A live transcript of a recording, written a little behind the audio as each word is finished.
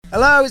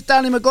Hello, it's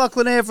Danny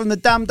McLaughlin here from the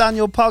Damn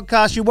Daniel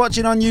podcast. You're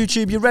watching on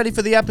YouTube. You're ready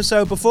for the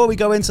episode. Before we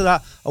go into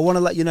that, I want to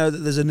let you know that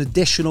there's an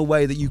additional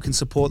way that you can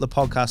support the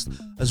podcast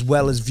as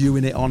well as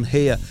viewing it on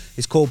here.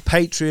 It's called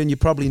Patreon. You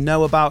probably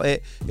know about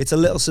it. It's a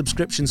little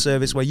subscription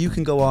service where you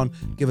can go on,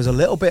 give us a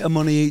little bit of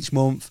money each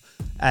month,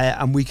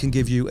 and we can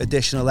give you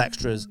additional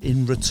extras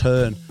in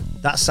return.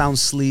 That sounds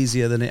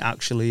sleazier than it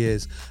actually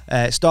is.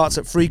 It starts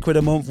at £3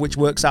 a month, which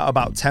works out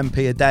about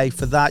 10p a day.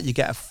 For that, you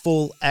get a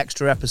full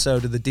extra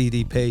episode of the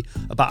DDP,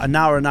 about an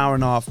hour and a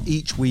half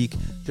each week,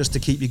 just to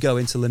keep you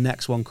going till the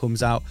next one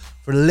comes out.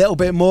 For a little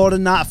bit more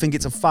than that, I think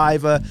it's a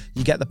 £5.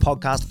 You get the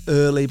podcast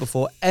early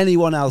before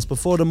anyone else,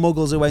 before the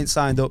muggles who ain't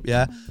signed up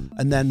yet.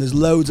 And then there's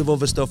loads of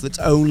other stuff that's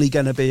only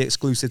going to be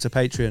exclusive to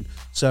Patreon.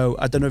 So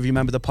I don't know if you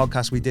remember the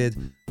podcast we did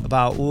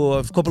about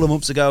a couple of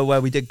months ago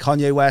where we did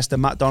Kanye West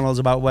and McDonald's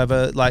about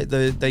whether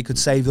they could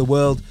save the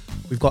world.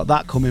 We've got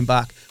that coming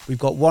back. We've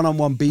got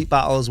one-on-one beat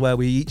battles where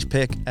we each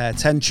pick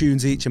 10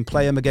 tunes each and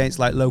play them against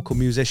like local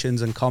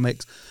musicians and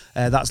comics.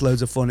 That's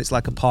loads of fun. It's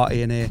like a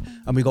party in here.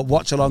 And we've got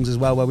watch-alongs as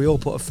well where we all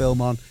put a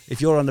film on. If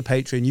you're on the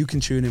Patreon, you can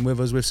tune in with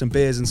us with some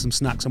beers and some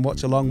snacks and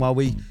watch along while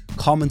we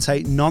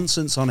commentate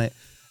nonsense on it.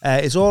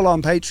 It's all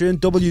on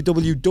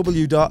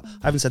Patreon, I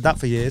haven't said that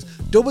for years,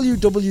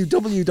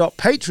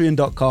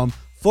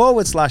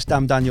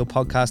 www.patreon.com/Damn Daniel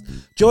podcast.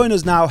 Join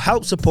us now,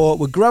 help support.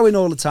 We're growing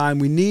all the time.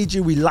 We need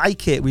you. We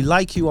like it. We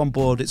like you on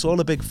board. It's all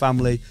a big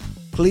family.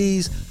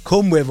 Please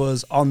come with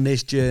us on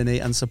this journey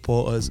and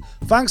support us.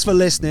 Thanks for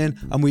listening,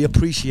 and we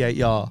appreciate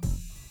y'all.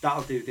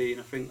 That'll do, Dean.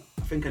 I think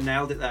I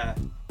nailed it there.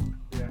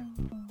 Yeah.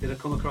 Did I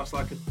come across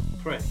like a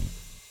prick?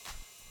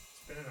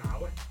 It's been an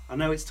hour. I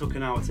know it's took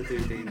an hour to do,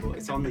 Dean, but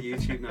it's on the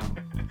YouTube now.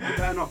 You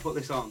better not put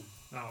this on.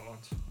 No, I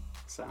won't.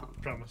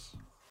 Sound. Promise.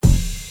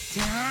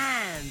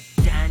 Damn,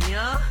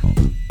 Daniel.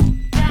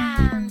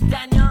 Damn,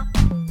 Daniel.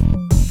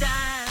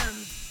 Damn,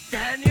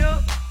 Daniel.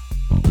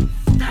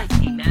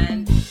 Spicy,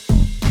 man.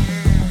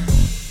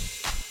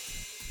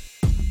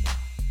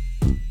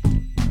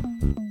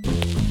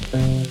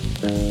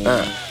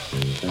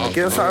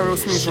 Give us something real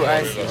smooth for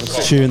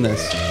ice. Tune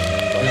this.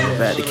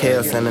 Like the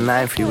chaos and the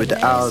 9-3 with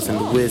the owls and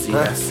the whizzy.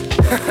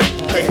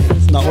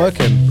 It's not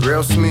working.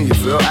 Real smooth,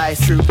 real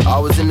ice. True. I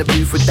was in the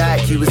booth with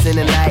Dyke, you was in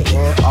the night.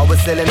 I was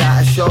selling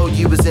out a show,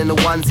 you was in the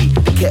onesie.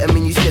 The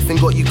ketamine you sniffing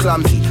got you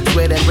clumsy.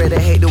 Swear them brother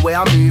hate the way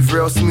I move.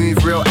 Real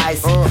smooth, real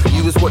icy.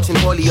 You was watching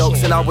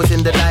Hollyoaks and I was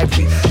in the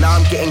library. Now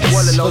I'm getting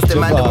Gualalos, the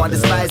man that want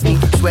despise me.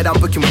 Swear I'm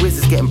booking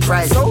wizards getting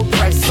priced. So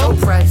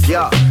priced.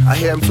 Yeah, I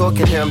hear them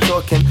talking.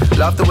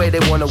 Love the way they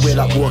wanna wear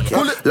like walking.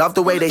 Love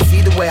the way they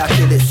see the way I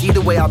kill it. See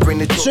the way I bring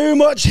the Too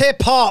much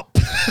hip hop.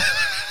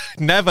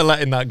 Never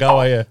letting that go,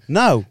 are you?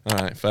 No. All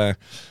right, fair.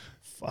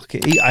 Fuck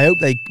it. I hope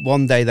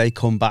one day they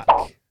come back.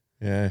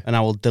 Yeah. And I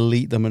will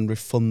delete them and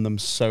refund them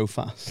so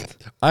fast.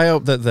 I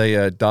hope that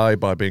they die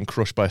by being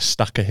crushed by a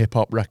stack of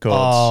hip-hop records.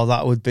 Oh,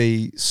 that would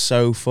be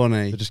so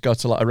funny. They just go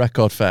to like a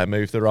record fair,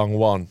 move the wrong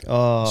one.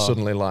 Oh.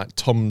 Suddenly like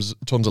tons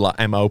of like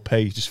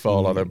MOP just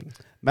fall on them.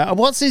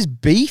 What's his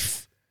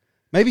beef?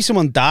 Maybe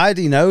someone died,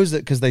 he knows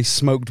that because they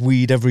smoked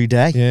weed every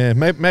day. Yeah,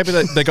 maybe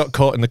they got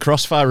caught in the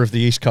crossfire of the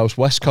East Coast,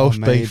 West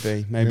Coast beef.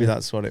 Maybe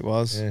that's what it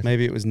was. Yeah.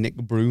 Maybe it was Nick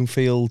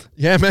Broomfield.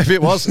 Yeah, maybe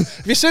it was.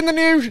 Have you seen the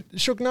new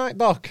Suge Knight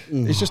doc?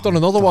 He's just done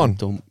another one.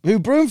 Who,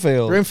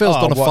 Broomfield? Broomfield's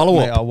done a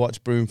follow-up. I'll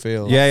watch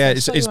Broomfield. Yeah,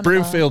 it's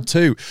Broomfield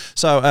too.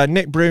 So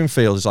Nick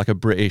Broomfield is like a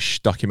British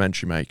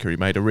documentary maker. He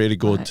made a really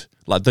good,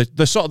 like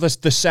the sort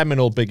of the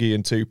seminal Biggie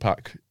and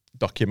Tupac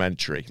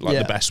documentary, like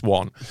the best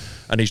one,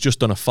 and he's just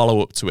done a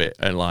follow-up to it,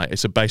 and like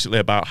it's basically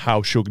about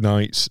how Suge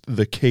Knight's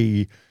the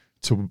key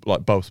to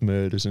like both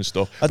murders and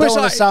stuff. I don't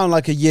want to sound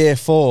like a year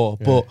 4,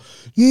 but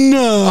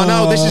no. I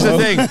know, this is the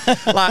thing.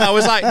 Like I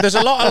was like, there's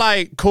a lot of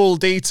like cool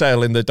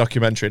detail in the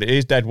documentary. It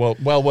is dead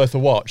well worth a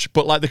watch.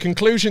 But like the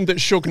conclusion that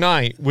Suge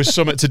Knight was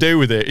something to do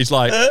with it is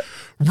like,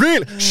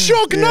 really,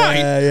 Suge Knight?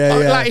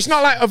 Yeah. Like it's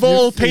not like of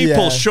all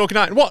people, Suge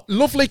Knight. What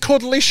lovely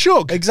cuddly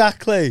Suge?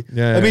 Exactly.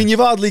 Yeah. I mean,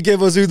 you've hardly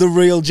give us who the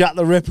real Jack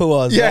the Ripper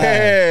was.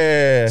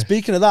 Yeah.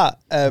 Speaking of that,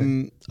 I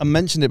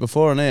mentioned it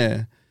before on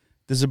here.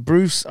 There's a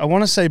Bruce, I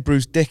want to say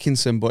Bruce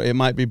Dickinson, but it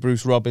might be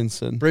Bruce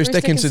Robinson. Bruce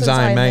Dickinson's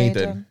Iron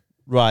Maiden.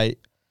 Right.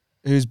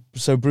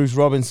 So Bruce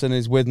Robinson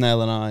is with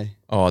Nail and I.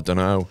 Oh, I don't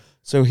know.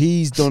 So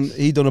he done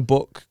a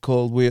book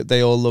called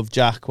They All Love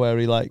Jack, where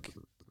he like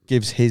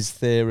gives his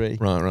theory.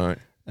 Right.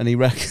 And he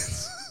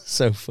reckons,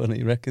 so funny,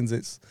 he reckons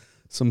it's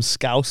some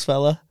Scouse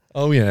fella.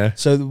 Oh, yeah.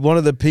 So one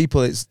of the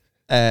people, it's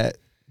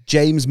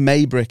James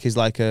Maybrick is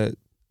like a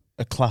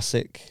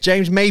classic.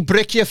 James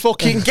Maybrick, you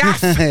fucking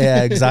gaff.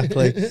 Yeah,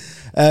 exactly.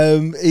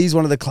 He's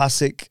one of the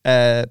classic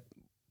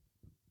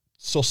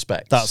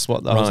suspects. That's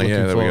what I was looking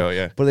for. There we go,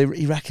 yeah. But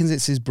he reckons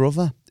it's his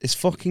brother. It's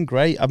fucking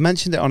great. I've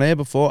mentioned it on here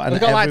before. And they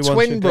got like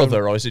twin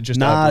brother, or is it just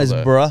his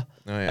bruh.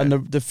 Oh, yeah. And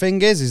the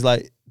thing is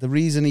like the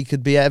reason he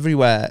could be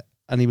everywhere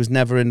and he was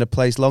never in the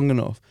place long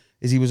enough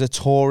is he was a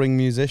touring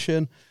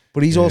musician.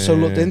 But he's also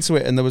looked into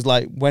it, and there was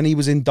like when he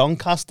was in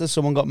Doncaster,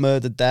 someone got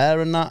murdered there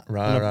and that.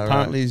 Right, and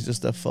apparently he's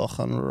just a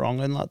fucking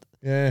wronging lad.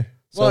 Yeah.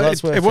 So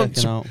that's worth wouldn't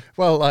checking out.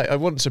 Well, like, it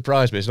wouldn't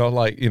surprise me. It's not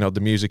like, the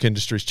music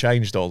industry's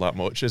changed all that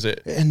much, is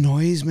it? It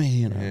annoys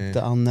me,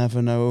 that I'll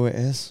never know who it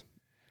is.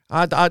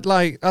 I don't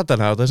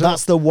know.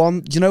 That's the one.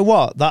 Do you know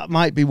what? That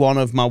might be one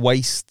of my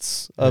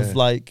wastes of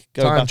like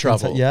go time back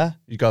travel. Yeah,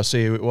 You got to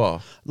see who it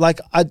was. like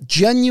I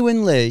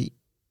genuinely,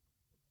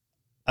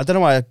 I don't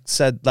know why I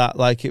said that.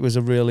 Like it was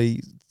a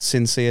really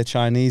sincere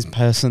Chinese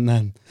person.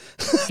 Then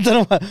I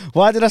don't know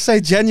why did I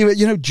say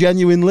genuine?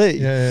 Genuinely.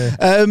 Yeah.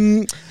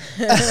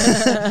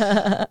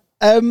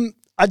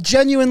 I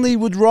genuinely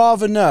would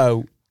rather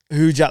know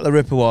who Jack the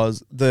Ripper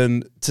was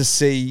than to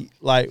see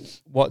like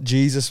what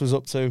Jesus was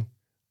up to.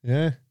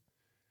 Yeah.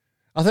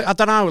 I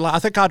don't know. Like, I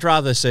think I'd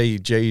rather see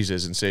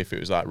Jesus and see if it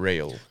was like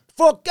real.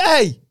 Fuck,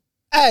 hey,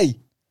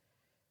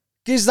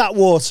 gives that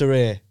water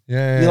here.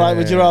 Yeah.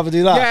 Would you rather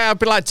do that? Yeah, I'd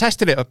be like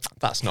testing it.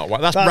 That's not what.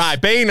 That's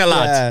Ribena,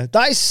 lad. Yeah,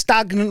 that is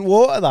stagnant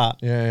water. That.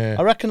 Yeah.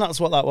 I reckon that's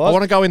what that was. I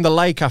want to go in the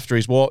lake after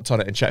he's walked on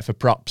it and check for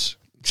props.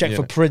 Check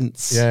for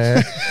prints.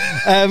 Yeah.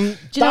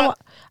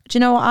 Do you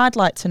know what I'd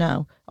like to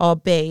know, or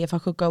be, if I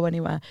could go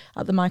anywhere,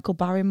 at the Michael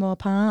Barrymore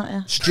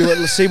party?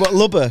 See what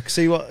Lubbock.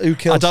 Who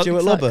killed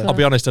Stuart Lubbock. I'll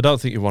be honest. I don't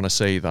think you want to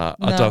see that.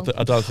 No. I don't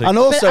think. And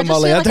also, I just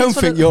Molly, feel I like don't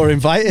it's think you're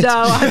invited. No,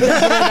 I'm not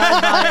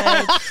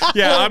invited.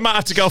 Yeah, I might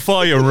have to go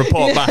for you and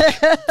report back.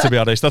 To be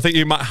honest, I think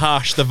you might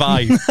harsh the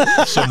vibe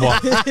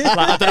somewhat. Like,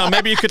 I don't know.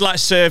 Maybe you could like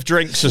serve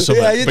drinks or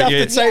something. Yeah, you'd but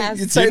have to take.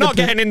 Yes. You're not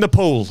getting in the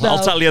pool. No.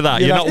 I'll tell you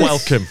that. You'd You're have not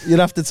to- welcome. You'd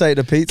have to take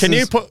the pizzas. Can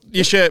you put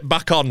your shirt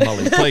back on,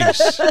 Molly,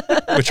 please?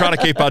 We're trying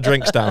to keep our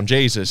drinks down.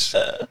 Jesus.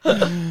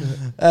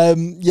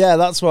 Yeah,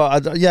 that's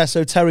what.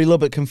 So Terry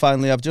Lubbock can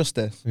finally have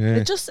justice.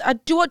 Yeah.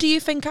 What do you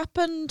think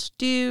happened?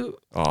 Do you?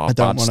 Oh, I don't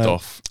bad wanna-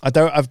 stuff. I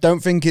don't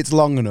think it's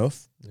long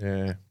enough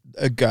Yeah.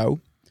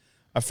 ago.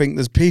 I think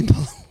there's people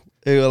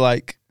who are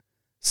like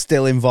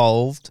still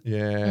involved,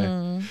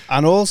 Yeah.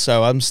 and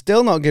also I'm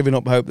still not giving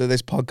up hope that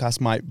this podcast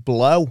might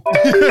blow.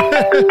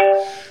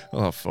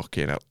 Oh,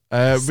 fucking hell.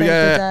 Save the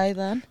day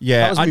then.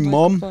 Yeah. That was me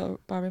mum.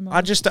 Barrymore.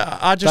 I just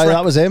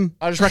That was him.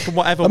 I just reckon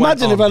whatever.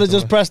 Imagine went if I'd on, have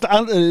just pressed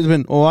enter, it'd have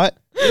been all right.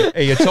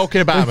 Are you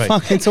talking about me?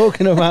 Fucking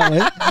talking about me.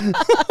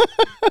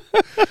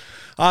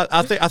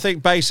 I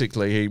think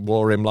basically he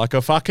wore him like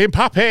a fucking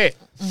puppet.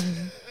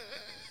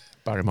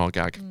 Barrymore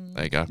gag.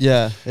 There you go.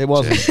 Yeah, it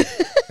wasn't.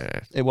 Yeah.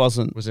 It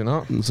wasn't. Was it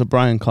not? It's a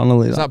Brian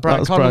Connolly. Is that Brian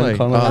was Connolly?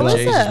 Brian Oh, was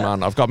Jesus, it?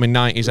 man. I've got my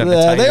 90s Yeah,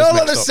 entertainers they all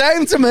look mixed the up.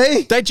 same to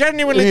me. They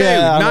genuinely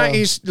Yeah, I do.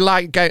 know. 90s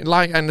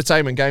like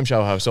entertainment game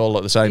show hosts all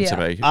look the same to Yeah.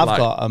 me. I've Like,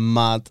 got a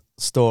mad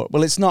story.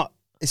 Well, it's not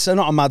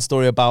a mad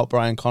story about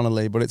Brian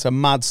Connolly, but it's a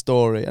mad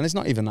story, and it's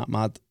not even that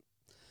mad.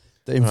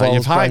 That involves right,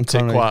 you've Brian hyped it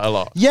Connolly. quite a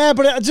lot. Yeah,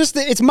 but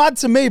it's mad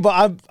to me.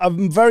 But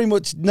I'm very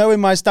much knowing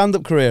my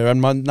stand-up career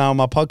and now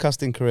my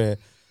podcasting career.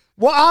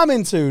 What I'm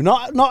into,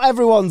 not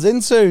everyone's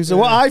into. So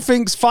what I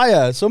think's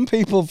fire, some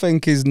people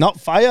think is not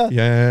fire.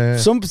 Yeah.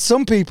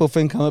 Some people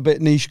think I'm a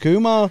bit niche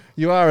Kumar.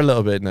 You are a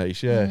little bit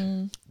niche,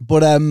 yeah.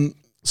 But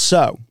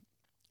so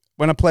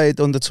when I played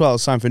under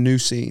 12, signed for New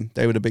Scene,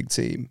 they were the big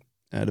team,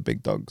 the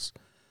big dogs,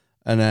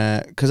 and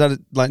because I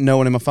no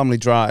one in my family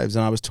drives,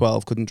 and I was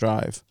 12, couldn't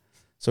drive,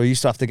 so I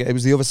used to have to get. It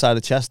was the other side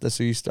of Chester,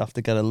 so I used to have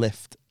to get a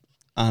lift,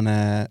 and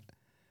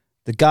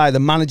the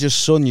manager's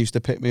son, used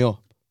to pick me up,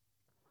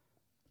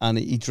 and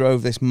he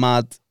drove this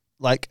mad.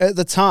 Like at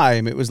the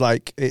time, it was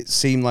like it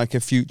seemed like a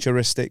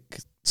futuristic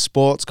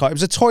sports car. It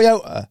was a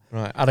Toyota.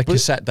 Right. Had a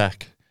cassette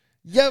deck.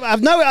 Yeah,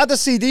 I've never had a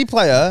CD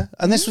player,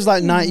 and this was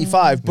like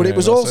 95, but Yeah, it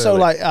was that's also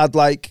early.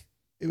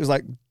 it was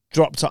like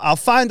dropped. I'll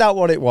find out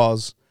what it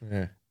was.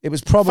 Yeah. It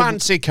was probably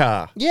Fancy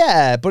car.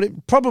 yeah, but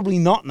it probably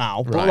not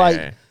now. But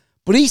Right.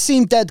 but he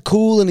seemed dead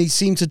cool, and he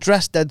seemed to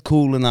dress dead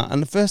cool and that.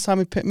 And the first time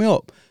he picked me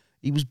up,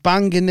 he was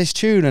banging this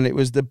tune, and it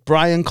was the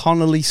Brian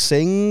Connolly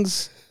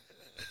Sings.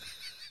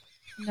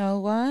 No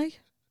way.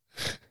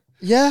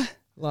 Yeah,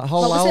 That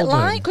whole What was it album.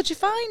 like? Could you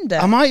find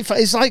it? I might.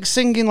 It's like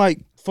singing like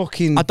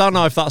fucking I don't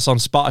know if that's on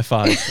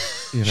Spotify.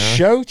 You know.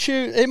 show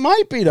tune. It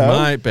might be though.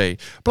 Might be.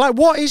 But like,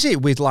 what is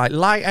it with like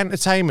light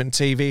entertainment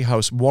TV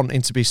hosts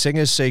wanting to be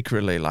singers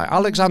secretly? Like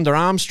Alexander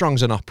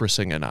Armstrong's an opera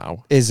singer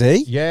now. Is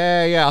he?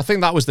 Yeah. I think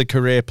that was the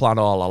career plan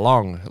all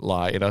along.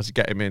 Like, to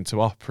get him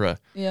into opera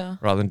Yeah.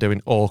 rather than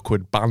doing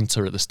awkward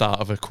banter at the start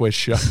of a quiz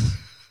show.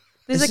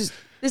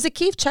 There's a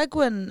Keith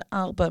Chegwin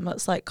album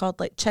that's like called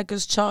like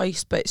Chegger's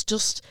Choice, but it's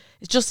just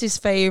his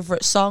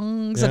favourite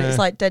songs, and Yeah. it's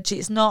like dead shit.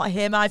 It's not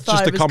him. I thought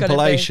Just a it was gonna be.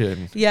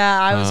 compilation.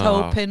 Yeah, I was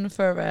Ah. hoping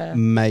for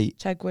Mate,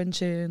 Chegwin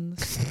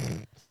tunes.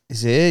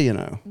 is he? You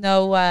know.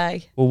 No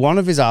way. Well, one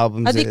of his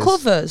albums Are they is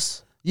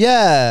covers?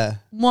 Yeah.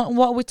 What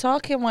are we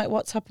talking? Like,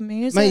 what's happened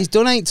music? Mate, he's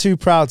done Ain't Too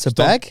Proud to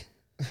Beg.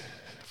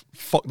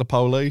 Fuck the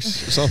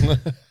police or something.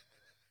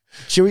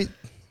 Should we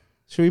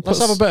put Let's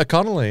have a bit of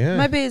Connolly, yeah.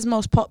 Maybe his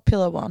most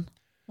popular one.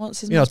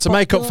 What's his? You know, most to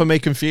make up popular? for me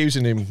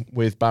confusing him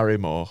with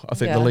Barrymore, I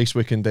think the Yeah. least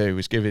we can do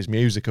is give his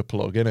music a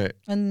plug, innit?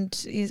 And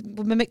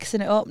we're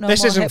mixing it up. No, This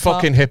more isn't hip-hop.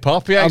 fucking hip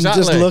hop, yeah, I'm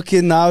exactly. just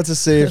looking now to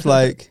see if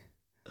like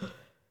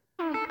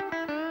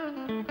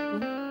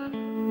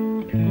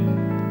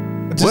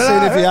just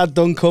seeing if he had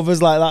done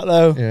covers like that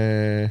though.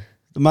 Yeah.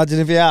 Imagine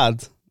if he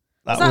had.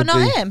 Was that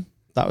not him?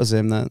 That was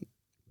him then.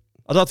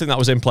 I don't think that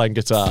was him playing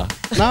guitar.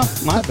 No,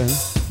 might have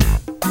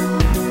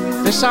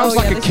been. This sounds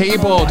like a this is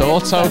keyboard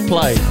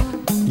autoplay.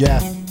 Yeah.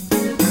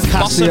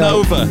 Bossa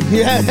Nova.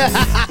 Yeah.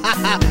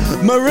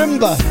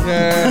 Marimba.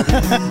 Yeah.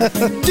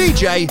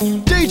 DJ.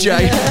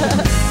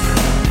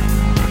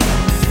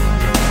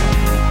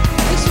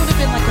 This would have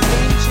been like a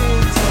theme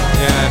tune.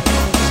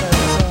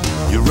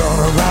 Yeah. You run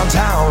around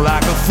town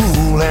like a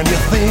fool and you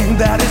think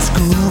that it's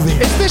groovy.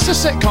 Is this a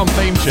sitcom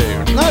theme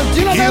tune? No, do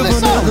you not know Give this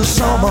song? another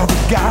some other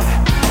guy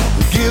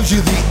who gives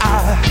you the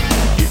eye.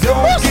 You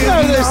don't must give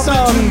know this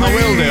nothing song. to I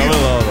will do. me.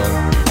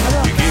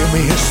 You give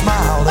me a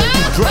smile and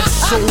you dress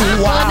so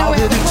wild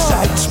it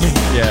excites me.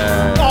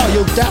 Yeah. Oh,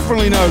 you'll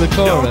definitely know the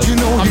chorus. Don't you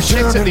know I'm you're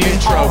shit at turning the me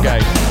intro on?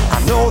 game. I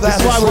know that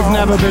That's why it's we've wrong.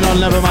 never been on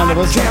Nevermind the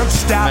I Bus. can't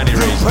stop Many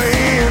the reasons.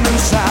 pain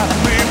inside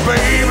me,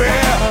 baby.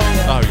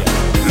 Oh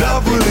yeah.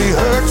 Love really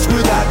hurts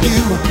without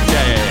you.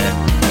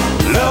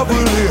 Yeah. Love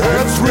really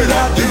hurts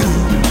without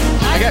you.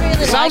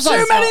 Sounds Too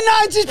like many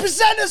 90s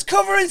percenters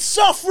covering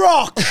soft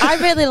rock. I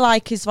really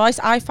like his voice.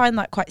 I find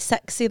that quite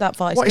sexy, that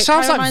voice. What, it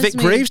sounds kinda like Vic reminds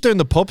me- Greaves doing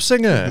the pub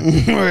singer.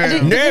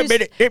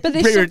 But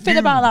there's something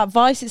about that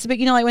voice. It's a bit,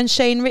 you know, like when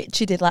Shane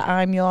Ritchie did like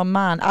 "I'm Your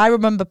Man." I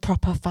remember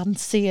proper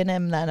fancying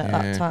him then at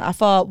that time. I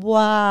thought,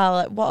 wow,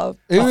 like, what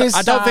a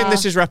I don't think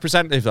this is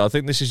representative though. I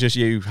think this is just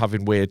you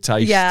having weird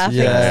taste. Yeah, I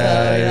think so.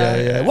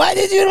 Yeah. Why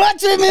did you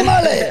watch me,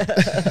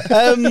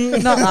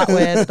 Molly? Not that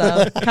weird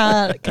though.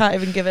 Can't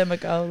even give him a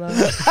go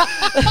though.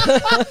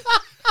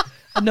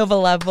 Another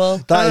level.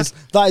 That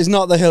is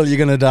not the hill you're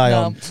going to die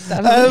No, on.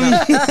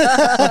 definitely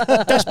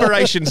not.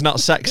 Desperation's not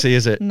sexy,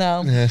 is it?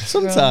 No.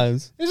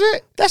 Sometimes. Is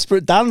it?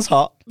 Desperate Dan's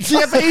hot.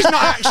 Yeah, but he's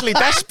not actually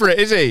desperate,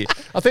 is he?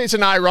 I think it's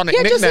an ironic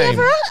Yeah, does he nickname.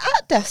 ever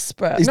act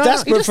desperate? He's No,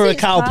 desperate he just for a eats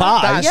cow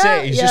pie. That's Yeah,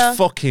 it. He's yeah. just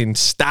fucking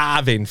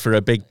starving for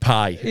a big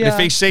pie. And if Yeah.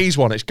 he sees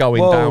one, it's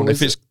going Whoa, down.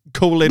 is If it's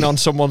cooling on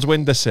someone's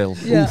windowsill.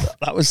 Yeah. Oof,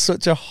 that was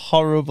such a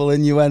horrible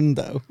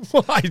innuendo.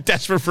 Why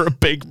desperate for a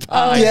big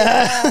pie?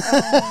 Yeah.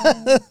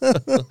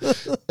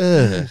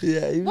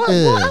 What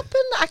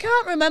happened? I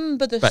can't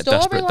remember the Bet story.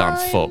 Desperate Dan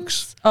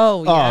fucks.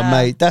 Oh, yeah. Oh,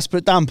 mate,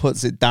 Desperate Dan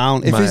puts it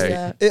down. If he's,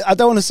 Mate. I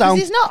don't want to 'Cause sound...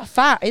 he's not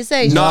fat, is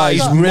he? No,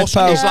 he's got-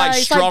 muscular. He's Yeah, like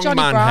he's like Johnny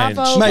strongman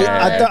Bravo. hench. Mate,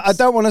 Yeah. I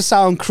don't want to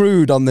sound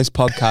crude on this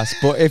podcast,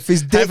 but if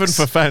his Heaven dick's,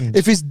 forfend.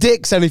 if his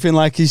dick's anything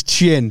like his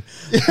chin,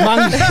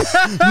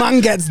 man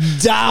gets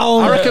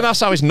down. I reckon that's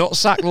how his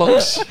nutsack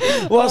looks.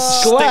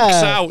 What's square?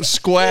 Sticks out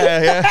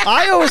square, yeah.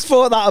 I always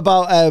thought that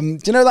about do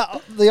you know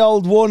that the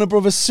old Warner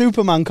Brothers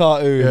Superman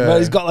cartoon Yeah. where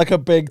he's got like a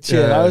big chin?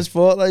 Yeah. I always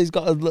thought that he's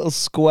got a little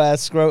square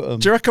scrotum.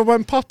 Do you reckon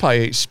when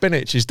Popeye eats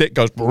spinach, his dick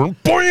goes boing?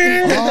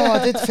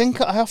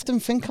 I often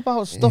think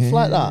about stuff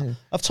like that.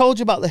 I've told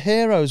you about the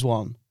Heroes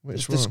one.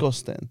 It's one?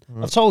 disgusting.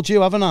 I've told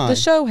you, haven't I? The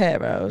show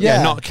heroes. Yeah.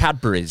 Yeah, not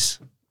Cadbury's.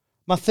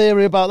 My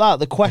theory about that,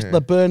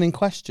 the burning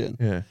question.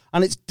 Yeah.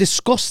 And it's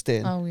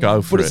disgusting. Oh, yeah.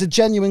 Go for But it. it's a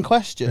genuine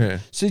question. Yeah.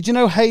 So do you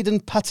know Hayden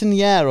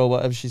Patiniere or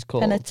whatever she's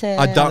called? Penitentiary.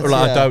 I don't.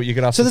 Yeah. You're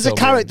gonna have So to there's a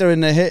tell me. character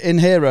in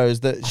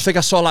Heroes that I think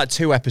I saw like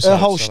 2 episodes. her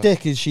whole of it.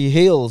 shtick is she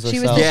heals She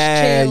herself. was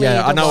Yeah,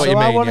 yeah, I know what so you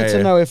mean. I wanted yeah, to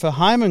yeah. know if her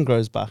hymen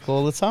grows back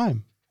all the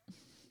time.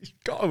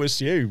 Got to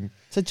assume.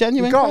 It's a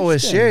genuine You got to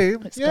question.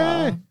 assume. It's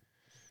Yeah. got-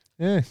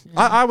 Yeah.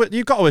 I would.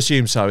 You got to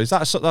assume so. Is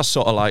that's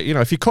sort of like, you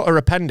know, if you cut her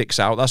appendix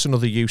out, that's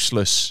another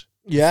useless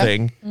Yeah.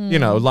 thing. You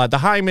know, like the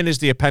hymen is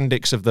the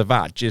appendix of the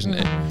vag, isn't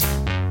it?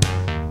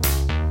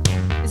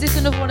 Is this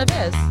another one of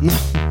his? No.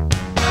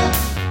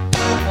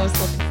 I was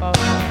looking forward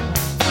to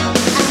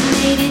that.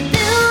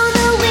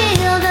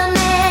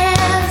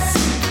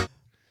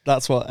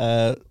 That's what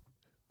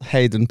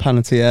Hayden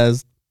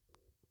Panettiere's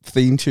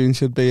theme tune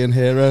should be in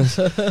Heroes.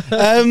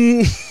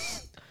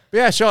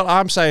 Yeah, sure.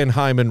 I'm saying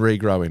hymen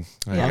regrowing.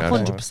 There you Yeah, go.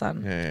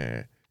 100%. Yeah.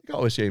 You got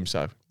to assume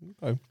so.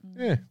 Okay.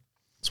 Yeah.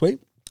 Sweet.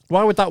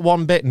 Why would that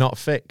one bit not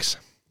fix?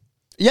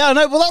 Yeah, I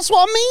know. Well, that's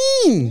what I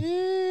mean.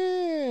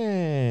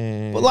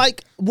 Yeah. But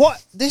like,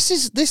 what? This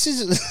is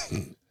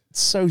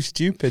so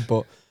stupid.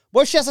 But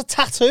what if she has a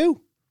tattoo?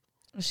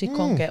 She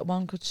couldn't get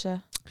one, could she?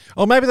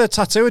 Or maybe the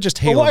tattoo would just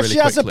heal Or what if really she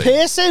has a quickly.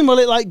 piercing? Will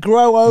it like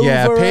grow over?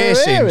 Yeah, her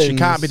piercing. She earrings?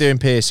 can't be doing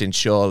piercing,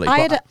 surely.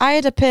 I But-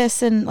 had a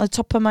piercing on the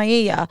top of my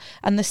ear,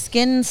 and the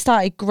skin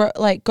started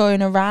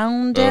going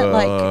around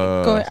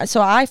it,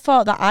 So I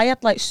thought that I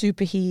had like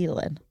super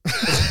healing. I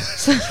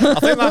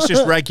think that's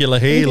just regular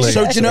healing.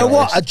 So do you know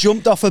what? I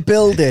jumped off a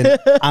building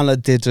and I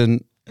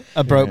didn't.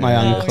 I broke my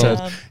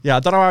ankle. Yeah, I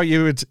don't know how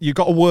you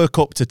got to work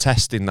up to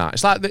testing that.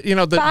 It's like, But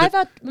I've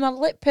had my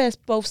lip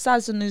pierced both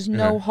sides, and there's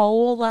no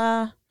hole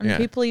there. And Yeah.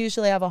 people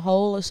usually have a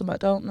hole or something,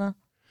 don't they?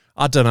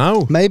 I don't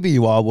know. Maybe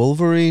you are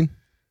Wolverine.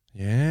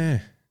 Yeah.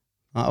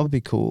 That would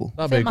be cool.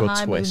 That'd be a my good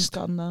high moon's twist.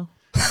 gone though.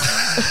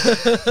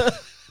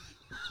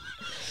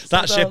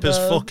 That ship has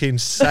fucking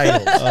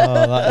sailed.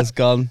 Oh, that has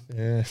gone.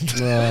 Yeah.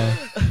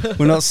 Oh.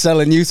 We're not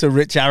selling you to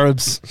rich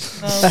Arabs.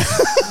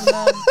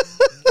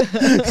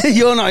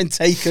 You're not in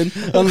Taken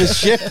on the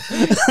ship.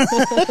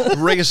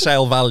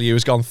 Resale value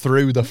has gone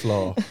through the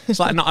floor. It's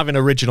like not having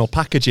original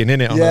packaging in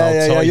it on an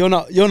old toy.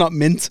 Yeah. You're not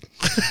mint.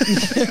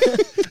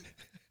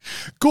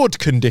 good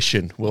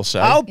condition, we'll say.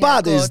 How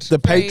bad is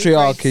good. the Very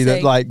patriarchy that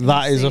basic. like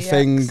that is a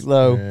thing CX.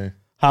 though? Yeah.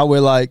 How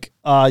we're like,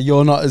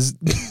 you're not as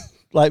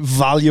like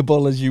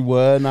valuable as you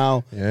were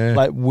now. Yeah.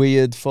 Like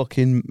weird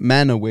fucking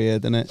men are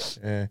weird, innit?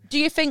 Yeah. Do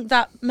you think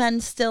that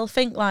men still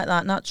think like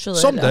that naturally?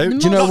 Some do. Like, Do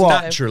you know most what?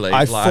 do. Naturally,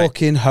 I like,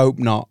 fucking hope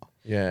not.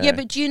 yeah. Yeah,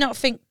 but do you not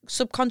think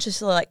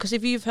subconsciously, like, because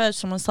if you've heard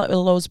someone slept with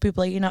loads of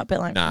people, you're not a bit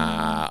like,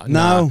 Nah,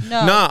 No.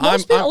 No.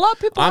 Most people- a lot of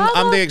people are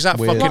I'm the that. exact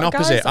Weird. fucking A lot of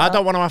guys opposite. I are.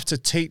 don't want to have to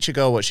teach a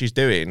girl what she's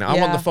doing. I want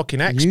Yeah. the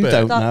fucking expert. You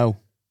don't That- know.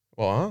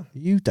 What?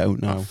 You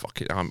don't know. Oh,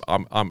 fucking,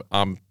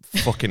 I'm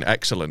fucking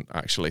excellent,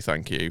 actually.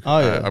 Thank you. Oh,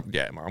 yeah?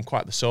 Yeah, man, I'm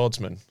quite the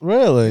swordsman.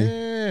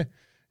 Really?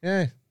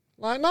 Yeah.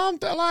 Like, no,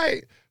 I'm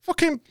like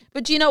fucking.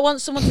 But do you not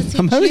want someone to teach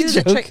I'm only you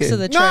the tricks joking. of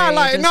the No, trade?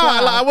 like, as no,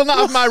 well? like, I will not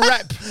have my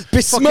rep fucking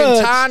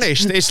Besmirched.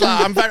 tarnished. It's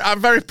like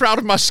I'm very proud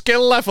of my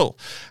skill level,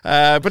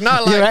 but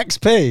not like Your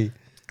XP.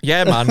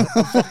 yeah, man.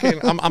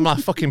 I'm like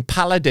fucking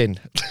paladin.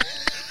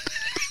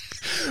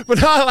 But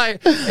no,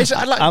 like it's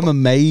like I'm a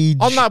mage.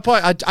 on that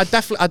point. I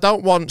definitely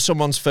don't want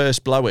someone's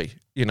first blowy.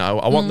 You know,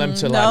 I want them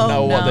to like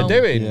know what no.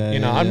 they're doing. Yeah, you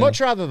know, yeah, I'd yeah. much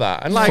rather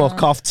that. And like,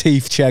 Fuck off,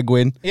 Teeth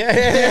Chegwin.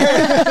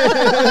 yeah.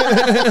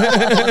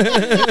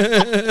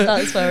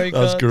 That's very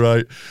good. That's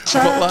great.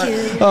 But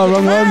like, Oh,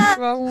 wrong one.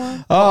 Wrong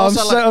one. Oh,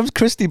 Also, I'm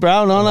Christy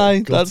Brown, aren't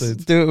I? That's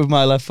gutted. do it with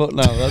my left foot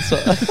now. That's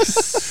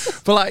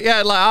what. but like,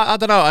 yeah, like I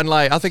don't know, and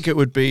like I think it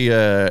would be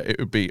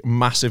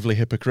massively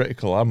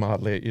hypocritical. I'm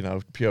hardly,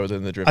 purer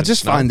than the driven I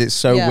just snow. find it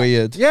so Yeah.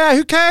 weird. Yeah,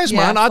 who cares, Yeah,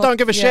 man? I don't fuck-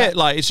 give a yeah. shit.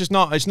 Like, it's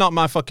not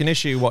my fucking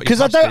issue. What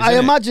Because I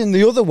imagine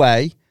the other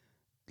way,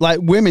 like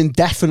women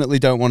definitely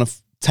don't want to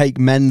take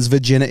men's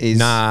virginities.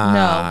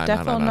 Nah, No,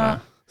 definitely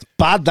not.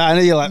 Bad, that,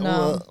 and you're like,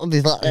 No.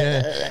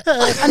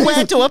 and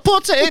where do I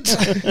put it?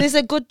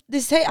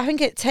 I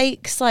think it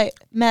takes like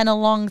men a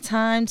long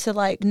time to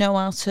like know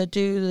how to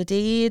do the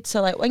deed.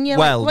 So like when you're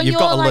You've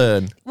got to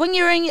learn. When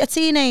you're a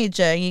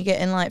teenager and you're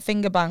getting like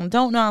finger banged,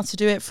 don't know how to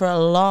do it for a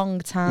long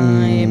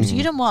time. So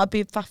you don't want to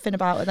be faffing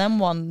about with them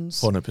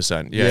ones.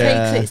 100%. It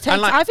Yeah. takes,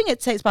 And, like, I think it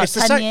takes about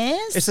 10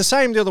 years. It's the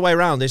same the other way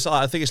around. It's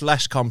like, I think it's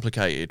less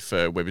complicated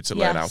for women to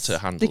learn how Yes. to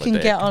handle They a can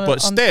dick. get on-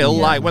 but on- still,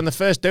 yeah. like when they're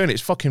first doing it,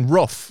 it's fucking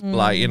rough.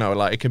 Like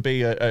like it can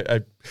be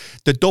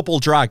the double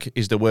drag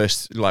is the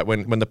worst. Like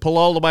when they pull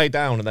all the way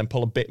down and then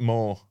pull a bit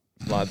more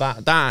like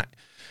that.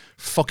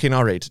 Fucking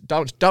horrid.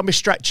 Don't be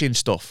stretching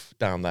stuff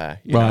down there.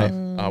 You Right.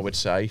 know, I would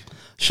say.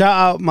 Shout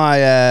out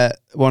my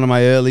one of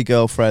my early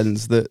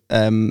girlfriends that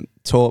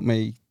taught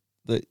me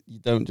that you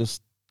don't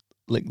just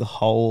lick the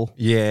hole.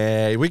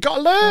 Yeah, we got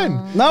to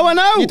learn. No, I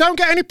know. You don't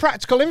get any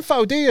practical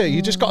info, do you?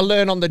 You just got to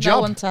learn on the No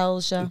job. one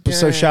tells you.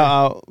 So shout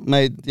out,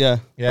 mate. Yeah,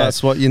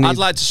 that's what you need. I'd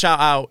like to shout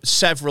out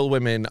several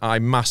women I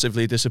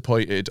massively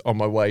disappointed on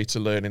my way to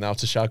learning how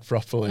to shag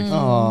properly.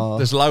 Aw.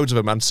 There's loads of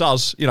them, and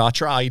soz, I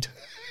tried.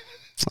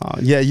 Oh,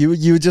 yeah, you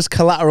were just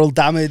collateral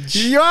damage.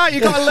 You got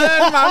to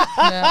learn, man.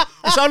 Yeah.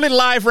 It's only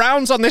live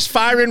rounds on this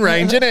firing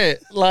range, isn't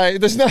it? Like,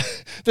 there's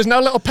no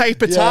little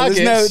paper targets.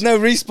 There's no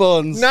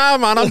respawns. No,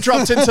 man, I'm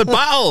dropped into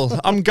battle.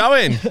 I'm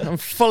going. I'm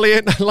fully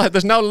in. Like,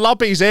 there's no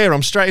lobbies here.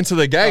 I'm straight into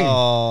the game.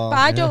 Oh, But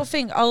I don't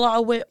think a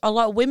lot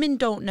of women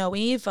don't know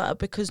either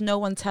because no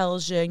one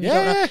tells you. And you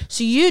don't know.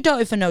 So you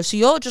don't even know. So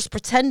you're just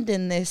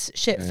pretending this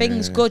shit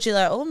thing's good. You're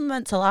like, oh, I'm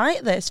meant to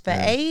like this for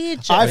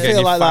ages. I Getting feel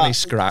your like fanny that.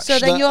 scratched. So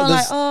then you're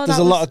like, oh, there's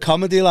that a was- lot of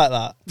comedy like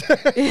that.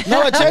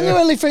 No, I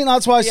genuinely think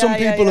that's why some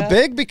Yeah, people yeah. are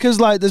big, because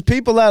like there's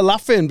people there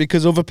laughing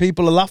because other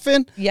people are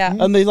laughing. Yeah.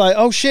 And they're like,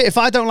 oh shit, if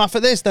I don't laugh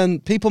at this, then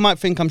people might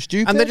think I'm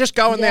stupid. And they just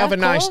go and they Yeah, have a of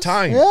nice course.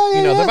 time.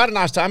 Yeah, They've had a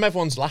nice time.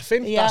 Everyone's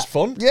laughing. Yeah. That's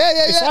fun. Yeah,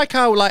 yeah, It's yeah. like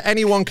how like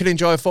anyone can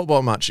enjoy a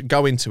football match.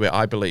 Go into it,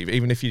 I believe,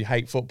 even if you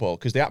hate football,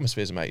 because the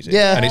atmosphere's amazing.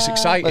 Yeah. And it's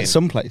exciting. At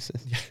some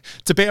places.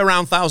 To be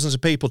around thousands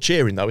of people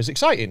cheering though is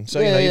exciting. So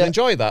Yeah, you yeah.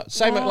 enjoy that.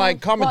 Same at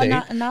like comedy.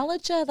 What an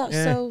analogy. That's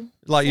so.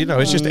 Like,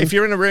 it's just if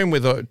you're in a room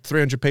with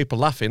 300 people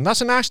laughing,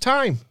 that's a nice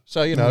time.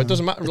 So, it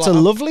doesn't matter. It's a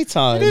lovely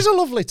time. It is a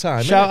lovely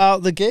time. Shout isn't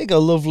out the gig, a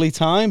lovely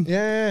time. it?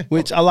 Yeah.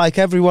 Which I like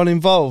everyone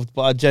involved,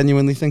 but I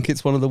genuinely think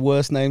it's one of the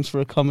worst names for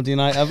a comedy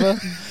night ever.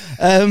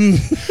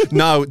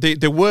 No,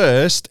 the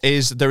worst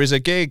is there is a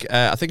gig,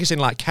 I think it's in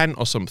like Kent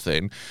or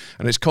something,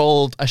 and it's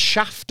called A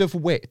Shaft of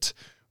Wit,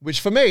 which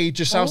for me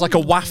just sounds like a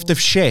waft of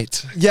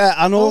shit. Yeah,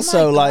 and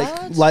also my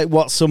God. like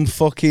what some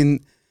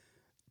fucking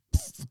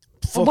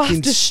waft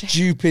of shit.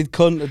 stupid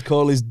cunt would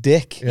call his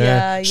dick.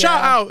 Yeah.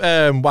 Shout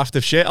out waft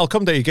of shit. I'll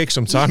come to your gig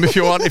sometime if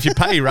you want, if you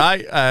pay,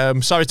 right?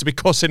 Sorry to be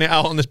cussing it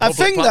out on this I public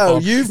think, though,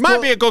 platform. you've might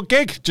got- be a good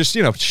gig, just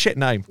shit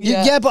name.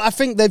 Yeah, but I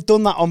think they've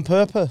done that on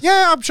purpose.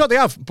 Yeah, I'm sure they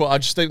have, but I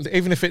just think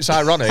even if it's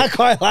ironic, I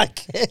quite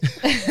like it.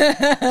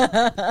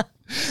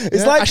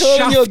 It's A like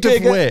calling your shaft of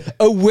gig wit.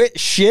 a wit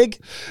shig.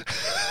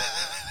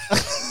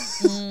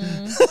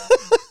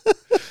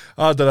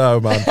 I don't know,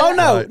 man. Oh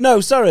no, Right.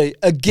 no, sorry,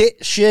 a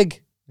git shig,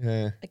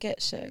 Yeah. I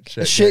get sick.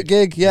 a shit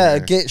gig. Yeah, a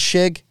git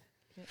shig.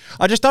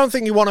 I just don't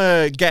think you want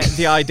to get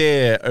the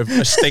idea of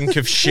a stink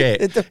of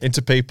shit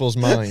into people's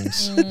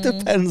minds. It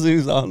depends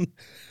who's on.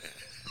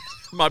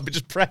 Might be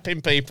just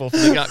prepping people for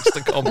the gags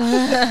to come. But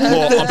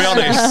I'll be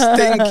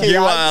honest, you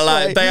are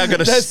like, they are going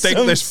to stink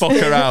this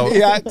fucker out.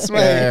 Yaks,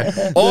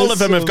 mate. All of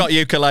them have got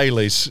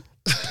ukuleles.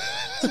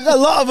 A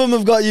lot of them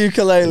have got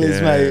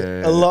ukuleles,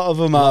 mate. A lot of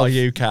them have.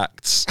 You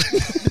cacts.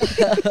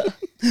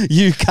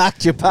 You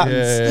cacked your pants.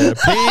 Yeah.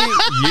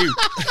 P-U.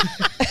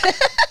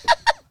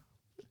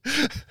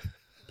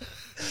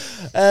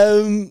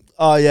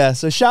 Oh yeah,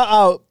 so shout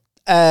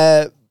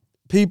out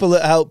people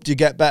that helped you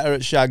get better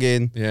at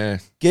shagging. Yeah.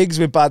 Gigs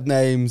with bad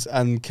names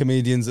and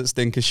comedians that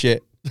stink of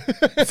shit.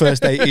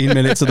 First 18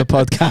 minutes of the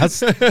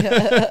podcast.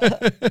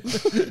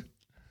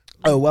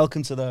 Oh,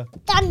 welcome to the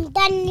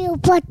Daniel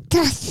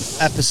podcast.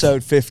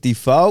 episode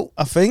 54,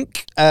 I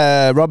think.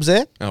 Rob's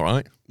here. All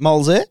right.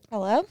 Mol's here.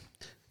 Hello.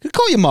 Could I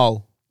call you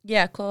Mol?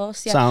 Yeah, of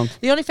course. Yeah. Sound.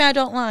 The only thing I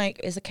don't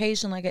like is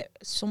occasionally I get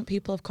some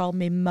people have called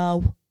me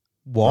Mo.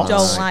 What?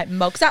 Don't like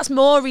Mo because that's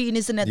Maureen,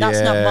 isn't it? That's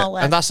not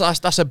Molly. And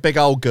that's a big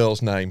old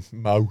girl's name,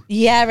 Mo.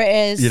 Yeah,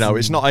 it is. You know,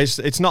 it's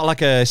not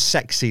like a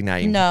sexy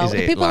name. No, is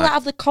it? people like, that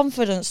have the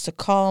confidence to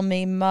call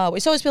me Mo.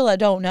 It's always people that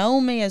don't know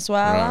me as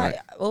well. Right.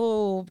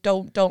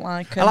 Like, don't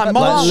like her. I like But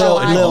Mo's Mo,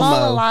 short I like enough.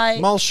 Mo, like-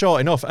 Mol's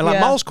short enough, and like Yeah.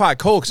 Mol's quite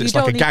cool because it's You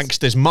like a don't need to-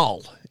 gangster's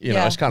mol. You know,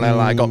 Yeah. it's kind of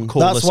like got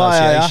cool That's why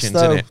I asked, associations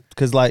though, in it.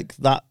 because like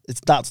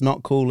that's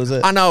not cool, is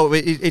it? I know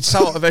it's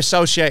sort of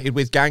associated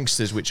with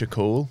gangsters, which are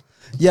cool.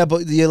 Yeah,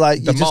 but you're like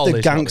The you're just mole a is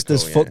not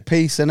gangster's cool, fuck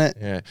piece, innit?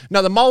 Yeah.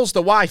 No, the mol's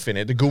the wife in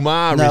it. The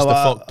Gumar is the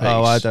fuck piece.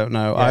 Oh, I don't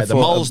know. Yeah, I the thought-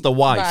 mol's the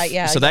wife. Right,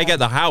 yeah, so they yeah. get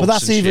the house. But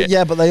that's and even shit.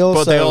 yeah. But they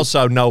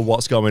also know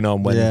what's going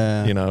on when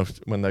Yeah. you know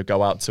when they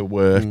go out to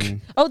work.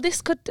 Oh,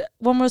 this could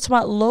when we were talking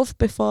about love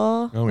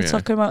before. Oh, we're yeah.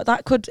 talking about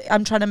that could.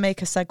 I'm trying to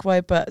make a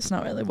segue, but it's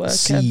not really working.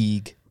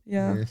 Sieg.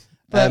 Yeah.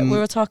 But we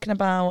were talking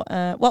about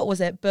what was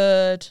it?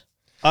 Bird.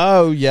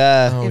 Oh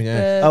yeah. Oh, If yeah.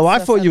 birds Oh, I are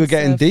thought you were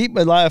getting offensive. deep,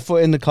 but like I thought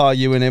in the car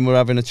you and him were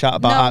having a chat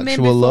about No, me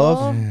actual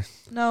love. before.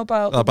 No,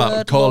 about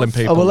bird calling love.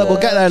 people. Oh, we'll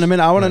get there in a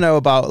minute. I want to know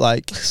about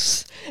like.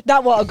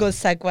 That what a good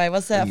segue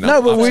was it?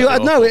 No, but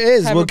absolutely it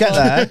is. We'll get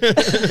there.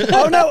 Terrible.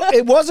 Oh no,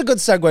 it was a good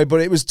segue, but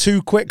it was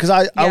too quick because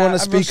I Yeah, want I to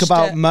speak rushed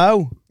about it.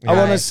 Mo. I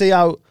want to Right. see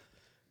how,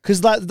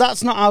 because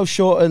that's not how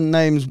shortened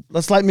names.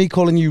 That's like me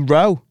calling you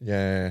Ro.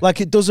 Yeah.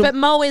 Like it doesn't. But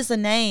Mo is a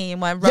name,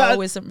 when Ro Yeah.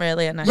 isn't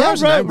really a name. yeah,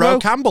 Ro's name, Ro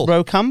Campbell.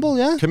 Ro Campbell,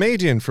 yeah.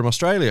 Comedian from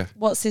Australia.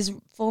 What's his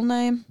full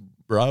name?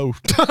 Bro.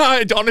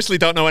 I honestly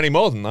don't know any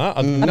more than that.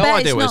 I've no I bet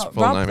idea it's what his not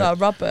full Rob name though, is.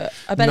 Robert.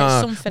 I bet it's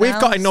something We've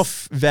else. got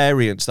enough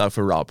variants though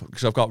for Rob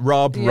because I've got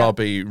Rob, Yeah.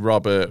 Robbie,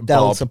 Robert,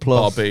 Delta Bob,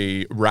 plus.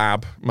 Bobby,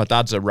 Rab. My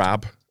dad's a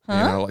Rab. You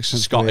know, like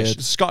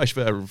Scottish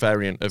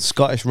variant of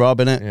Scottish Rob,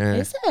 innit? yeah.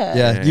 Is it?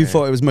 Yeah, you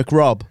thought it was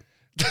McRob.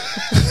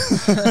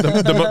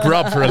 the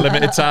McRob for a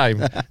limited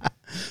time.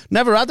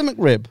 Never had a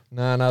McRib.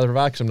 No, neither have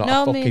I because I'm not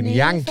No, a me fucking neither.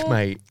 Yank,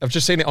 mate. I've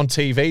just seen it on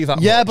TV.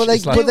 That Yeah, much. but they-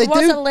 It's like, but they It was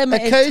do a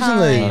limited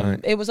occasionally. time. Right.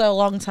 It was a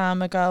long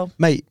time ago.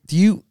 Mate,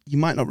 you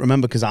might not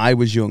remember because I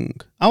was young.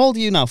 How old are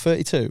you now?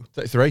 32?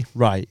 33.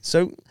 Right.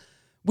 So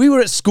we were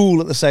at school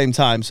at the same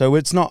time, so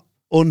it's not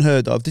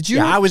unheard of. Did you?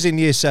 Yeah, I was in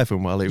year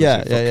 7 while he was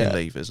Yeah, in yeah, fucking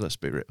yeah. Leavers, let's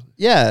be real.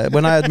 Yeah,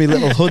 when I had my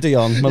little hoodie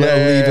on, my little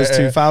Leavers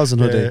 2000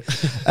 hoodie.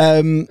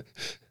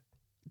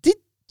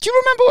 Do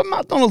you remember when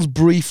McDonald's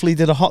briefly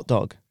did a hot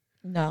dog?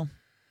 No.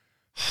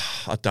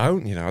 I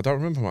don't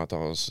remember my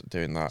dolls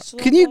doing that.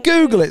 Can you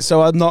Google it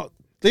so I'm not...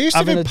 They used to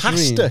having do a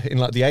pasta dream? in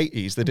like the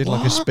 80s. They did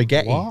like a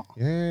spaghetti. What?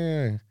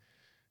 Yeah.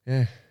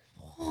 Yeah.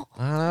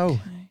 I know.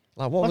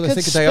 Like, what were Like they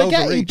a thinking? They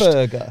spaghetti overreached.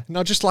 burger?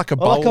 No, just like a Or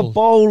bowl. like a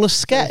bowl of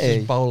Just a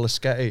sketty? bowl of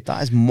sketty.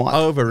 That is mad.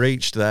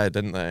 Overreached there,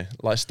 didn't they?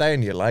 Like, stay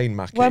in your lane,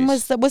 Mackies. When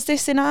was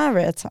this in our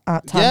time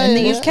Yeah, in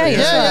the yeah, UK? yeah. as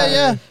well?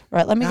 Yeah.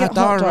 Right, let me I get hot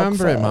don't dog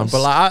remember it, man. first.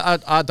 But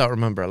like, I don't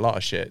remember a lot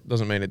of shit.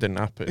 Doesn't mean it didn't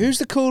happen. Who's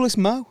the coolest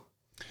Mo?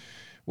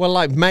 Well,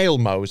 like male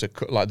Mo's are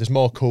like there's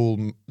more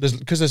cool.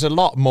 There's a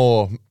lot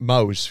more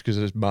Mo's because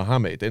there's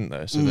Mohammed, isn't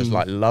there? So there's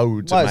like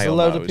loads Why, of is male a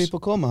load Mo's. of people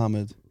called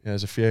Mohammed? Yeah,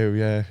 there's a few.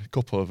 Yeah, a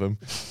couple of them.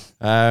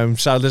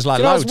 So there's like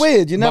Do you know loads. what's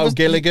weird? You Mo never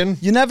Gilligan.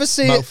 You never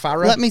see Mo it.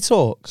 Farah. Let me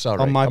talk. Sorry,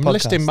 on my I'm podcast.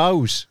 listing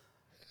Mo's.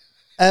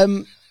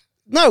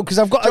 No, because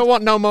I've got Do you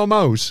want no more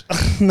Mo's?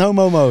 no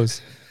momos.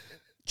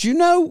 Do you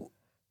know?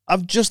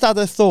 I've just had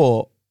a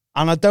thought,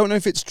 and I don't know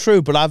if it's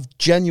true, but I've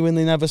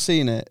genuinely never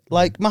seen it.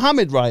 Like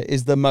Mohammed, right,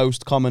 is the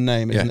most common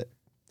name, isn't Yeah. it?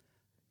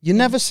 You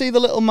never see the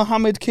little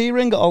Mohammed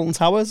keyring at Alton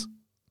Towers.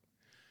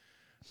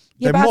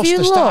 Yeah, They but have must you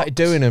have started looked?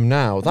 doing them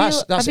now.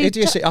 That's have you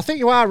idiocy. I think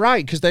you are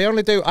right because they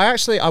only do. I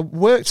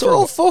worked It's for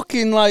all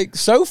fucking like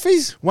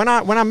Sophie's. when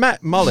I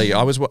met Molly.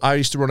 I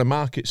used to run a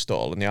market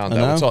stall in the Arndale.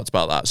 know. We talked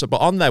about that. So,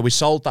 but on there we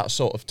sold that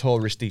sort of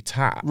touristy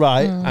tat,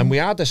 Right. And we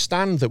had a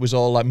stand that was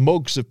all like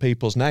mugs of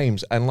people's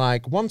names. And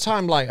like one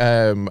time, like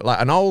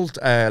an old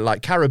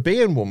like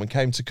Caribbean woman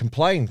came to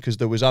complain because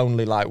there was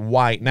only like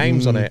white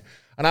names on it,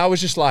 and I was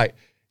just like,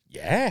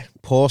 yeah.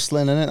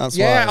 Porcelain, innit? That's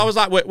Yeah, why. I was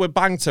like, we're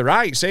banged to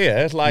rights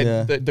here. Like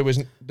Yeah. there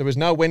There was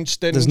no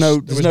Winston. There's no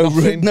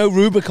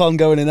Rubicon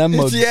going in them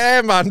mugs.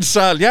 Yeah, man.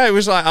 So yeah, it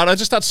was like, and I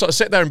just had to sort of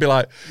sit there and be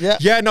like,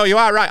 yeah, no, you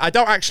are right. I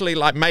don't actually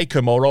like make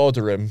them or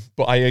order them,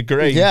 but I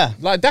agree. Yeah,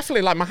 like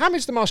definitely, like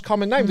Mohammed's the most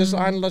common name. There's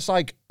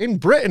like in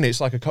Britain, it's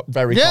like a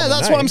very common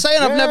that's name. what I'm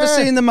saying. I've never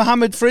seen the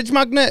Mohammed fridge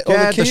magnet or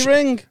the key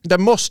ring. There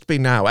must be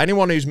now.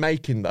 Anyone who's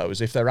making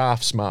those, if they're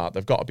half smart,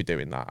 they've got to be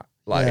doing that.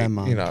 Like,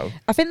 you know,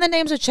 I think the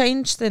names have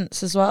changed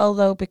since as well,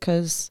 though,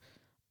 because.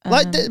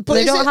 But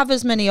they don't have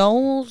as many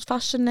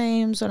old-fashioned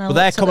names. But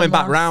they're coming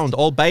back round.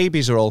 All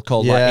babies are all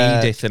called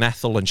like Edith and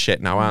Ethel and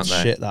shit now, aren't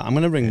they? Shit, that. I'm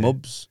going to ring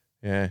Mubs.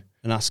 Yeah.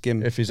 And ask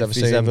him if he's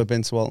ever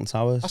been to Walton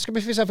Towers. Ask him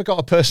if he's ever got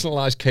a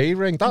personalised key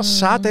ring. That's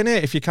sad, isn't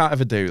it? If you can't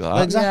ever do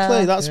that.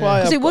 Exactly. That's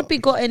why. Because it would be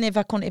gutting if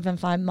I couldn't even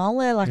find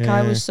Molly. Like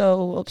I was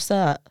so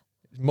upset.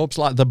 Mubs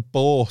like the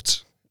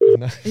boat.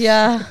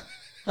 Yeah.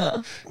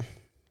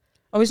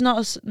 Oh, he's not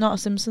a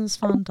Simpsons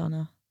fan,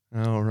 Donna.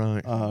 Oh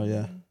right. Oh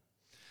yeah.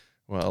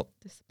 Well,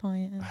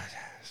 disappointing.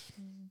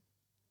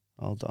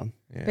 Hold on.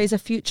 Yeah. But he's a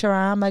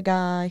Futurama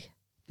guy.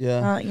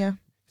 Yeah. Aren't you? You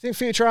think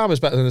Futurama's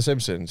better than The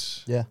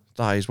Simpsons? Yeah.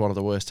 That is one of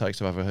the worst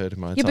takes I've ever heard in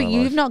my entire life. Yeah, but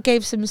you've life. not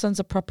gave Simpsons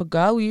a proper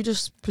go. You're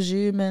just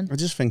presuming. I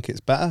just think it's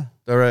better.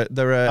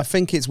 I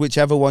think it's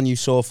whichever one you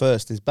saw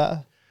first is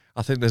better.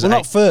 I think there's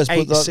not first,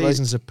 eight but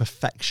seasons of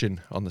perfection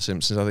on The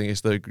Simpsons. I think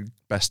it's the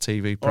best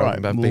TV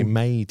program ever been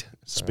made.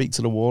 Speak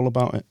to the wall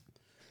about it.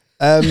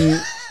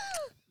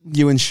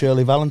 You and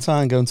Shirley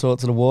Valentine go and talk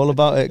to the wall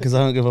about it because I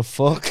don't give a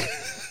fuck.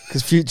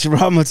 Because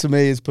Futurama to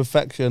me is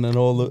perfection, and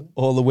all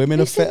the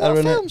women are fitter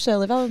in it.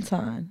 Shirley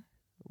Valentine.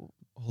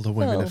 All the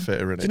women are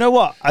fitter in it. Do you know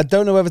what? I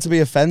don't know whether to be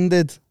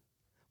offended.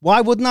 Why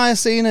wouldn't I have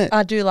seen it?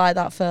 I do like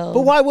that film.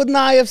 But why wouldn't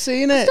I have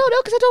seen it? I don't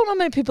know, because I don't know how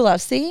many people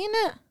have seen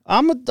it.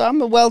 I'm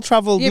a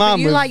well-travelled man. But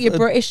you like your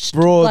British,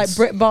 broads.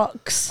 like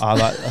BritBox. I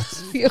like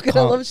that. You're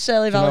gonna love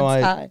Shirley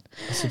Valentine.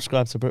 I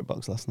subscribed to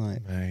BritBox last night.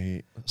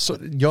 Mate. So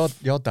you're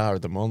Dar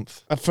of the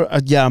month.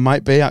 I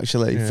might be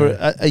actually for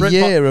a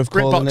year of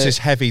calling BritBox it. is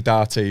heavy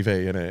Dar TV,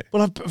 isn't it?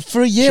 Well,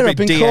 for a year I've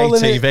been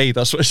calling it DATV.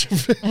 That's what it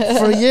should be.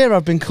 For a year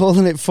I've been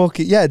calling it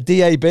fucking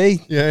DAB.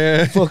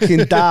 Yeah.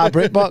 Fucking Dar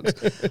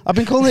BritBox. I've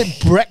been calling it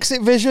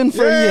Brexit Vision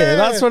for a year.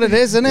 That's what it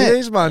is, isn't it? It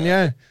is, man.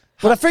 Yeah.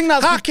 But I think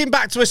that's harking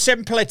back to a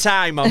simpler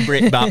time on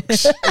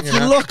BritBox.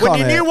 you look when on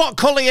you it. knew what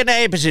colour your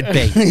neighbours would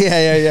be.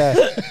 Yeah,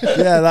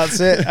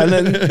 that's it. And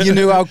then you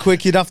knew how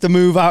quick you'd have to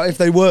move out if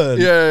they weren't.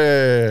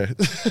 Yeah.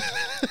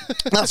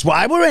 That's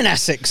why we're in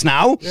Essex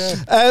now. Yeah.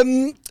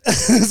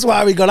 That's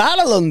why we got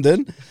out of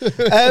London.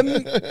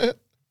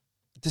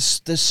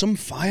 There's some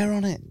fire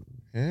on it.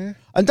 Yeah.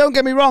 And don't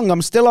get me wrong,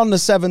 I'm still on the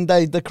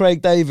 7-day, the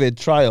Craig David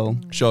trial.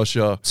 Sure.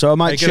 So I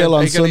might chill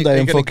on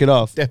Sunday and fuck it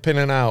off. Dip in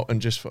and out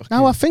and just fuck.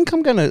 No, I think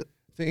I'm gonna.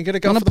 Think you're gonna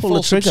go for the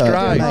full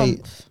subscribe.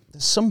 Mate,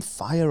 there's some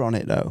fire on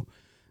it though,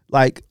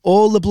 like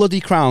all the bloody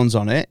crowns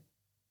on it.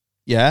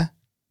 Yeah,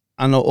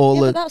 and all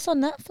but that's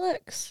on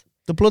Netflix.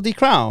 The Bloody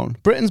Crown,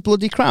 Britain's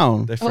Bloody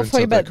Crown. Different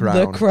to the crown.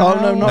 The Crown.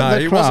 Oh no, not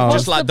the it Crown. wasn't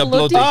just like the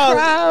bloody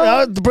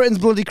Crown. The Britain's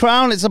Bloody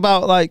Crown. It's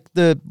about like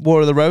the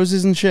War of the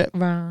Roses and shit.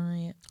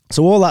 Right.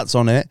 So all that's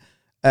on it.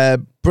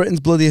 Britain's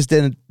Bloodiest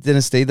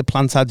Dynasty, the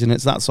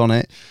Plantagenets, that's on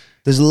it.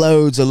 There's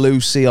loads of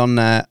Lucy on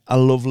there. I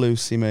love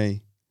Lucy,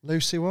 me.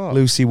 Lucy what?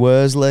 Lucy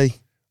Worsley.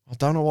 I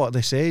don't know what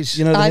this is.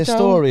 You know the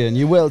historian?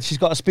 You will. She's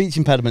got a speech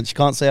impediment. She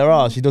can't say her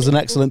R. She does an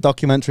excellent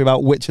documentary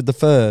about Richard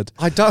III.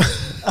 I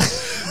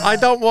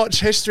don't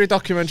watch history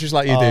documentaries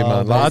like you do,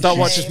 man. Like, I don't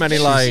watch as many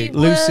like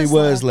Lucy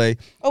Worsley.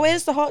 Oh,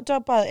 here's the hot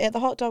dog. The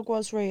hot dog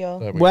was real.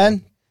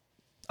 When?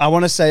 I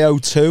want to say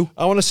 02.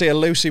 I want to see a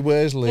Lucy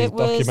Worsley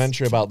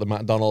documentary about the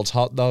McDonald's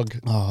hot dog.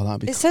 Oh, that'd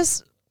be It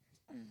says...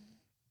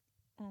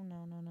 Oh, no.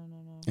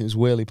 It was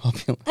really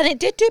popular. And it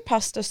did do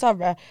pasta,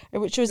 sorry,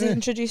 which was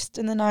introduced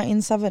in the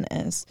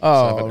 1970s.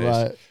 Oh,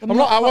 right.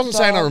 I wasn't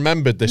saying I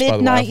remembered this, by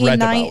the way. I've read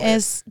about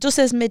it. Just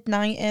says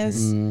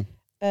mid-90s.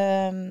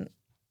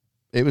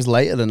 It was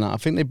later than that. I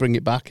think they bring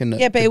it back in.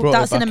 But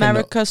that's in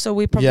America, so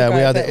we probably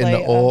we had it in later.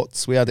 the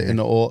aughts. We had it in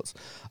the aughts,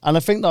 and I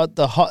think that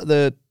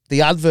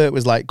the advert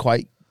was like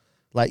quite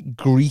like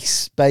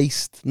grease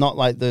based, not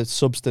like the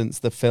substance,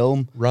 the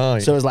film.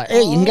 Right. So it was like,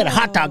 hey, you can get a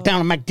hot dog down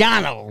at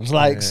McDonald's,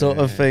 like sort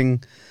of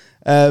thing.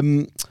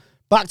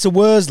 Back to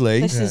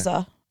Worsley. This is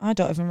her. I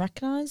don't even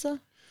recognise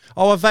her.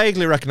 Oh, I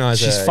vaguely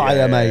recognise her. She's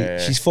fire,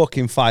 mate. She's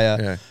fucking fire.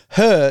 Yeah.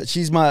 Her,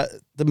 she's my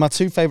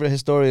two favourite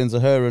historians are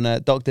her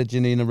and Dr.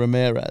 Janina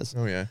Ramirez.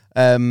 Oh yeah.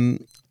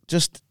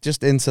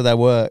 Just into their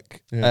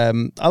work. Yeah.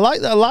 I like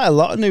a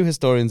lot of new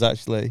historians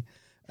actually.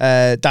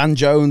 Dan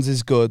Jones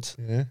is good.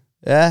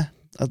 Yeah.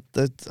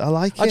 I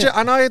like it.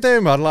 I know you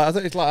do, man.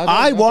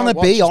 I want to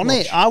be on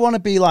it. I want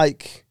to be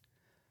like.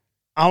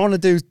 I want to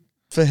do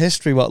for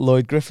history what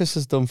Lloyd Griffiths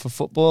has done for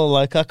football.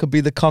 Like I could be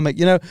the comic,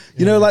 you know,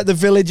 like the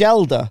village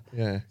elder.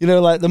 Yeah. You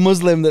know, like the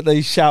Muslim that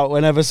they shout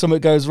whenever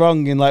something goes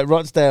wrong in like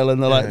Rochdale,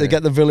 and they're like they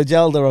get the village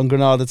elder on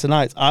Granada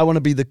Tonight. I want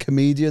to be the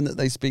comedian that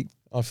they speak.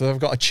 Oh, so they've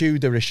got a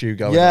Tudor issue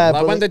going. Yeah, on.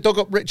 Like when they dug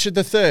up Richard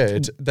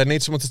III, they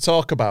need someone to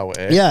talk about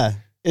it. Yeah,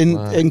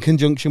 in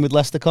conjunction with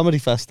Leicester Comedy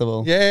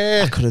Festival.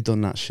 Yeah. I could have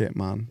done that shit,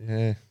 man.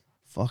 Yeah.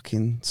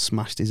 fucking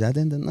smashed his head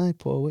in, didn't they?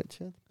 Poor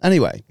Richard.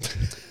 Anyway.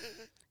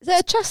 Is it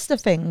a Chester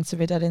thing to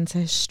be dead into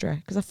history?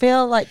 Because I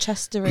feel like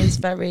Chester is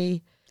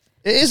very...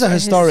 It is a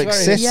historic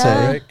city.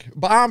 Historic.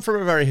 But I'm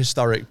from a very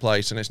historic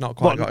place and it's not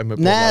quite got in my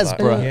blood like that.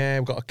 Knaresborough? Yeah,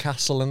 we've got a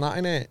castle and that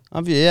in it.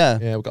 Have you? Yeah.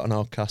 Yeah, we've got an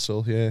old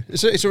castle, yeah.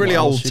 It's a really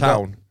What old else you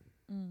town.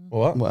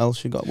 What? What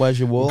else you got? Where's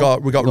your wall?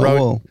 We've got You a rowing.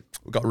 wall?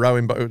 We've got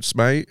rowing boats,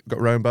 mate. We've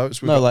got rowing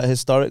boats. No, like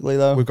historically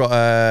though. We've got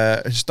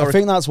I historic.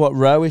 think that's what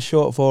row is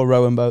short for,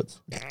 rowing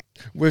boats.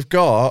 We've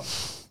got.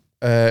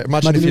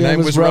 Imagine if your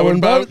name was Rowing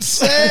Rowing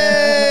Boats.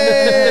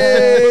 Hey!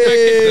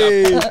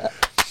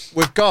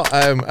 We've got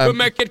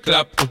make it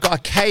clap. we've got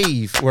a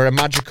cave where a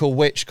magical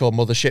witch called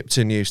Mother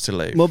Shipton used to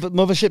live.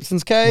 Mother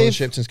Shipton's Mother Cave.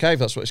 Shipton's Cave,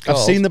 that's what it's called.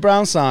 I've seen the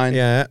brown sign.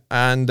 Yeah,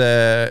 and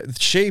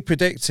she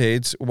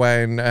predicted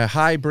when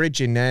High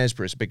Bridge in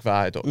Knaresborough is a big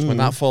viaduct, when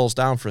that falls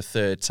down for a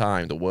third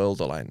time, the world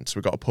will end. So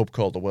we've got a pub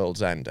called the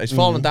World's End. It's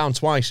fallen down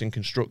twice in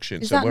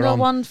construction, Is so that we're the on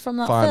one from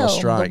that final film,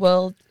 strike. The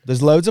World?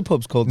 There's loads of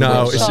pubs called the No,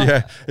 World's it's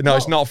End.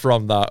 it's not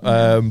from that.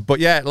 But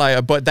yeah,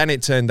 but then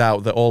it turned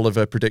out that all of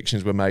her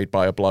predictions were made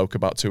by a bloke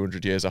about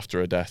 200 years after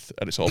her death,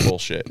 and it's all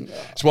bullshit.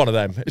 It's one of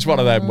them. It's one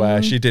of them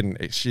where she didn't.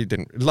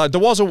 Like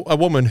there was a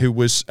woman who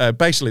was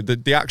basically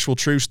the actual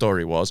true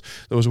story was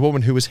there was a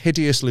woman who was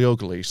hideously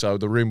ugly. So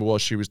the rumor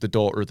was she was the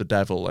daughter of the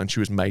devil, and she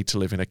was made to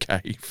live in a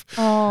cave.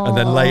 And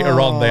then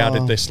later on, they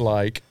added this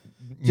like.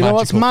 Do you know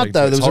what's mad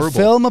though? There was a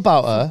film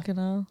about her. Fucking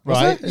hell.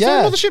 Right? Is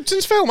that Mother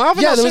Shipton's film? I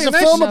haven't Yeah, there seen was a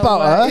this. film No about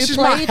way. her. This is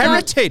my Played that?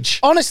 heritage.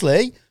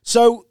 Honestly,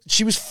 so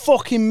she was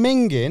fucking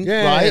minging,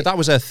 Yeah, right? yeah, that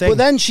was her thing. But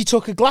then she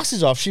took her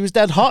glasses off. She was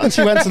dead hot and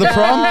she went to the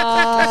prom.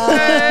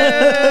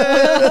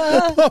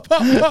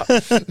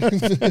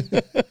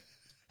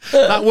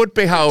 That would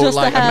be how Just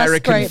like a hair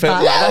American scrape film.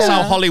 back. Like, that's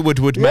how Hollywood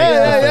would make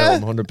the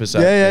film,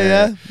 100%.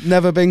 Yeah.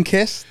 Never been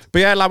kissed. But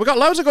yeah, like we got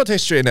loads of good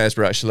history in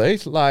Knaresborough actually.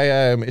 Like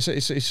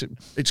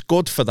it's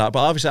good for that. But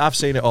obviously I've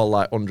seen it all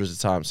like hundreds of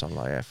times. So I'm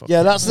like, yeah, fuck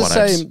Yeah, it, that's the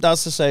whatevs. same.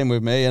 That's the same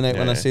with me, innit?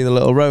 When I Yeah. see the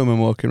little Roman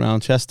walking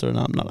around Chester, and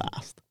I'm not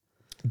asked.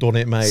 Done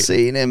it, mate.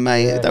 Seen him,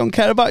 mate. I don't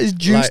care about his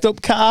juiced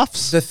up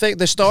calves. The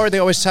story they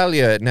always tell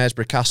you at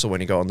Knaresborough Castle when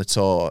you go on the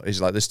tour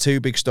is like there's two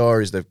big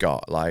stories they've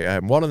got.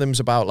 Like one of them's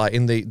about like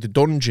in the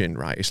dungeon,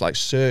 right? It's like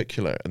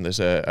circular and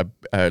there's a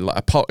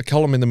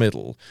column in the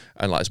middle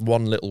and like it's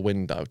one little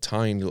window,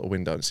 tiny little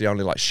window. It's the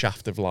only like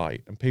shaft of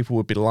light, and people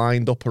would be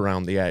lined up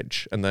around the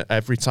edge, and then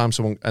every time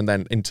someone and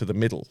then into the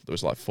middle there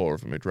was like four of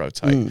them who'd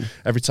rotate.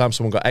 Every time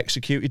someone got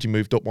executed, you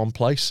moved up one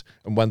place,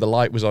 and when the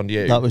light was on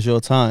you, That was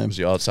your time. it was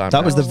your time.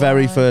 That was the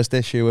very first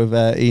issue of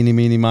Eeny,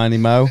 Meeny, Miny,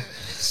 Mo.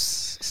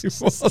 It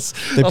was.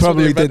 They That's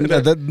probably what they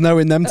invented didn't,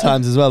 knowing them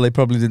times as well, they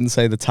probably didn't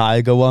say the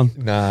tiger one.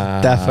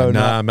 Nah, Defo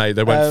nah, not. mate.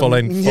 They went full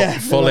in, yeah,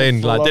 full they in.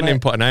 went Like full didn't on even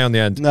it. put an A on the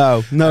end.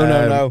 No.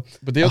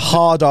 But the A other,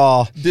 hard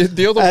R.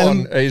 the other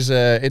Um, one is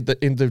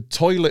in the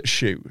toilet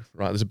chute.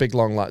 Right, there's a big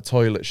long like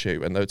toilet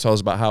chute, and it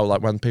tells about how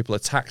like when people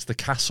attacked the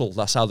castle,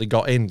 that's how they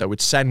got in. They would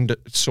send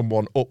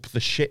someone up the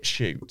shit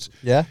chute,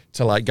 Yeah.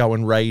 to like go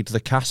and raid the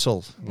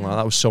castle. Like,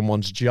 that was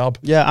someone's job.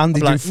 Yeah,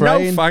 Andy I'm like,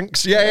 Dufresne. no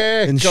thanks.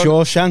 Yeah. In Go-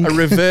 Shawshank. A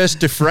reverse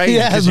Dufresne.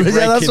 Yeah, 'cause you're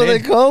yeah, that's breaking what they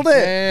in. called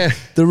it. Yeah.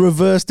 The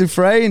reverse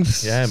Dufresne.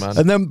 Yeah, man.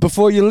 And then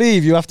before you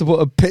leave, you have to put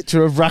a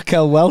picture of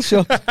Raquel Welch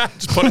up.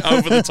 Just put it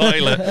over the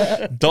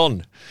toilet.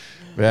 Done.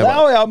 Yeah, but-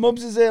 Oh yeah,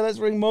 Mubs is here. Let's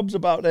ring Mubs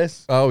about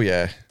this oh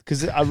yeah.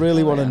 because I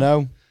really want to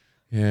know.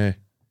 Yeah.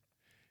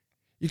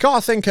 You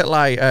gotta think at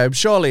like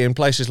surely in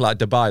places like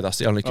Dubai that's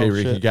the only key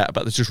ring shit. you get,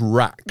 but there's just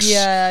racks.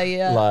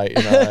 Yeah. Like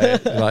you know,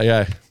 like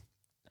yeah.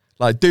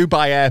 Like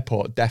Dubai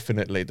Airport,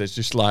 definitely. There's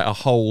just like a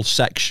whole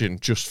section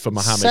just for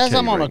Mohammed Says key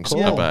I'm on a rings,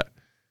 call. I bet.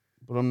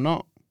 But I'm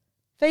not.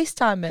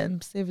 FaceTime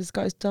him, see if he's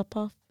got his top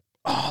off.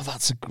 Oh,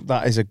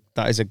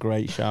 that is a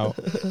great shout.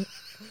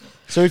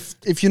 So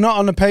if you're not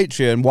on the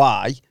Patreon,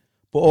 why?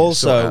 But sort it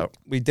also out.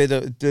 we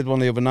did one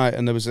the other night,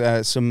 and there was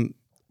some.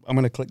 I'm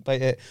going to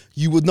clickbait it.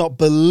 You would not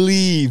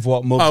believe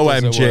what Mubs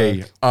does at OMG.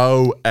 work.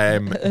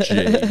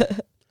 OMG.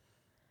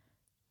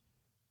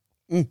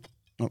 Mm.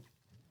 Oh.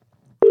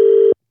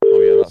 Oh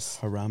yeah, that's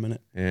Haram, innit?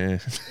 yeah.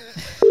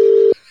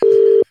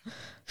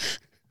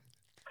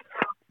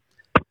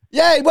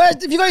 Yeah, where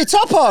have you got your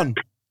top on?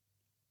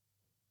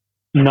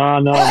 No.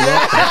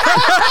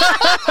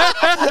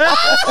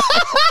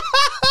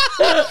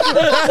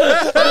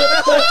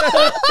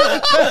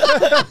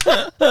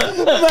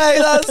 Mate,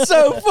 that's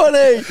so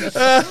funny.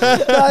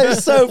 That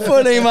is so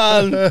funny,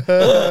 man.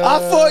 I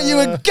thought you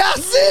were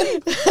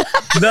gassing.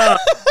 No.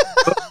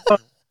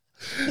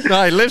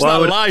 No, he lives Why that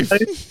would life.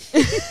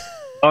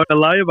 I would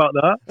lie about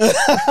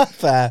that.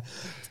 Fair.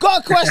 I've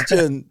got a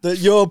question that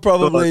you're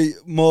probably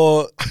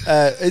more.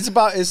 It's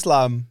about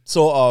Islam,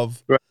 sort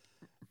of.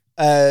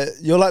 Right.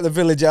 You're like the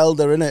village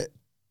elder, innit?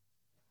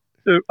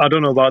 I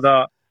don't know about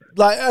that.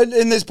 Like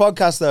in this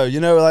podcast, though, you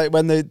know, like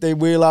when they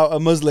wheel out a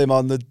Muslim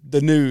on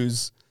the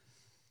news.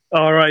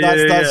 All right,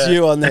 That's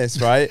you on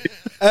this, right?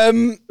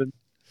 Do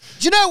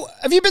you know?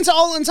 Have you been to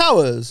Alton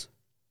Towers?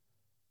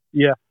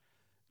 Yeah.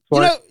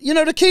 You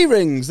know the key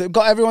rings that have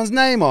got everyone's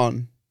name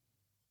on.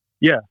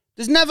 Yeah.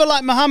 There's never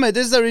like Muhammad,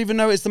 is there? Even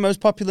though it's the most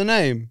popular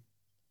name.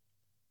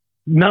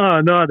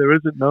 No, there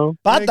isn't. No.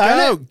 Bad, There you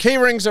don't go. Key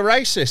rings are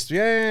racist.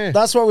 Yeah.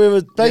 That's what we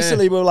were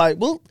basically. We were like,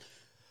 well,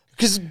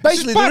 because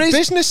basically It's bad the reason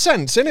business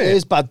sense, isn't it it?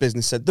 is bad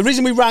business sense. The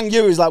reason we rang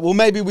you is like, well,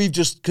 maybe we've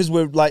just because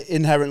we're like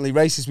inherently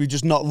racist, we've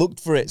just not looked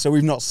for it, so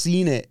we've not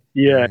seen it.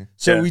 Yeah.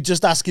 So yeah. we're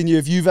just asking you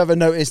if you've ever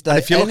noticed that. And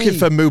if you're looking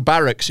for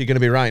Mubaraks, you're going to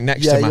be right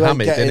next to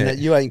Mohammed, you ain't isn't getting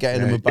it? You ain't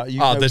getting a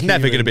Mubarak. There's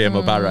never going to be a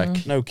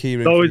Mubarak. No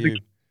keyring. There's For always you. a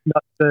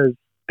that says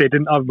they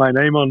didn't have my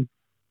name on.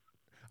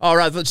 All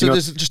right, so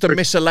there's just a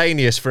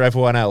miscellaneous for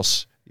everyone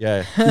else.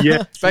 Yeah.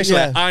 Yeah. Basically,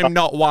 Yeah. I'm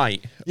not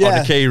white on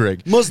Yeah. a key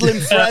ring. Muslim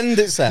friend,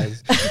 it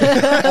says.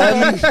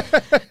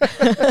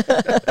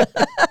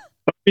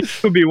 It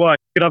could be white.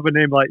 You could have a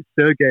name like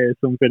Sergey or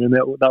something, and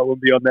that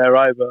wouldn't be on there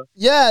either.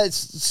 Yeah,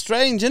 it's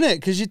strange, isn't it?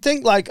 Because you'd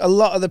think like a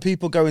lot of the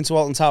people going to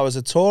Alton Towers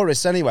are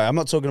tourists anyway. I'm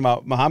not talking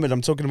about Mohammed.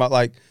 I'm talking about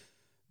like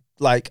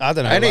I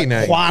don't know, Any like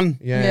name. Juan,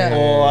 Yeah.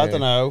 or I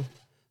don't know.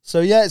 So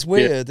yeah, it's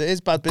weird. It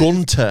is bad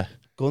business.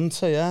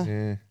 Gunter.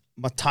 Yeah.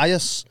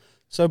 Matthias.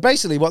 So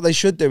basically, what they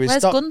should do is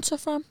Where's stop Gunter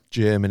from?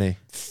 Germany.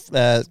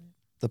 the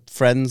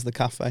Friends, the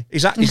cafe.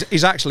 He's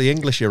actually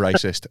English, you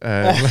racist.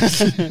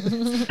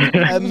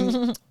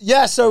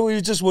 Yeah, so we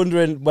were just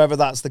wondering whether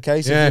that's the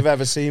case. Yeah. If you've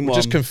ever seen We're one.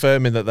 just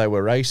confirming that they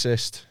were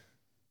racist.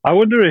 I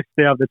wonder if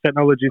they have the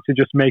technology to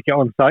just make it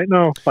on site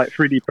now, like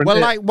 3D print Well, it.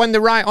 like when they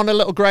write on a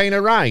little grain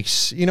of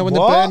rice, you know, when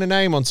What? they burn a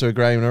name onto a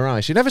grain of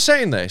rice. You never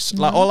seen this?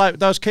 Like, or like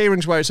those key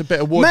rings where it's a bit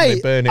of wood and they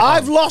Mate, burn it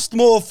I've on. lost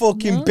more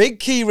fucking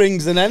big key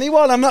rings than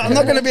anyone. I'm not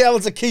going to be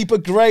able to keep a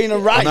grain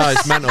of rice. No,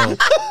 it's mental.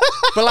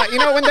 But like, you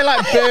know when they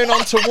like burn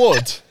onto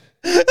wood?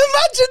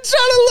 Imagine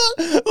trying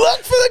to look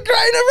for the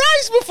grain of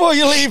rice before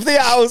you leave the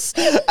house.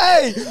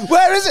 Hey,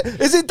 where is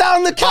it? Is it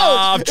down the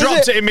couch? I've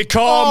dropped it in my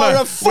corner.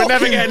 Oh, We're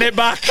never getting it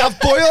back. I've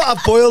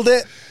boiled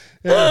it.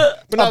 But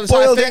no, I've it's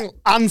like boiled a thing- it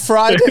and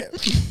fried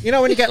it. You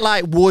know when you get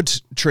like wood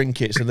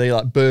trinkets and they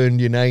like burn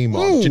your name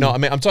on? Do you know what I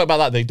mean? I'm talking about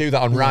that. They do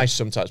that on rice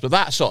sometimes, but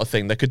that sort of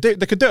thing they could do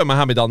a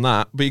Mohammed on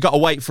that, but you got to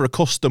wait for a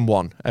custom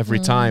one every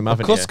time,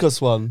 haven't you?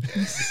 Couscous one.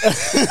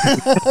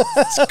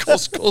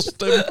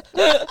 Custom.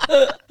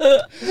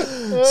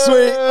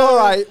 Sweet. All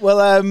right.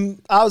 Well,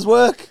 how's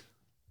work? It's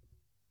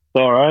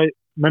all right.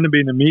 I'm meant to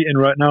be in a meeting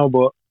right now,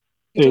 but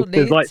You don't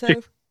there's need like to.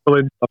 6 people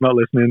in. I'm not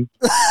listening.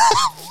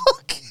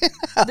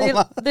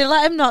 They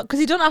let him not because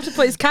he don't have to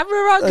put his camera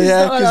on.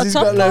 Yeah, because he's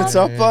got no on.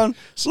 top on.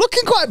 It's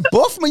looking quite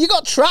buff, man. You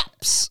got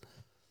traps.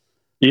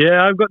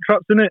 Yeah, I've got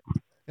traps in it.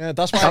 Yeah,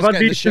 that's why Have he's I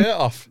getting the beaten- shirt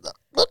off.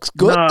 Looks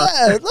good Nah.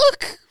 there.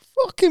 Look,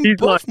 fucking He's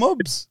buff like-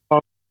 mubs.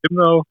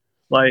 No,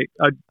 like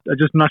I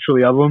just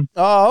naturally have them.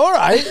 Oh, all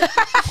right.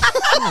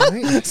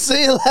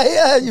 See you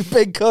later, you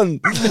big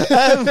cunt.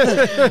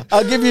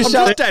 I'll give you a I'm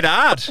shout. just dead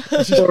hard.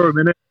 For a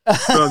minute.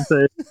 That's what I'm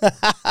saying.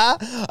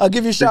 I'll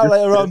give you a shout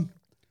later on.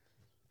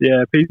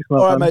 Yeah, peace, my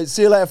All right, man. mate.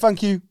 See you later.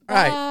 Thank you.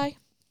 Right. Bye.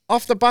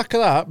 Off the back of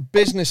that,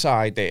 business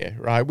idea,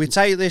 right? We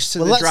take this to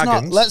Well, the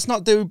Dragons. let's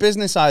not do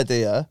business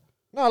idea.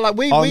 No, like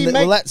we Well,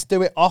 make. let's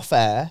do it off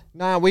air.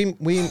 Nah, we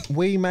make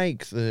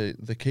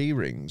the key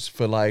rings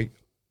for like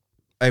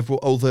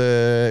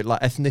other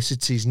like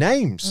ethnicities'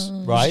 names.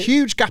 Right. There's a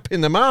huge gap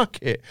in the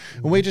market,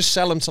 and we just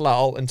sell them to like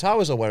Alton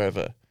Towers or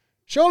wherever.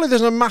 Surely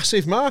there's a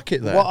massive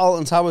market there. What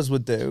Alton Towers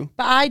would do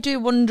But I do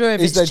wonder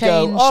if is it's they'd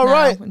go, changed. all now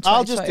right, in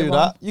I'll just do 2021.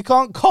 that. You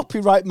can't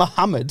copyright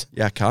Mohammed.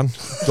 Yeah, I can.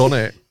 Done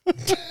it.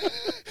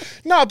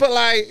 No, but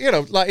like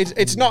like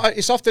it's not.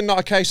 It's often not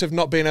a case of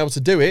not being able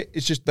to do it.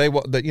 It's just they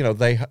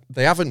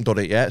haven't done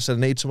it yet, so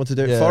they need someone to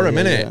do it for them,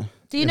 innit?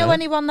 Do you know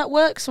anyone that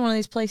works in one of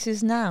these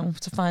places now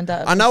to find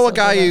out? if I they know a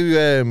still guy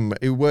do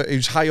it?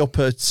 who's high up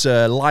at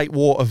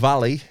Lightwater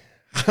Valley.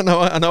 I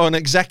know an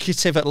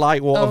executive at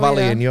Lightwater Oh,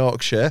 Valley yeah. in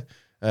Yorkshire.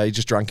 He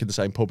just drank in the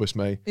same pub as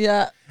me.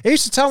 Yeah. He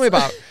used to tell me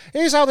about,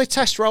 here's how they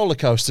test roller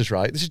coasters,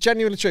 right? This is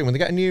genuinely true. When they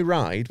get a new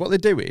ride, what they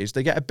do is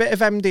they get a bit of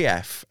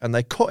MDF and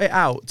they cut it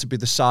out to be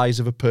the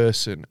size of a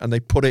person and they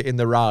put it in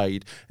the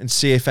ride and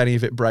see if any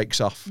of it breaks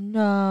off.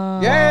 No.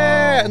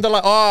 Yeah. And they're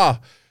like, oh,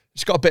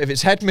 it's got a bit of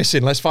its head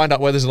missing. Let's find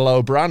out where there's a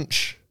low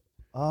branch.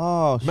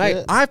 Oh, Mate,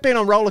 shit. I've been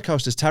on roller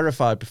coasters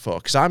terrified before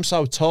because I'm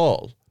so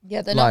tall.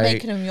 Yeah, they're not Like,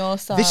 making them your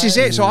size. This is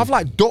it. So I've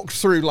like ducked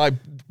through like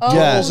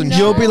Yeah, doors and no.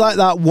 you'll be like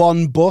that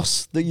one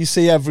bus that you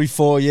see every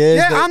 4 years.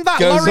 Yeah, and that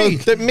goes lorry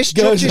that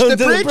misjudges goes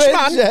the under bridge,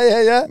 man.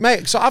 Yeah.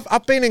 Mate, so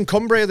I've been in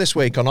Cumbria this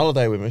week on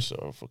holiday with Mish.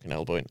 Oh, fucking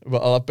elbowing.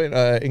 But I've been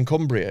in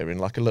Cumbria in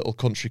like a little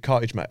country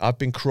cottage, mate. I've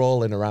been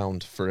crawling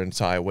around for an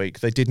entire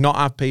week. They did not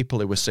have people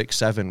who were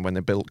 6'7" when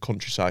they built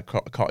countryside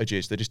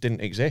cottages. They just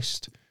didn't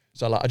exist.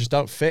 So like, I just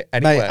don't fit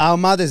anywhere. Mate, how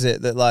mad is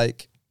it that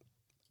like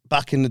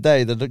back in the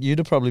day that you'd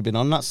have probably been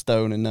on that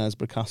stone in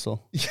Knaresborough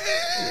Castle,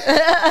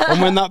 and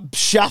when that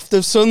shaft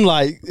of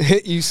sunlight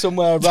hit you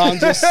somewhere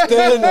around your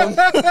sternum,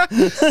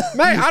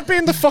 Mate, I'd be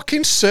in the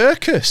fucking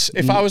circus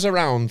if I was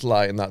around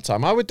like in that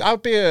time.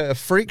 I'd be a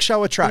freak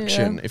show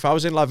attraction if I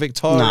was in like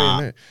Victoria.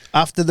 nah.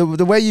 After the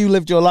way you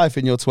lived your life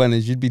in your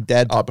 20s, you'd be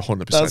dead. I'd be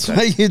 100% That's dead.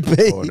 where you'd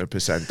be.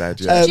 100% dead,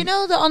 yeah. Do you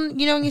know that on,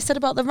 when you said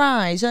about the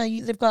rise,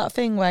 they've got that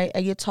thing where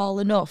are you tall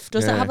enough?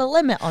 Does it Yeah. have a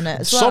limit on it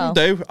as well? Some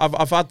do.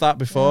 I've had that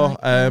before.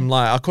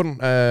 Like I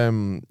couldn't.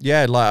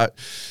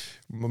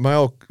 my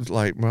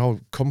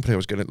old company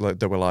was gonna like,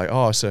 they were like,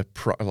 oh, it's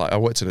I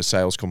worked in a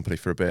sales company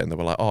for a bit, and they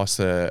were like, oh, it's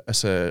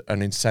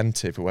an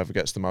incentive. Whoever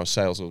gets the most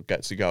sales will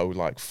get to go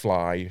like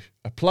fly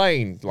a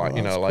plane, like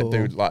like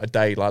do like a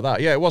day like that.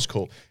 Yeah, it was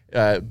cool.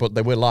 But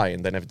they were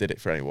lying. They never did it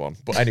for anyone.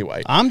 But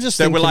anyway,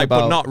 they were like,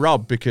 but not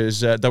Rob, because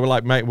they were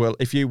like, mate, well,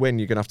 if you win,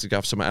 you're gonna have to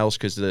have something else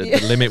because the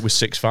limit was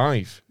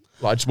 6'5".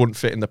 Like, I just wouldn't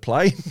fit in the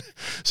plane,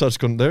 so I just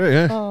couldn't do it.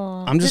 Yeah,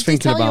 I'm just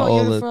thinking about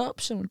all the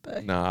option would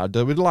be. Nah,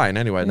 they were lying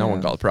anyway. No one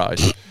got the prize.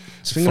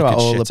 Just thinking about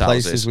all the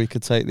places we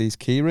could take these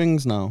key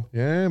rings now.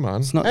 Yeah,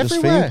 man. It's not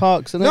just theme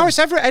parks, isn't it? No, it's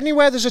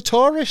anywhere there's a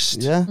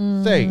tourist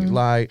thing.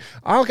 Like,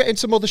 I'll get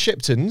into Mother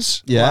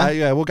Shipton's.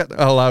 Yeah. We'll get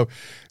hello.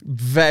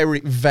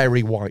 Very,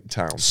 very white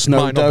town.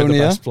 Snowdonia. Might not be the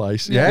best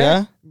place.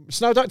 Yeah.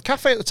 Snowdonia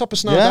cafe at the top of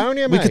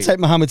Snowdonia, mate. We could take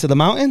Mohammed to the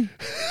mountain.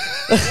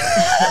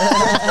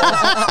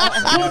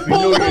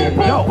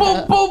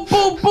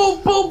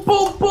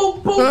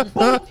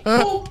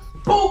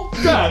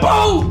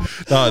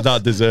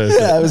 That deserved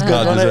it. Yeah, it was good.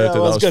 That deserved it.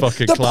 That was good.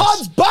 fucking The class.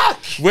 pod's back!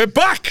 We're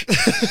back!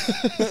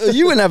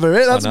 You were never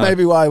here. That's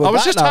maybe why we're back. I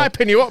was just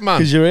hyping you up, man.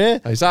 Because you're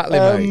here. Exactly,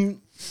 mate.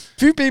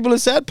 Few people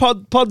have said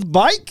pod's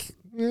bike.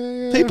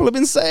 Yeah. People have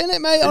been saying it,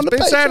 mate. I've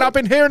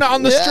been hearing it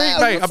on the street,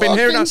 mate. I've been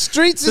hearing it.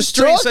 Streets the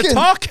streets are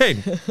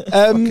talking.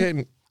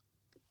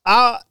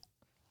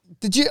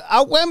 Did you?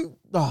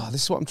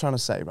 This is what I'm trying to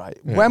say, right?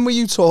 Yeah. When were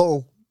you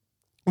tall?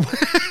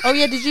 Oh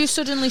yeah, did you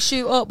suddenly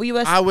shoot up? Were you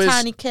a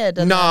tiny kid?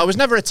 No, I was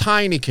never a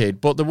tiny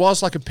kid, but there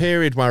was like a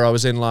period where I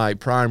was in like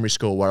primary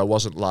school where I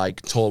wasn't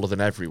like taller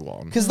than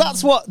everyone. Because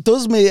that's what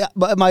does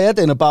my head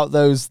in about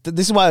those.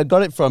 This is why I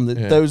got it from.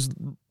 Those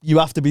you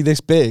have to be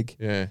this big.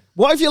 Yeah.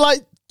 What if you're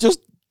like just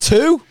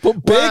 2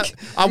 but big?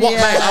 I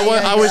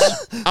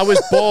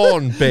was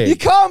born big. You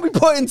can't be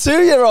putting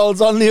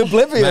 2-year-olds on the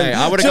Oblivion. Mate,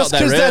 I would have got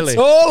there just early.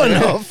 They're tall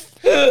enough.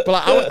 But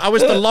like, I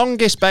was the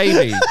longest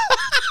baby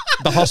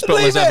the hospital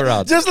has ever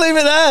had. Just leave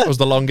it there. I was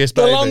the longest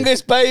baby. The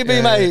longest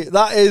baby, mate.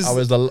 That is. I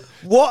was the.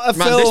 What a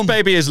film. This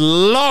baby is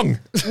long.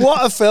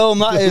 What a film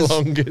that is. The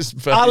longest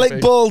baby.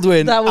 Alec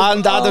Baldwin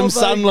and Adam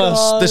Sandler.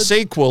 God. The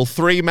sequel,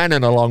 3 Men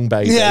and a Long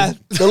Baby. Yeah,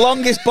 the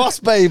longest boss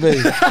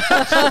baby.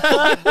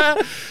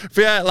 But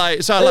yeah,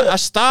 I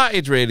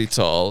started really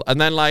tall, and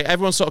then like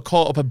everyone sort of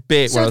caught up a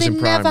bit when I was in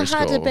primary school. So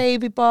they never had a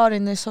baby born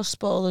in this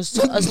hospital as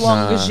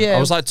long as you. I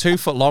was like 2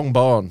 foot long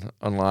born,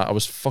 and like I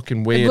was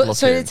fucking weird looking.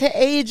 So it took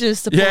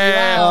ages to pull you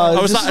out.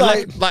 I was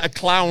like a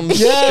clown.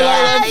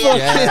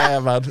 Yeah,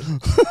 man.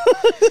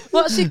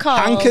 What's he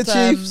called?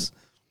 Handkerchiefs.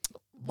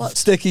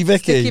 Sticky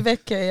Vicky. Sticky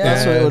Vicky, yeah.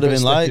 That's what it would have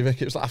been like.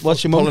 Vicky. It was like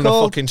what's your mum called?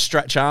 Pulling a fucking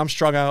Stretch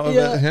Armstrong out of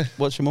it.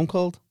 What's your mum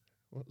called?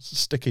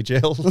 Sticky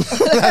Jill. With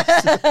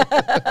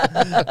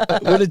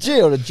a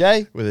G or a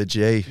J? With a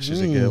G.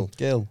 She's a girl.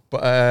 Gill.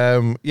 But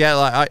and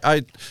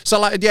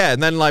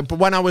then but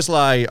when I was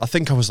like, I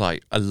think I was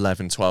like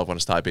 11, 12 when I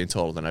started being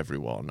taller than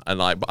everyone. And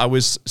like, but I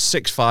was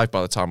 6'5"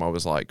 by the time I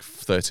was like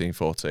 13,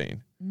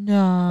 14.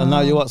 No. And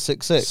now you're what,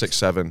 6'6"?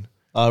 6'7".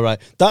 All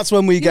right. That's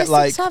when we get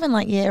like 6'7",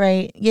 like year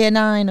 8, year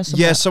 9 or something.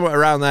 Yeah, somewhere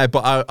around there.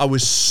 But I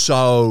was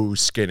so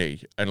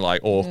skinny and like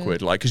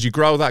awkward, like because you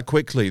grow that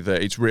quickly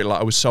that it's really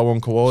like I was so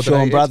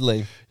uncoordinated. Sean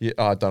Bradley. Yeah,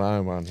 I don't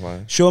know, man.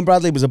 Like, Sean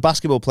Bradley was a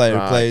basketball player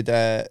who played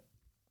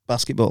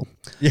basketball.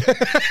 Yeah,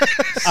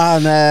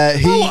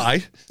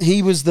 and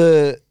he was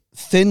the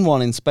thin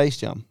one in Space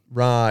Jam.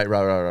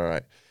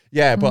 Right.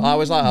 Yeah, but I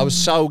was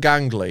so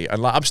gangly,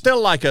 and like I'm still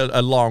like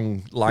a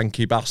long,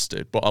 lanky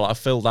bastard, but I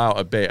filled out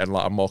a bit and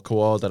like I'm more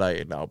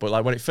coordinated now. But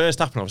like when it first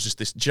happened, I was just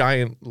this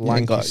giant,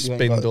 lanky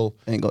spindle.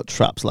 Ain't got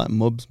traps like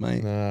Mubs,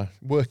 mate. Nah,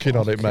 working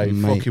on it, mate.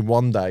 Fucking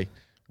one day.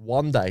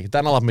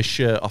 Then I'll have my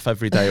shirt off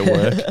every day at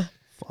work.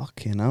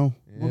 Fucking hell.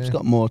 Mub's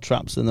got more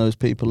traps than those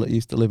people that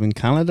used to live in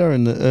Canada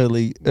in the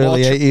early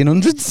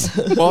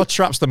 1800s. More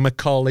traps than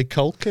Macaulay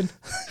Culkin.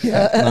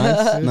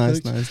 Yeah,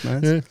 nice.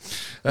 Yeah.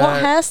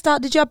 What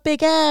hairstyle? Did you have big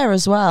hair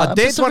as well? I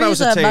did when I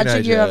was a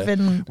teenager.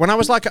 When I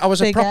was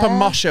a proper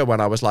mosher when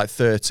I was like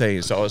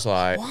 13. So I was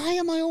like, why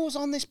am I always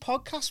on this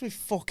podcast with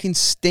fucking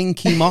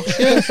stinky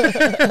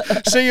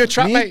moshers? See your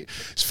trap, mate.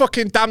 It's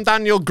fucking damn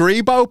Daniel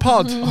Grebo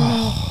pod.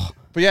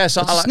 But yeah,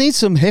 so I just need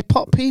some hip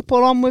hop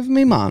people on with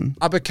me, man.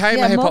 I became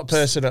a hip hop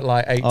person at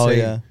like 18. Oh,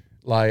 yeah.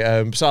 Like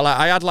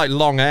I had like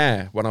long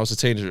hair when I was a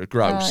teenager. It was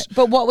gross. Right.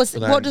 But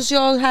what does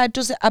your hair?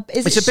 Is it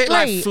it's a bit straight?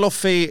 like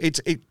fluffy.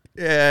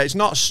 It's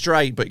not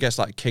straight, but it gets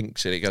like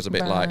kinks in it. It goes a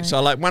bit like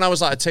so. Like when I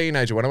was like a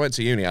teenager, when I went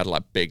to uni, I had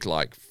like big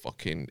like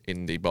fucking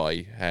indie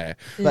boy hair.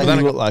 But then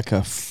you look like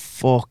a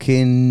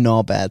fucking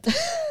knobhead.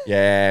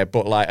 Yeah,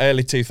 but like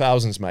early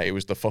 2000s, mate, it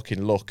was the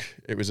fucking look.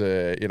 It was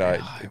it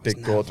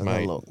did good,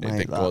 mate. It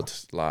did good.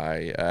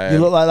 Like you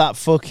look like that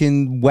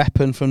fucking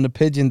weapon from the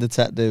Pigeon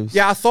Detectives.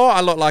 Yeah, I thought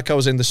I looked like I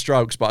was in The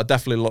Strokes, but I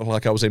definitely looked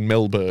like I was in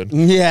Milburn.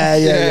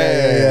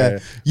 Yeah.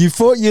 You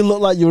thought you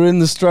looked like you were in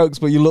The Strokes,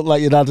 but you looked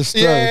like you'd had a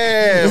stroke.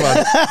 Yeah,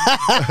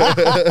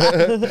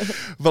 man.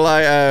 But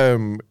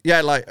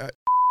like,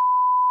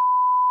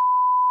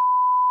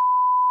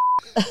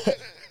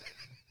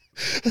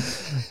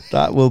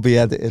 That will be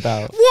edited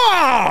out.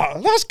 Wow,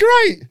 that's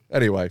great.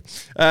 Anyway,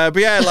 but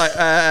yeah, like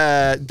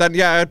then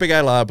yeah, I had big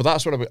hairline, but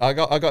that's what I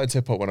got a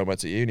tip up when I went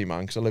to uni,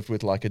 man, because I lived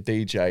with like a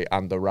DJ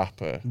and a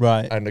rapper,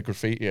 right, and a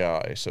graffiti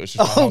artist. So it's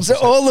just so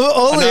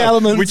all the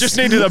elements. We just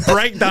needed a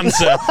break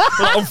dancer.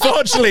 But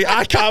unfortunately,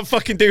 I can't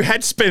fucking do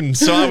head spins,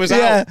 so I was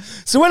out.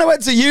 So when I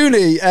went to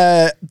uni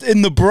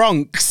in the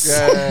Bronx.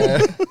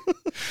 Yeah.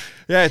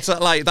 Yeah, it's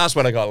like that's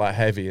when I got like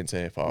heavy into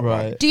hip hop.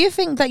 Right. Do you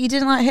think that you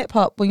didn't like hip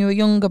hop when you were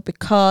younger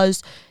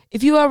because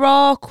if you were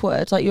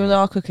awkward, like you were an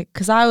awkward kid,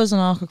 because I was an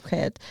awkward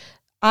kid,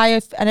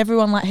 and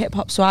everyone liked hip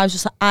hop, so I was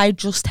just like, I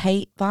just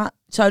hate that.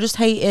 So I just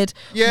hated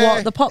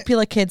what the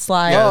popular kids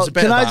like. Yeah,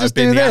 can I just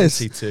do this?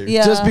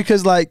 Yeah. Just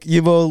because like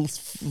you've all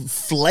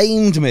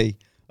flamed me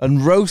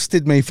and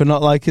roasted me for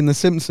not liking The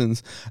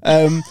Simpsons.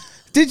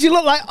 Did you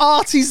look like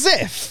Artie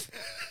Ziff?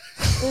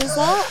 Is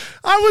that?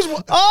 I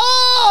was.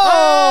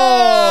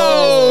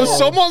 Oh,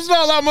 someone's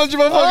not that much of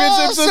a fucking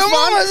Simpsons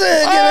someone fan. Was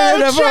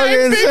giving it a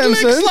fucking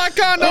Simpsons. Like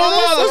I know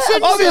about the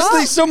Simpsons.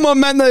 Obviously, someone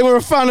meant they were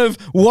a fan of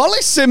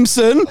Wallace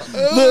Simpson,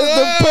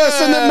 the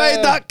person that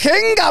made that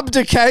king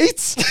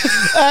abdicate.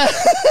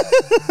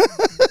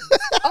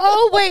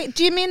 Oh wait,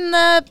 do you mean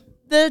the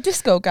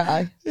disco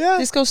guy? Yeah.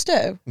 Disco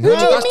Stu? No,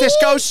 that's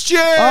Disco Stew.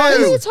 What are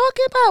you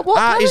talking about?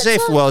 What As if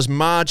character? was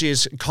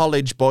Margie's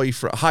college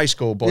boyfriend, high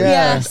school boyfriend,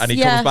 Yes, and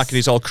he comes back and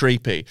he's all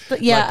creepy.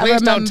 But yeah, like, please don't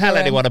remember tell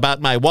him. anyone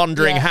about my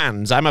wandering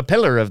hands. I'm a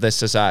pillar of this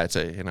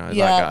society. You know, that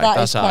guy. That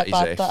That's is quite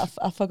Artie bad. Ziff.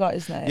 I forgot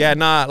his name. Yeah,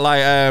 nah,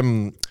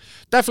 like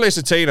definitely as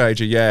a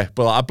teenager, yeah.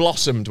 But I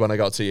blossomed when I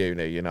got to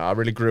uni. You know, I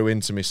really grew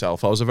into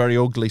myself. I was a very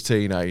ugly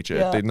teenager.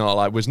 Yeah.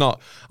 I was not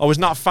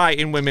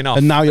fighting women off.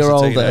 And now you're as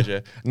a older.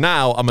 teenager.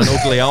 Now I'm an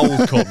ugly old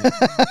cunt.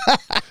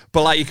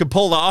 But like you can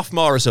pull that off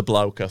more as a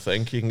bloke. I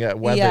think you can get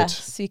weathered.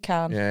 Yes, you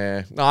can.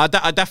 Yeah. No, I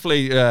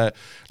definitely like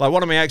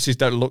one of my exes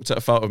looked at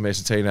a photo of me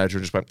as a teenager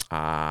and just went,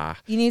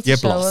 You need to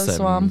show us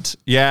one.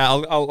 Yeah,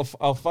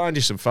 I'll find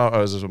you some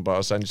photos of some, but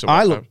I'll send you some.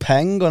 I looked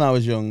peng when I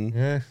was young.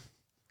 Yeah.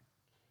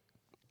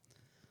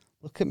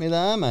 Look at me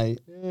there, mate.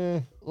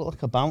 Yeah. Look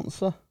like a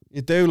bouncer.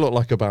 You do look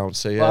like a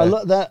bouncer, yeah.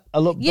 But I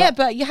look Yeah,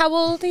 back. but how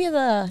old are you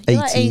there? You're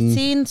like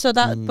 18. So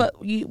that, but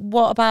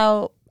what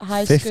about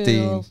high 15.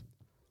 school?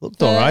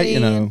 Looked all right, you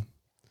 13. know.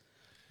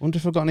 Wonder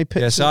if I've got any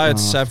pictures. Yes, I had Oh,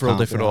 several can't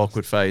be different arsed.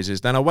 awkward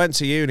phases. Then I went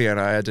to uni and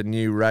I had a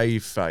new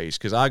rave phase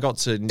because I got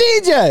to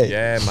DJ.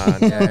 Yeah, man.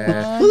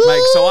 Yeah.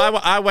 Mate, so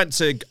I went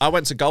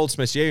to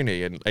Goldsmiths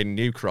Uni in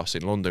New Cross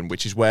in London,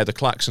 which is where the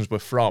Klaxons were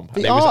from. The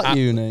And it was art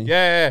uni?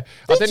 Yeah.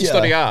 I didn't ya?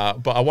 study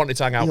art, but I wanted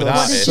to hang out with You're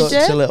artists. did you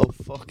such do? a little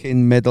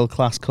fucking middle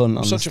class cunt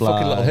on Such the a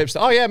fucking slide. little hipster.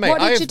 Oh yeah, mate. What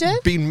did I you have do?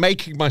 been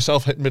making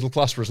myself hit middle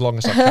class for as long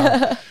as I can.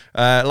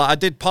 Like I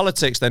did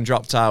politics, then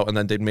dropped out, and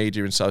then did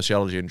media and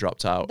sociology and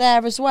dropped out.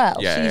 There as well.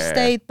 Yeah, So you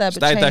stayed there, but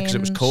stayed there because it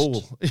was changed.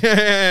 cool.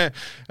 Yeah,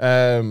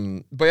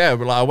 but yeah,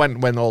 like I went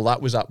when all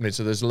that was happening.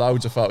 So there's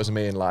loads of photos of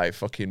me in like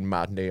fucking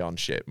mad neon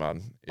shit,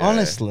 man. Yeah.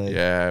 Honestly?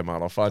 Yeah,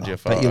 man. I'll find you a I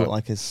photo. bet you look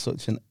like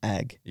such an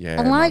egg. Yeah,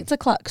 I man. liked the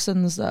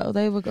Klaxons though;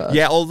 they were good.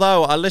 Yeah,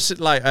 although I listened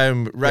like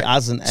It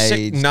hasn't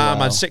aged Nah, well.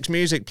 man. Six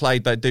Music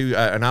played. They do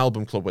an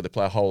album club where they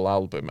play a whole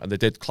album, and they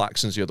did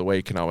Klaxons the other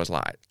week, and I was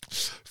like,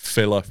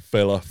 filler.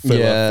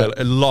 Yeah.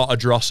 A lot of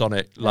dross on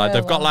it. Like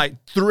they've got Really? like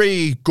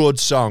 3 good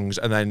songs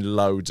and then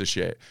loads of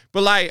shit.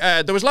 But like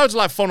there was loads of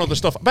like fun other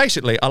stuff.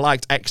 Basically, I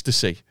liked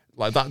ecstasy.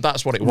 Like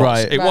that's what it was.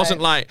 Right. It Right.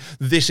 wasn't like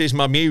this is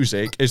my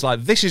music. It's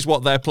like this is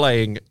what they're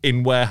playing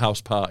in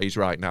warehouse parties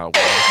right now.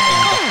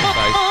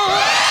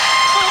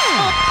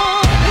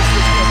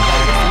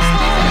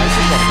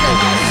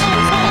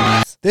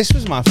 This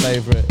was my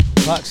favourite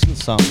Klaxon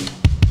song.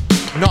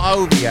 Not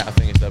over yet. I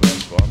think it's their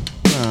best one.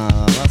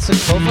 Ah, that's a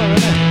cover, isn't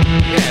it?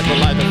 Yeah, but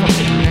like the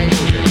fucking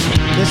nailed it.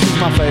 This was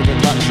my favourite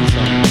Klaxon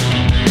song.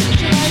 Did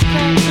you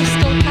like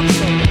Crystal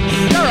Castle?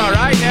 They're all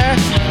right, yeah.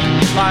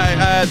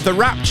 Like the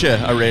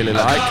Rapture, I really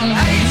like.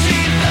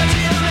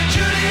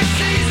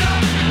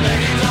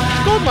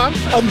 Good man.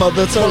 A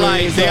mother But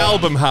like the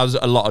album has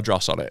a lot of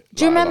dross on it.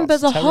 Do you Like, remember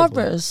that's the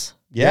terrible. horrors?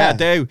 Yeah, I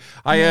do.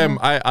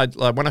 I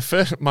like when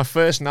my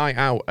first night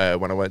out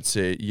when I went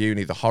to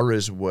uni, the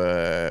Horrors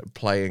were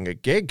playing a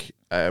gig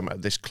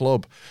at this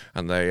club,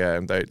 and they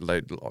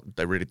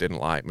really didn't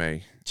like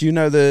me. Do you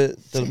know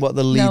what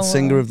the lead No,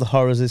 singer of the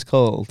Horrors is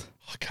called?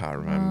 I can't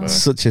remember.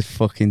 Such a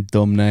fucking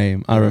dumb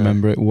name. I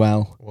remember it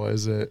well. What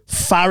is it?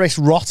 Faris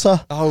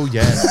Rotter. Oh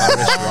yeah,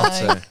 Paris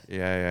Rotter.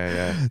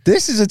 Yeah.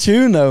 This is a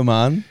tune though,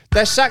 man.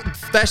 Their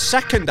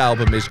second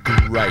album is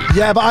great.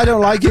 Yeah, but I don't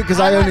like it because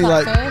I only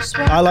that like. first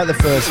one. I like the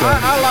first one.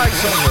 I like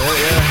some of it.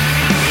 Yeah.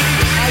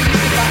 I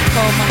used to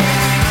backbone my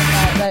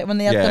hair, like when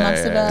they had the Yeah,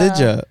 massive yeah. hair. Did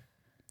you?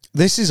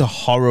 This is a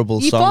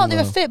horrible You song. thought they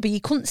were though. fit, but you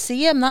couldn't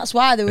see them. That's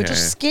why they were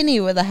just skinny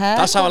with the hair.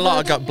 That's how a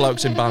lot of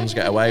blokes in bands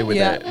get away with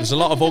Yeah. it. There's a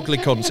lot of ugly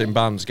cunts in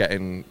bands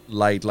getting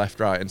laid left,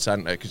 right, and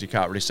centre because you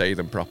can't really see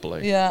them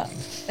properly. Yeah,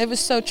 it was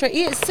so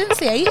tricky. Since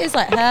the 80s,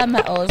 like hair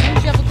metal, as long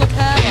as you have a good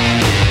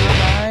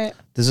hairline, right?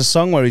 There's a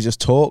song where he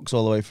just talks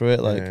all the way through it,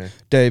 like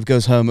Dave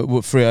goes home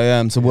at 3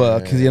 a.m. to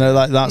work, you know,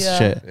 like that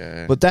shit.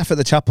 Yeah. But Death at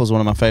the Chapel's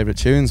one of my favourite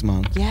tunes,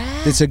 man.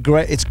 Yeah. It's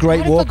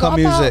great walk-on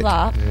music.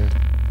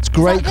 It's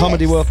great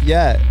comedy walk,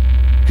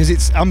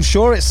 because I'm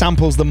sure it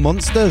samples the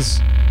Munsters.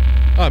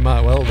 I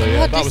might well do.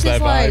 Yeah, that was their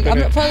vibe.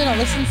 I'm probably not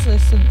listening to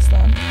this since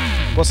then.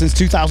 What, since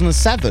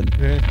 2007?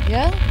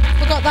 Yeah.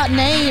 Forgot that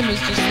name was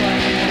just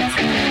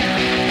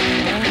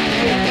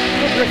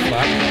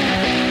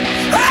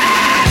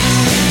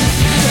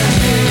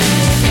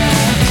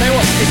Tell you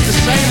what, it's the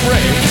same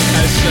riff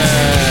as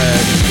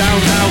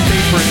Down, Down,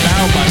 Deeper and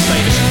Down by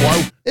Status Quo.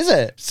 Is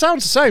it?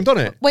 Sounds the same,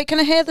 doesn't it? Wait, can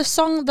I hear the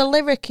song, the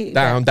lyric?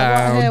 Down,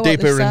 down,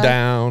 deeper and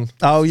down.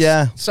 Oh,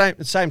 yeah.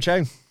 Same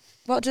tune.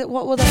 What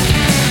were they?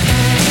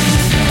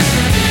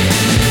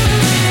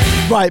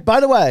 Right, by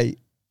the way,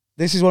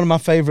 this is one of my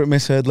favourite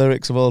misheard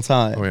lyrics of all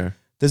time. Oh, yeah.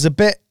 There's a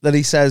bit that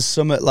he says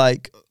something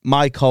like,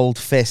 my cold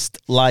fist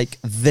like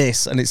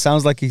this, and it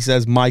sounds like he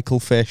says Michael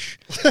Fish.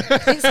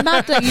 It's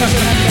mad that you remember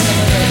the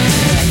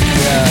lyrics.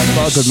 Yeah, I've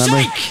got a good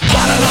memory.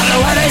 And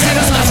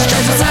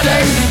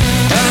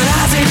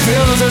as he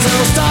feels as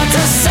he'll start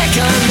to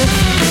sicken,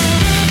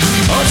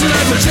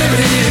 alternate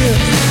maturity.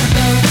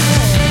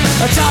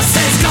 Just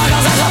his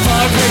goggles as the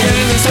fog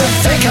begins to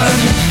thicken.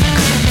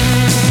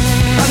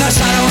 And the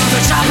shadow of the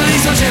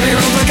Japanese will Jimmy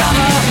roll the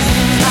cover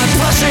and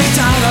pushing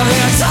down on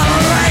the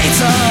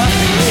accelerator.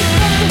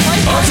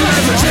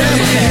 Alternate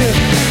maturity.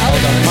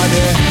 Hold on, my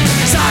dear.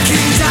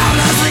 Sucking down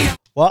as the...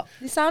 What?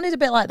 He sounded a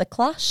bit like The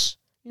Clash.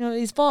 You know,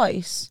 his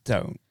voice.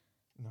 Don't.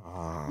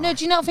 No,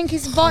 do you not think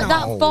his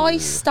that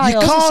voice style? You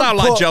Doesn't can't sound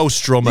like Joe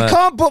Strummer. You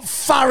can't put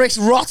Faris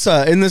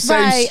Rotter in the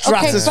same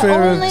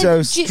stratosphere of Joe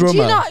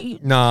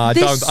Strummer. Nah, I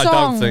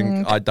don't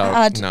think.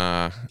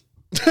 Nah.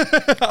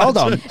 Hold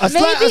on. Maybe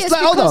it's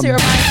because it reminds me of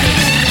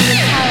the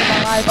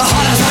entire life.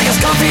 Hot as like a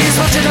scoffy, he's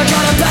watching a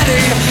gun of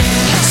Betty,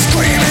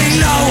 screaming,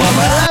 no one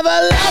will ever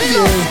love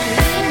you.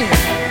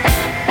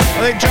 I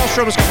think Joe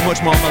Strummer's got a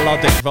much more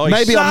melodic voice.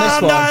 Maybe on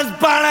this one. Is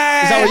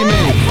that what you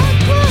mean?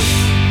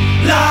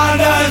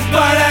 London's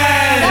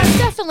That's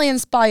definitely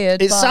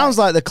inspired. It sounds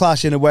like The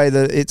Clash in a way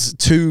that it's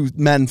two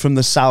men from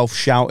the South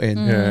shouting.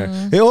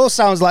 Yeah. It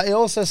also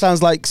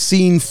sounds like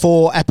scene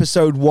 4,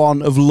 episode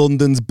 1 of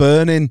London's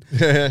Burning,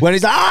 when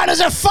he's like,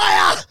 there's a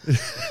fire!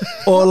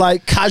 Or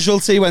like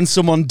Casualty, when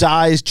someone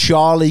dies,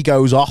 Charlie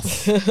goes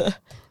off.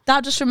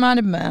 That just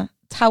reminded me.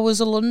 Towers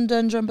of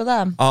London, do you remember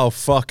them? Oh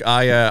fuck!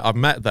 I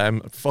met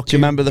them. Fucking. Do you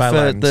remember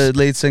the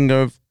lead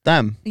singer of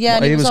them? Yeah,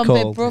 and he was on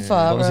called? Big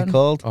Brother. What was he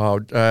called?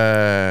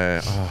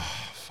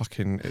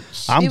 Fucking.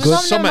 I'm good.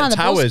 Summit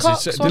Towers.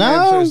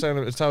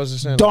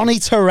 Towers. Donny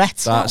Tourette.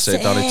 That's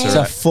it. Donny He's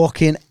Tourette. a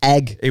fucking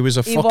egg. He was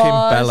a fucking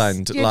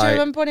bellend. Do you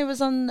remember when he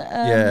was on?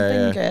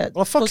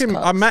 Well,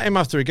 I met him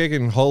after a gig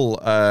in Hull,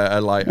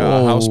 at a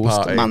house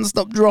party. Man,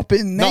 stop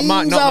dropping names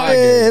not out my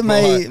here, gig,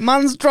 mate.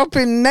 Man's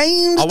dropping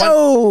names,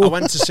 I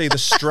went to see the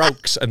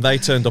Strokes, and they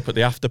turned up at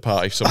the after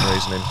party for some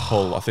reason in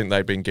Hull. I think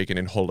they'd been gigging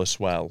in Hull as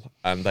well,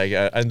 and they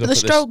ended up. The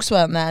Strokes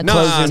weren't there.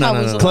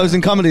 No.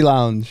 Closing Comedy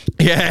Lounge.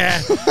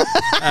 Yeah.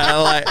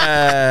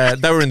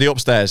 They were in the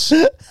upstairs.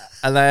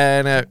 And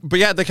then, but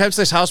yeah, they came to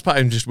this house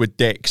party and just were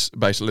dicks,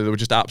 basically. They were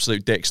just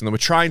absolute dicks. And they were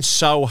trying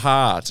so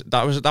hard.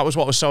 That was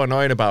what was so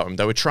annoying about them.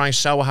 They were trying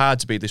so hard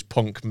to be this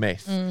punk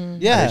myth.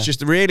 Yeah. And it's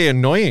just really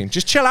annoying.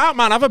 Just chill out,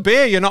 man. Have a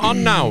beer. You're not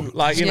on now.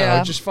 Like, you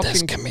know, just fucking...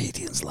 There's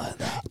comedians like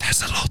that.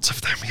 There's a lot of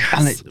them, yes.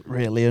 And it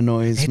really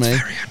annoys me.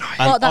 It's very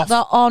annoying. What, that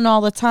they're on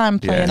all the time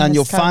playing And this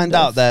you'll kind find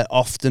of- out they're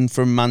often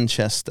from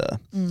Manchester.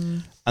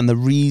 And the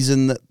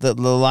reason that they're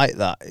like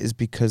that is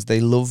because they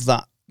love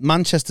that.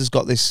 Manchester's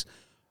got this,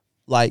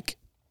 like,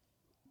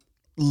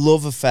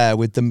 love affair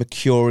with the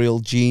mercurial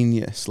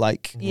genius,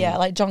 like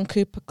like John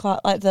Cooper,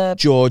 like the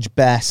George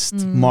Best,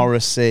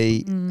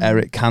 Morrissey,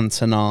 Eric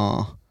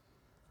Cantona,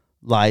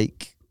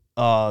 like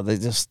they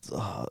just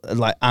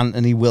like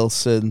Anthony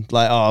Wilson,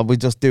 like we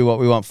just do what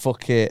we want,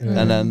 fuck it.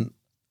 And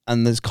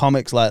there's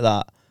comics like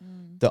that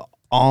that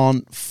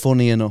aren't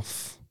funny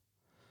enough,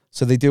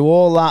 so they do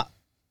all that.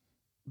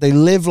 They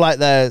live like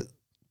they're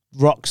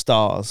rock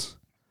stars,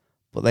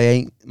 but they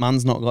ain't.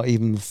 Man's not got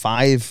even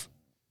 5.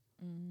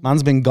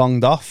 Man's been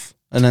gonged off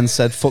and then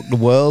said "fuck the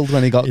world"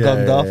 when he got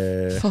gonged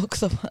off. fuck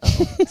the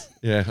world.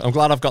 Yeah, I'm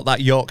glad I've got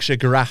that Yorkshire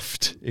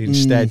graft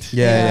instead.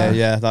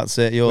 Yeah. That's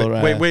it. You're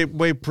right.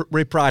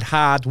 We pride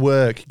hard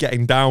work,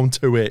 getting down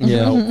to it. You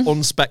know,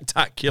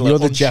 unspectacular. You're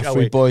the unshowy.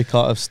 Jeffrey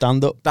Boycott of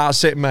stand-up.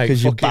 That's it, mate.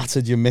 Because you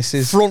battered your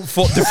missus. Front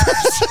foot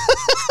defence.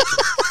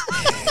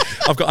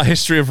 I've got a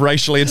history of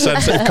racially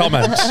insensitive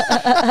comments.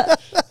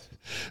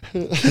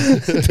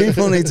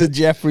 People need to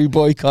Jeffrey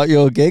boycott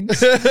your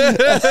gigs.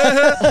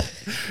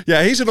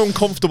 Yeah, he's an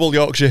uncomfortable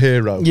Yorkshire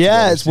hero.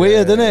 Yeah, it's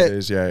weird, isn't it? It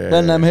is, yeah.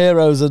 Then them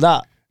heroes are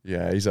that.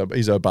 Yeah, he's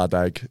a bad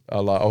egg.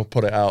 I'll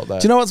put it out there.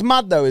 Do you know what's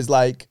mad though? Is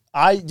like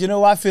I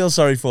feel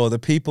sorry for the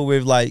people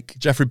with like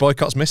Jeffrey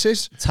Boycott's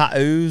missus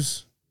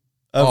tattoos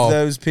of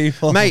those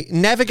people. Mate,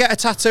 never get a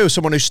tattoo of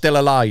someone who's still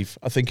alive,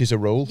 I think is a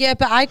rule. Yeah,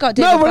 but I got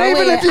David Bowie.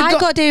 I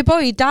got David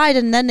Bowie. He died,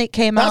 and then it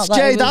came That's out.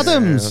 Jade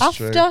Adams. Yeah,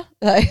 that's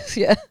after.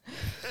 Yeah.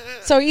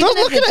 So even Don't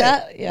if look it's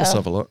at that, yeah, Let's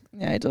have a look.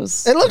 yeah, it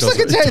does. It looks like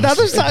a Jade.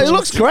 It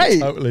looks great.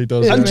 Totally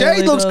does. And it. Jade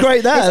really looks does.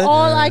 great there. It's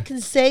all I can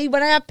see.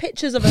 When I have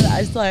pictures of it, I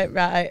was like,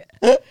 right.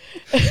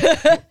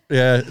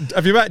 Yeah.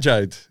 Have you met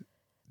Jade?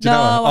 Do you No,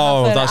 know her? I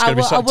Oh, haven't. that's I going to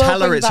be will- so. I will Tell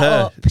her bring it's that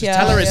her. up. Just Yeah,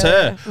 tell her it's yeah,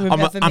 her. yeah. We've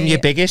never I'm your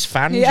met. biggest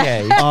fan, Yeah.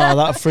 Jade. Oh,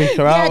 that'd freak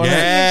her out. Yeah, wouldn't it?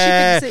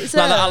 Yeah, She thinks it's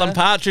like the her. Alan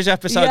Partridge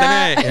episode,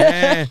 Yeah. isn't it?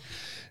 Yeah.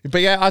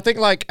 But yeah, I think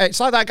like it's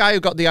like that guy who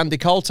got the Andy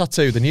Cole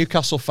tattoo, the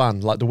Newcastle fan,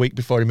 like the week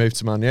before he moved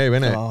to Man U,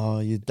 isn't it? Oh,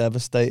 you're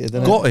devastated,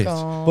 isn't Got it? it.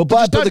 God.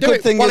 But don't the do good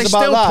it thing while is he's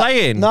about still that.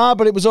 playing. Nah,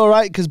 but it was all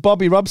right because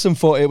Bobby Robson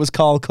thought it was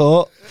Carl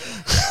Court.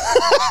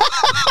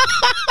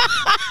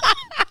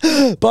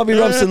 Bobby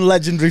Robson,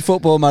 legendary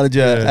football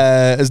manager,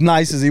 as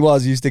nice as he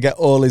was, used to get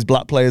all his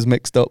black players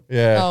mixed up.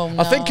 Yeah. Oh,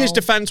 I think his no.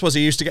 defence was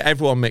he used to get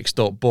everyone mixed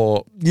up,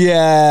 but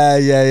Yeah.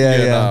 you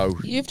know.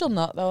 You've done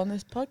that though on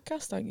this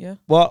podcast, haven't you?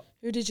 What?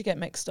 Who did you get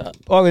mixed up?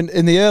 Oh,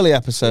 in the early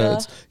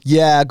episodes,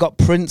 yeah, I got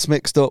Prince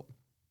mixed up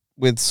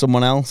with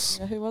someone else.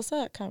 Yeah, who was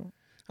that? Cameron.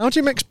 How do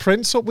you mix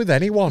Prince up with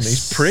anyone?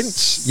 He's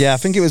Prince. Yeah, I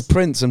think it was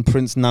Prince and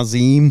Prince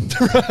Nazim.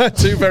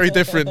 Two very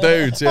different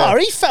dudes. Yeah. Oh,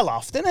 he fell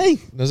off, didn't he?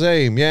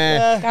 Nazim,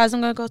 yeah. Guys,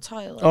 I'm gonna go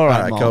toilet. All right,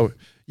 Alright, Mom. cool.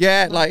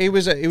 Yeah, like he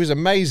was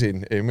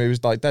amazing. He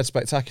was like dead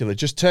spectacular.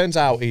 Just turns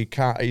out he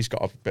can't. He's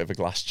got a bit of a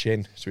glass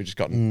chin, so he just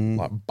got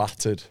like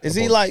battered. Is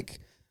he above. like?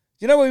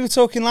 You know, we were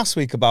talking last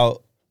week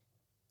about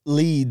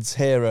Leeds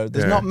hero.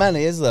 There's Yeah. not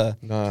many, is there?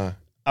 Nah.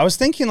 I was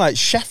thinking like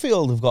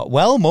Sheffield have got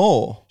well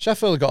more.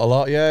 Sheffield got a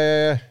lot.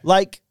 Yeah.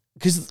 Like,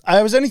 because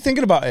I was only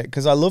thinking about it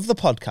because I love the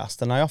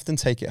podcast and I often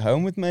take it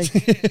home with me.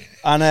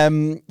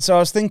 And so I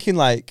was thinking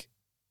like,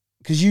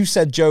 because you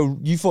said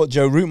you thought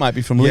Joe Root might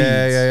be from Leeds.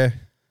 Yeah.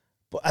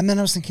 But, and then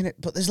I was thinking,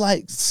 but there's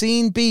like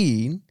Sean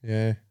Bean,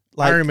 Yeah.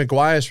 like Harry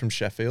Maguire's from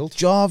Sheffield.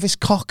 Jarvis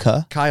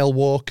Cocker, Kyle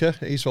Walker,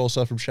 he's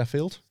also from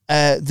Sheffield.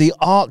 the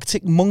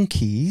Arctic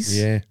Monkeys.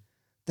 Yeah.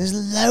 There's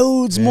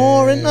loads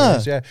more, isn't there?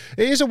 Yeah.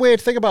 It is a weird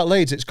thing about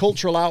Leeds. Its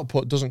cultural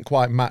output doesn't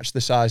quite match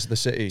the size of the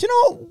city. Do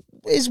you know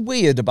what is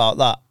weird about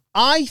that?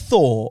 I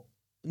thought,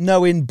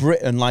 knowing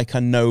Britain like I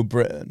know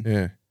Britain,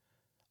 Yeah.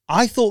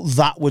 I thought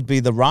that would be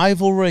the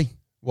rivalry.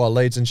 Well,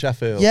 Leeds and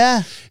Sheffield.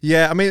 Yeah.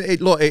 Yeah, I mean,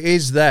 it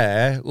is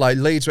there. Like,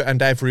 Leeds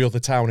and every other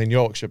town in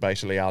Yorkshire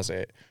basically has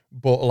it.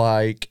 But,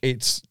 like,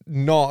 it's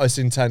not as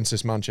intense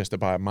as Manchester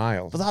by a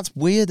mile. But that's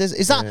weird.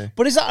 Is that? Yeah.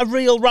 But is that a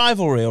real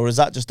rivalry or is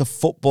that just a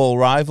football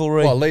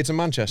rivalry? Well, Leeds and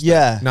Manchester?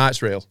 Yeah. No,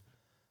 it's real.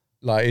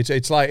 Like,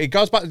 it's like, it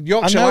goes back, I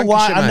Yorkshire, know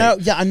why. Lancashire, I know.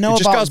 mate. Yeah, I know It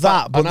just about goes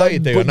that. back- I know you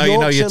do. I know you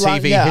know your Yorkshire,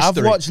 TV yeah,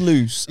 history. I've watched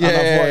Loose and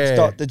I've watched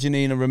Dr.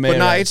 Janina Ramirez.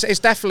 But no, it's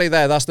definitely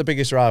there. That's the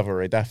biggest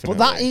rivalry, definitely.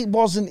 But that it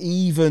wasn't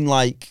even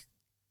like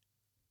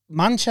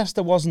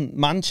Manchester wasn't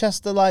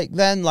Manchester like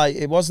then. Like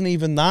it wasn't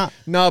even that.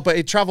 No, but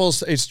it's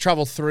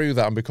traveled through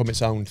that and become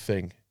its own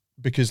thing.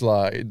 Because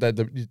like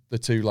the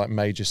two like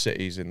major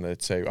cities in the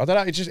two. I don't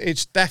know,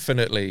 it's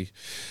definitely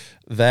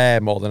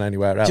there more than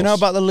anywhere else. Do you know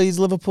about the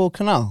Leeds-Liverpool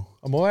Canal?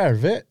 I'm aware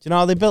of it. Do you know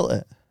how they built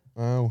it?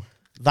 Oh.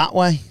 That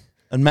way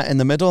and met in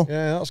the middle.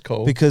 Yeah, that's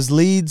cool. Because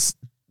Leeds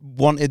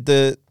wanted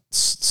the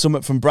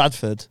summit from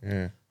Bradford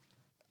Yeah.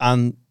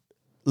 and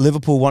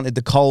Liverpool wanted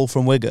the coal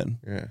from Wigan.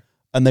 Yeah.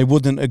 And they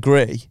wouldn't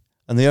agree.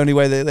 And the only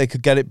way that they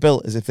could get it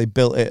built is if they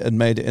built it and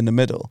made it in the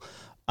middle.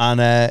 And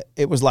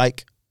it was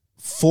like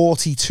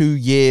 42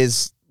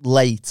 years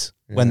late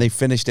when they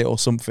finished it or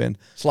something.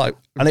 It's like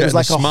And it was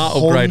like a smart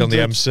upgrade on the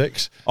 100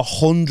 M6.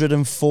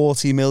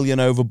 140 million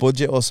over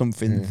budget or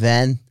something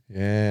then.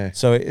 Yeah.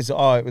 So it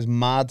was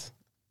mad.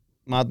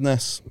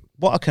 Madness.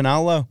 What a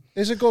canal though.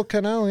 It's a good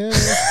canal, yeah.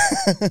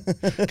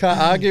 Can't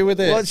argue with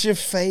it. What's your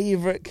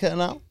favourite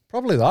canal?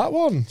 Probably that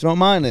one. Do you know what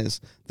mine is?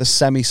 The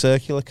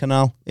semicircular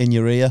canal in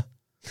your ear.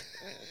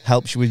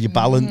 Helps you with your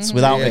balance.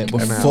 Without Yeah, it, we're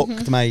canal.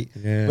 fucked, mate.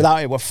 Yeah.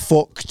 Without it, we're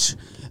fucked.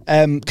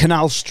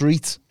 Canal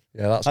Street.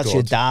 Yeah, that's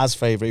your good. dad's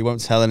favourite. He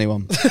won't tell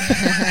anyone.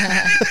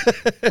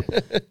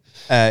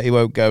 He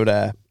won't go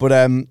there. But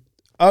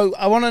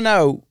I want to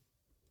know.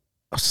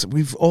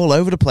 We've all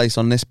over the place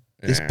on this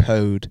Yeah.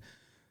 pod.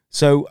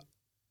 So,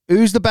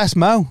 who's the best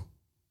Mo?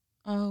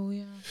 Oh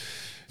yeah,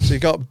 So you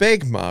got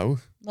Big Mo,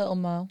 Little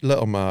Mo.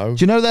 Little Mo.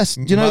 Do you know this?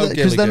 Do you know Mo that?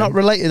 Because they're not Gilligan.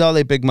 related, are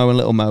they? Big Mo and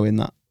Little Mo in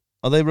that?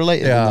 Are they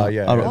related? Yeah, in that?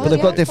 yeah, All right. yeah. But they've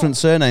Oh, got yeah, different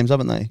surnames,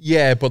 haven't they?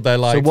 Yeah, but they're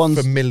like one's-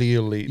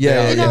 familially. Yeah, they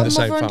are yeah, in yeah. the Not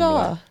same mother and family.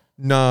 daughter.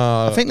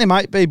 No, I think they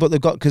might be, but they've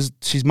got because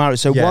she's married.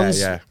 So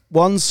Yeah,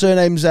 one's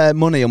surname's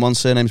Money and one's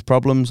surname's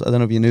Problems. I don't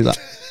know if you knew that.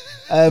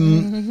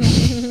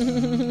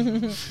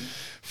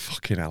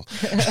 fucking hell.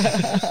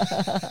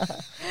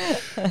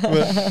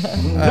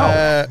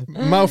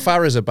 Mo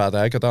Farah's a bad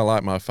egg. I don't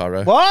like Mo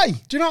Farah. Why?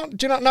 Do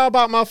you not know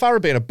about Mo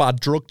Farah being a bad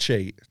drug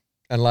cheat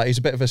and like he's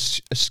a bit of a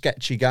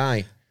sketchy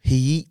guy? He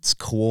eats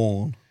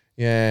corn.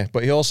 Yeah,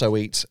 but he also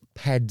eats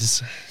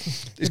Peds.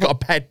 He's got a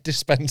ped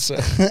dispenser.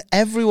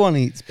 Everyone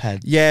eats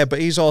peds. Yeah, but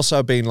he's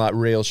also been like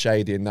real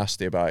shady and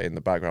nasty about it in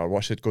the background. I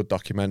watched a good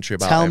documentary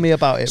about Tell him. me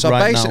about it So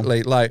right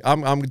basically, like,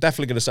 I'm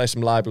definitely going to say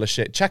some libelous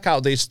shit. Check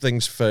out these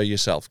things for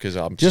yourself because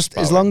I'm just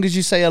as long as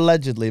you say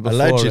allegedly before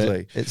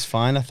Allegedly. it's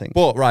fine, I think.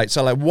 But right,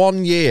 so like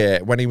 1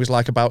 year when he was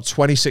like about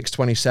 26,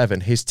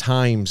 27, his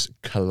times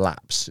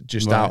collapsed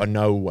just out of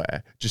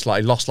nowhere. Just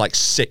like he lost like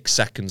 6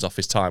 seconds off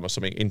his time or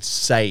something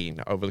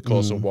insane over the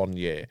course of 1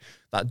 year.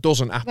 That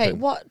doesn't happen. Wait,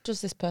 what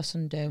does this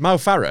person do? Mo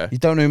Farah. You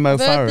don't know who Mo I've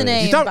heard Farah the is?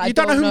 name. You don't, but you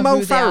don't know who Mo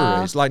they Farah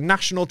are. is? Like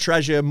national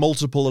treasure,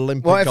 multiple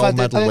Olympic What if I gold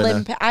did medal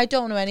winner. I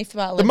don't know anything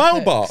about The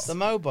Olympics. Mobot. The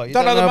Mobot. You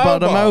Don't know know the about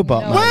the Mobot?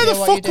 Mobot, No. man. Where the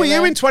what fuck you're were you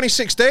doing. in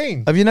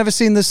 2016? Have you never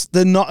seen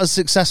the not as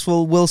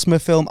successful Will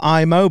Smith film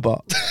I,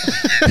 Mobot?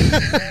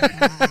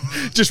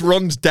 Just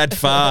runs dead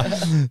far.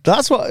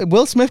 That's what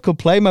Will Smith could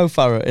play Mo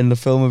Farah in the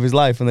film of his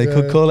life, and they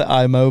could call it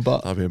I,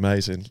 Mobot. That'd be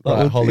amazing. That Right,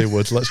 would be-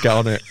 Hollywood, let's get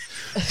on it.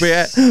 But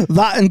yeah,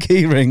 That and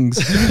key rings.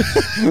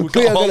 we've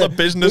got all the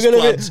business we're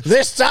gonna plans.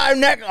 this time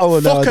next. Oh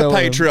no, Fuck I a don't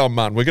wanna- Patreon,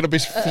 man. We're going to be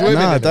swimming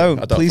No, in it. don't.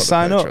 I Please fuck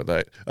sign the up. Patreon,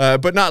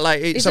 mate. But not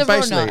like... He's so a runner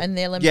basically, in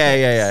the Olympics.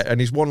 Yeah. And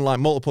he's won like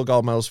multiple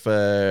gold medals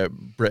for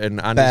Britain.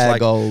 And Bare he's like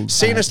gold.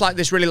 seen as like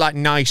this really like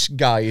nice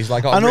guy. He's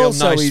like got And a real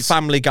also nice he's-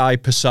 family guy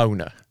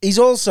persona. He's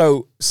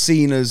also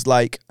seen as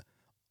like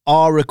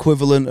our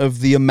equivalent of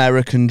the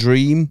American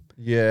dream.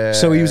 Yeah.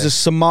 So he was a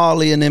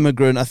Somalian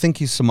immigrant. I think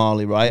he's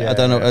Somali, right? I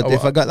don't know. Yeah.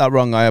 If I got that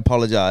wrong, I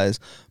apologize.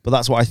 But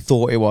that's what I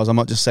thought it was. I'm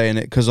not just saying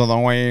it because of the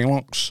way he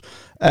looks.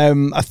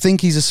 I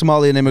think he's a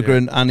Somalian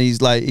immigrant, and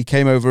he's like he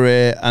came over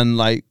here and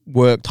like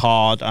worked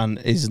hard and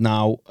is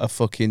now a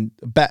fucking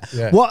bet.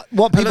 Yeah.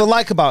 What people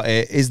like about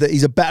it is that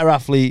he's a better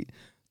athlete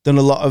than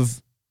a lot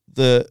of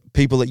the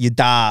people that your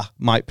dad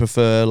might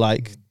prefer,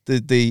 like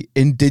the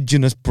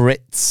indigenous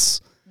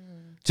Brits.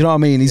 Do you know what I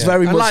mean? He's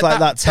very And much like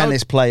that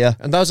tennis player.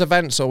 And those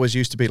events always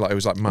used to be like, it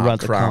was like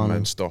Mark Radicano. Cram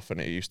and stuff, and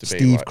it used to be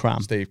Steve like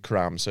Cram. Steve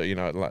Cram. So, you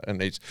know, like, and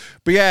it's,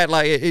 but yeah,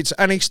 like it's,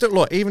 and he's still,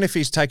 look, even if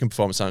he's taking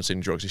performance enhancing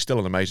drugs, he's still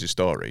an amazing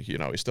story. You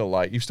know, he's still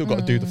like, you've still got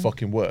to do the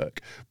fucking work.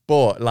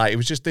 But like, it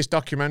was just this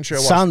documentary I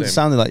watched him.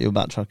 Sounded like you were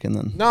backtracking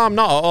then. No, I'm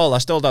not at all. I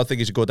still don't think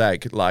he's a good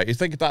egg. Like, you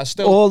think that's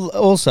still.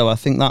 Also, I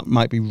think that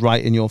might be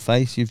right in your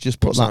face. You've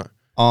just put What's that that?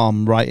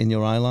 arm right in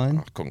your eye line.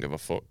 I couldn't give a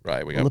fuck. Right,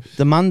 here we go. Well,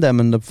 the man dem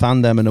and the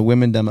fan dem and the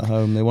women dem at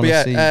home, they want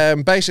But to yeah,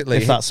 see basically,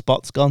 if that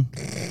spot's gone.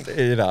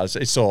 it has.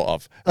 It's sort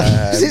of.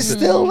 Is it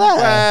still there?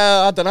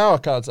 Well, I don't know. I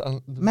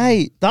can't.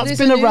 Mate, that's There's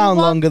been a new around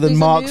one. longer than There's a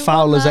Mark new one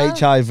Fowler's there.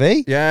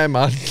 HIV. Yeah,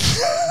 man.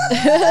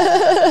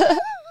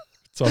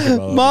 Talking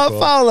about that Mark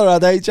before. Fowler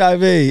had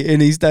HIV in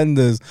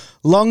EastEnders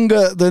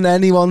longer than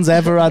anyone's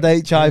ever had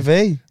HIV.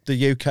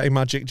 The UK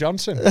Magic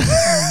Johnson.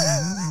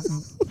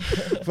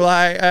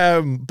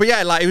 But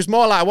yeah, like it was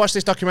more like I watched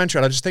this documentary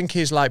and I just think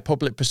his like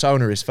public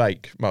persona is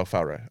fake, Mo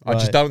Farah. I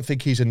just Right. don't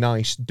think he's a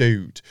nice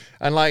dude.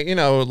 And like, you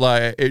know,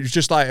 like it was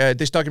just like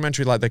this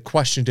documentary, like they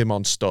questioned him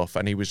on stuff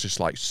and he was just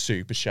like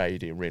super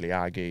shady and really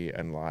aggy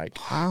and like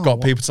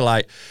got people to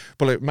like,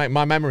 but look, mate,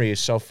 my memory is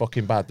so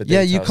fucking bad. The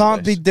Yeah, you details of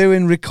can't be this.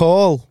 doing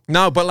recall.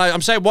 No, but like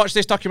I'm saying, watch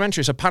this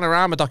documentary. It's a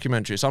panorama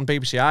documentary. It's on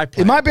BBC iPlayer.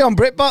 It might be on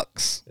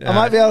BritBox. I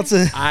might be able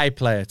to.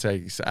 iPlayer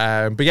things.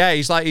 But yeah, he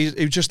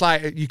was just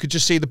like you could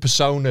just see the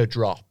persona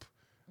drop,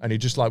 and he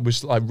just like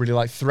was like really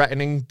like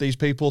threatening these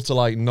people to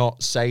like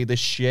not say this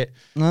shit,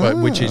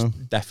 which is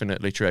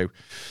definitely true.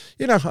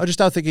 You know, I just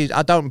don't think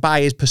I don't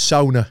buy his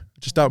persona.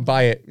 Just don't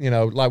buy it. You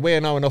know, like we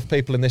know enough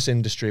people in this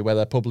industry where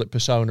their public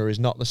persona is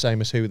not the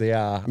same as who they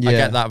are. Yeah. I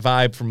get that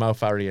vibe from Mo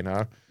Farah, you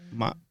know.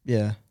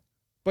 Yeah.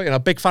 But you know,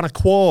 big fan of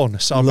Quorn,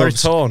 so I'm very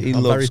torn. He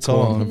I'm very loves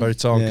torn. Quorn. I'm very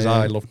torn because Yeah,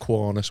 yeah. I love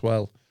Quorn as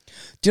well.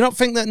 Do you not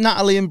think that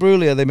Natalie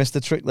Imbruglia, they missed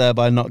a trick there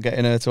by not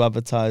getting her to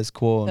advertise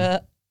Quorn?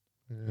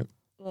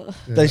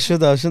 They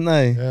should have, shouldn't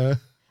they? Yeah.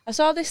 I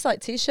saw this like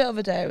t-shirt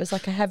other day. It was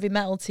like a heavy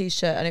metal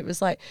t-shirt, and it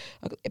was like,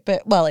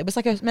 it was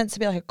like meant to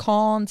be like a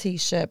Korn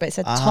t-shirt, but it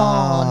said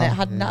Torn. It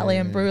had Natalie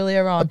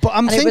Imbruglia on. But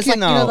I'm and it was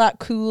thinking like, you now- know, that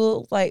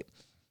cool like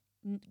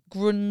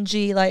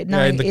grungy like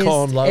Yeah, in the 90s.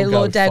 Korn logo It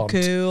looked dead font.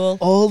 cool.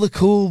 All the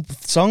cool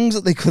songs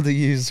that they could have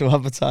used to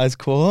advertise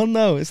Quorn,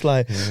 though. It's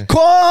like,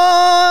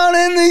 Quorn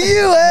in the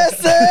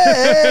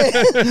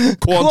USA!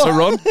 Quorn to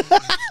run.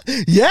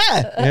 Yeah!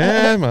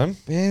 Yeah, man.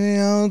 Baby,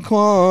 I'm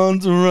Quorn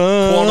to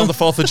run. Quorn on the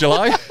 4th of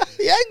July.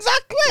 Yeah,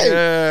 exactly!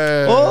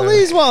 Yeah. All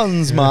these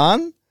ones,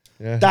 man.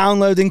 Yeah.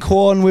 Downloading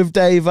Quorn with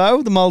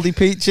Davo, the Mouldy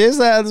Peaches.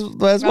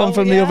 There's one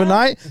from the yeah. other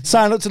night.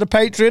 Sign up to the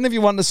Patreon if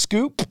you want the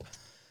scoop.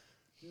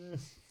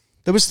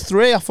 There was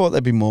 3. I thought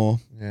there'd be more.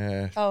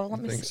 Yeah. Oh, let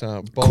I me think see.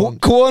 so. Born.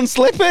 Corn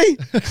Slippy.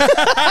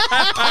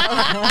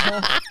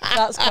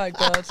 That's quite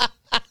good.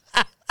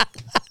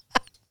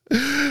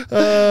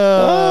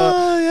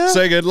 Yeah.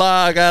 Singing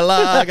lager,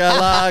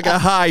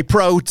 high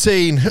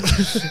protein.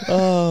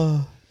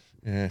 Oh.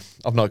 Yeah,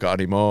 I've not got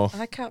any more.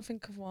 I can't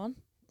think of one.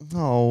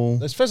 Oh.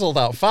 It's fizzled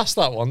out fast,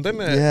 that one,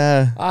 didn't it?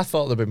 Yeah. I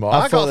thought there'd be more. I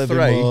I thought got there'd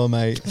 3. be more,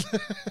 mate.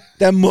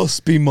 There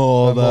must be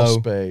more, There though.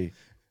 must be.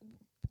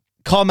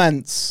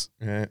 Comments.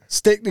 Yeah.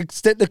 Stick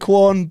the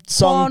Quorn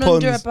song Born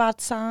under a puns.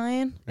 bad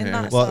sign. In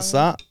Yeah. that What's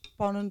song. that?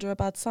 Born Under a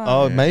Bad Sign.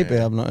 Oh, maybe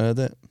I've not heard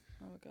it.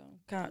 There we go.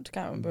 Can't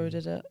remember who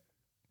did it.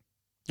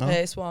 Oh.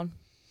 It's one.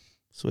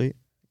 Sweet.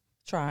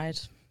 Tried.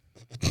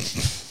 They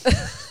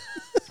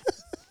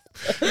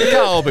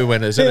can't all be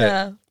winners, innit?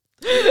 Yeah.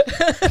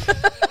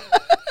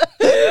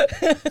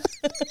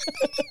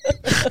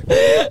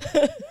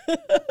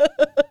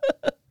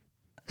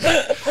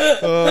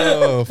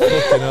 Oh,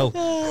 fucking hell.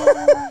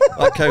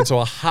 That came to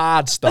a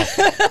hard stop.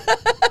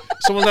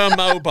 Someone on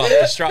mobile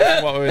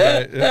distracting what we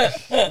were doing.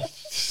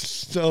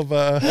 So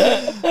bad.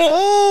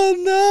 Oh,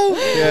 no.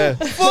 Yeah.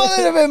 Thought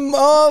there'd have been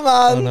more,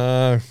 man. I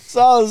know.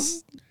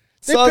 Soz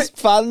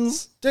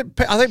fans.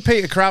 I think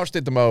Peter Crouch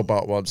did the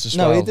Mobot once as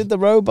well. No, he did the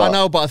robot. I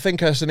know, but I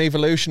think it's an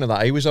evolution of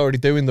that. He was already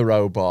doing the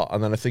robot,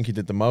 and then I think he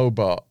did the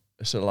Mobot.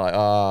 So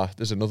like,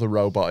 there's another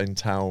robot in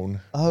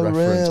town. Oh,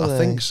 reference. really? I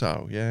think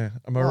so, yeah.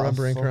 Am I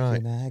remembering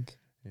right? Egg.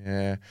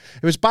 Yeah.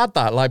 It was bad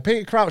that. Like,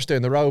 Peter Crouch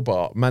doing the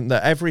robot meant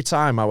that every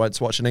time I went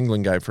to watch an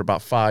England game for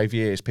about 5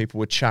 years, people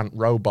would chant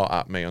robot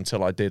at me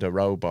until I did a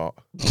robot.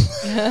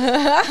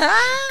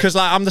 Because,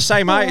 like, I'm the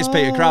same height as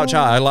Peter Crouch.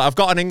 I've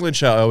got an England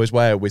shirt I always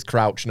wear with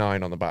Crouch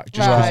 9 on the back.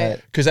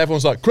 Just because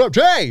everyone's like, Crouch,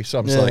 hey! So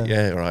I'm just like,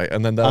 yeah, right.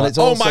 And then they're like,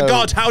 oh my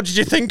God, how did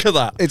you think of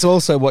that? It's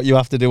also what you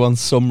have to do on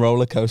some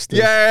roller coasters.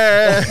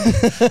 Yeah.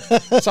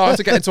 So I had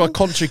to get into a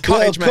country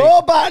cottage, mate.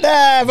 Go back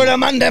there for the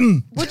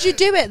mandem. Would you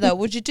do it though?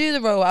 Would you do the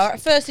robot? At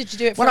first, did you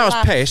do it for When a I was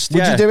laugh? pissed, Would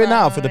yeah. you do it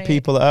now for the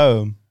people at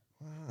home?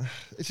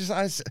 It's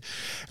just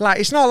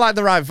it's not like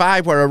the right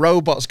vibe where a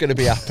robot's going to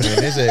be happening,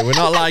 is it? We're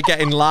not like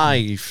getting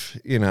live,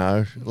 you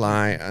know.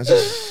 Like, I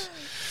just,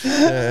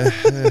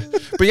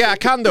 but yeah, I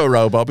can do a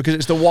robot because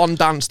it's the one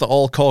dance that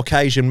all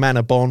Caucasian men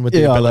are born with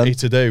the ability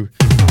to do.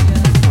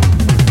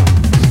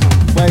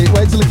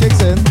 Wait till it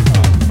kicks in.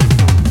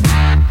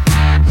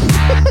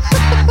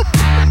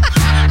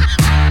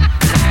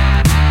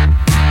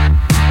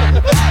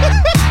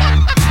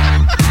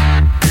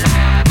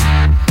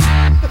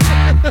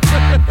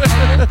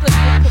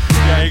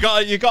 Yeah,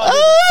 you got.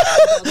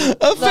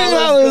 I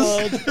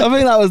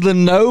think that was the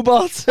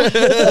Nobot.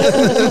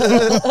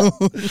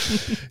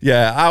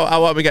 Yeah, I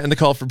won't be getting the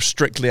call from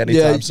Strictly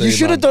anytime soon. You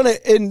should have done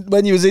it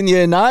when you was in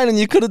year 9, and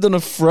you could have done a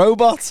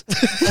Throwbot.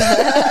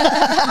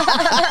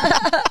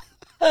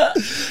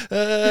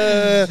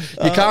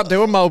 You can't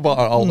do a Mobot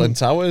at Alden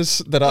Towers.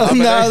 They don't have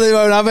No, any. they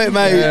won't have it,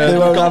 mate. They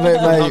won't have it,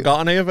 I've mate. not got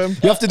any of them.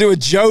 You have to do a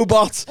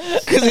Joe-bot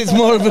because it's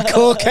more of a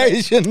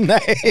Caucasian name.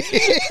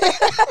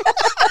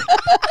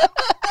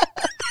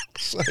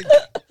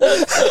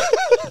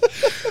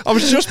 I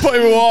was just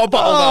putting a water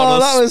bottle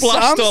down and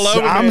splashed all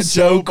over me. I'm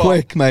so Jobot.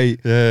 quick, mate.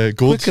 Yeah,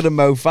 good. Quicker than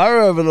Mo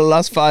Farah over the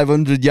last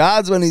 500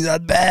 yards when he's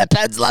had bare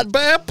peds, lad.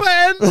 Bear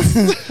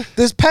pens.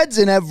 There's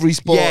peds in every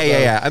sport. Yeah, yeah, though.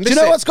 yeah. And do you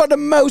this know is- what's got the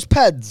most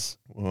peds?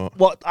 What?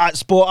 What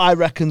sport I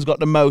reckon's got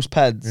the most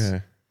peds? Yeah.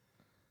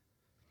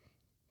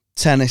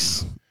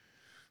 Tennis.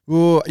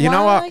 Ooh, you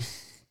know what?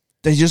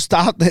 They just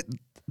start.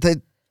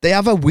 They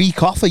have a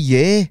week off a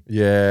year.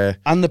 Yeah.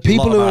 And the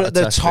people Lot who amount are of at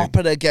the testing. top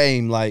of the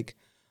game, like,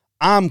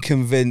 I'm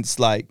convinced,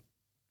 like,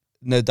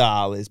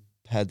 Nadal is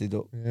headed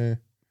up. Yeah.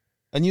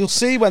 And you'll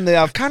see when they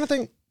have. Kind of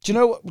think. Do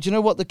you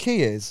know what the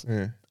key is?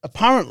 Yeah.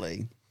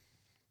 Apparently,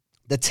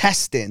 the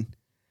testing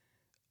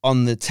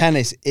on the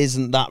tennis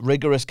isn't that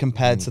rigorous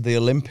compared to the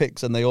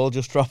Olympics, and they all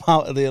just drop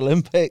out of the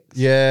Olympics.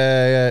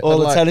 Yeah, yeah. All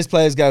And the like, tennis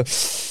players go.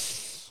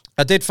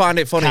 I did find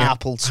it funny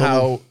Carpal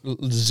how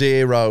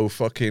zero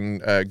fucking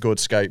good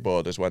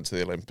skateboarders went to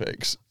the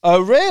Olympics.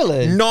 Oh,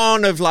 really?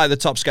 None of like the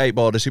top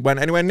skateboarders who went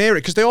anywhere near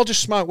it because they all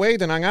just smoke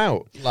weed and hang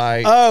out.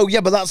 Like, Oh,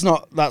 yeah, but that's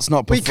not. but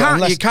you can't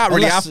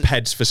really have unless-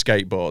 peds for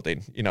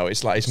skateboarding. You know,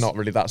 it's like it's not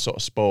really that sort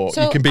of sport.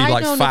 So you can be I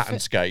like don't fat know if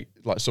and skate,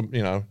 like some,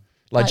 you know.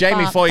 Like Like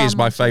Jamie Bar- Foy is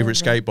my Barman favourite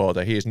Silver.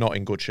 skateboarder. He is not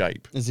in good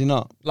shape. Is he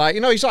not? Like,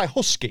 you know, he's like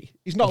husky.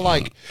 He's not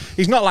like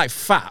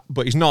fat,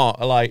 but he's not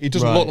like, he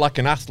doesn't Right. look like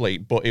an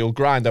athlete, but he'll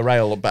grind a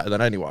rail better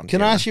than anyone. Can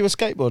you I know? ask you a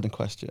skateboarding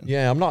question?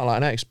 Yeah, I'm not like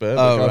an expert,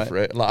 Oh, but go right. for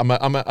it. Like,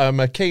 I'm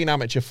a keen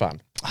amateur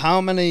fan.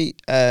 How many?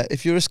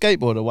 If you're a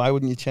skateboarder, why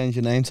wouldn't you change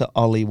your name to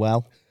Ollie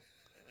Well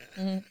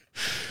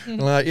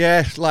Like,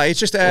 yeah, like it's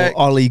just or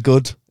Ollie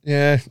Good?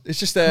 yeah, it's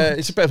just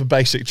it's a bit of a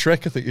basic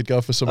trick. I think you'd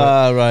go for something.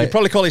 Right. You'd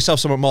probably call yourself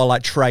something more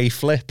like Trey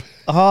Flip.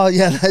 Oh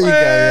yeah, there you go.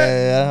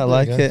 Yeah, I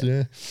like it.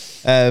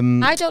 Yeah.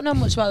 I don't know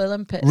much about the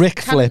Olympics. Rick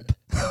Flip.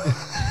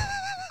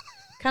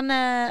 Can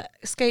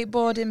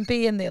skateboarding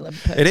be in the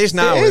Olympics? It is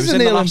now. It It, is was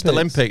in in the the last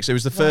Olympics. Olympics. It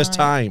was the first Right.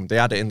 time they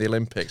had it in the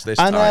Olympics this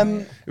And, time.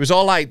 It was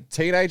all like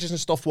teenagers and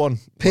stuff won.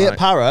 Peter Like,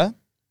 Parra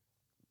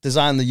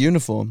designed the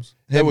uniforms.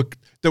 They were,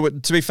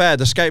 to be fair,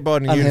 the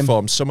skateboarding And him.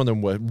 uniforms, some of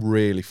them were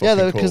really fucking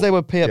Yeah, cool. because they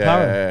were Peter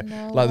Parra.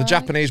 Yeah. No Like the way.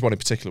 Japanese one in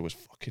particular was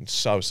fucking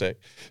so sick.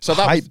 So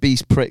that Hype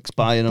beast pricks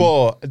buying them.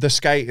 but the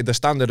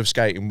standard of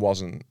skating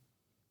wasn't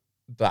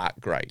that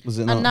great. Was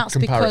it not? And that's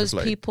because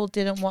comparatively. people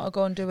didn't want to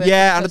go and do it.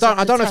 Yeah, and because of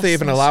I the don't know if they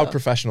tests even and allowed stuff.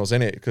 professionals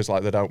in it because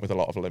like they don't with a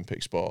lot of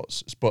Olympic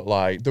sports. But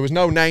like there was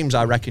no names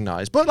I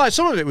recognised. But like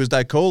some of it was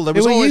dead cool. There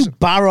was Who are always you,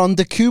 Baron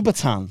de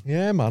Coubertin?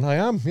 yeah, man, I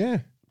am. Yeah.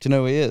 Do you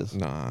know who he is?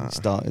 Nah. He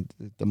started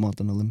the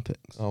modern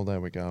Olympics. Oh, there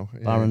we go.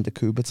 Yeah. Baron de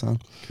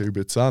Coubertin.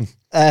 Kubitan.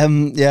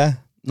 Yeah.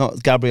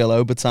 not Gabriel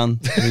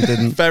Obertan, who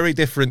didn't. Very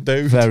different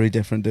dude. Very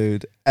different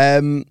dude.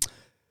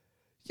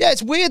 Yeah,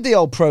 it's weird, the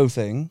old pro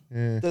thing,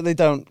 that they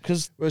don't,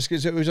 because... Well,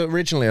 it was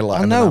originally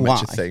like I an know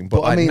amateur why, thing,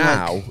 but but I mean,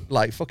 now,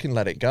 fucking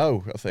let it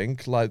go, I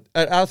think. I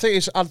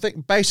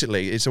think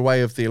basically it's a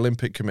way of the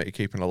Olympic Committee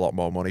keeping a lot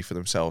more money for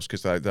themselves,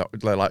 because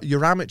they're like,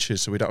 you're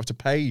amateurs, so we don't have to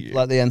pay you.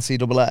 Like the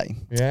NCAA.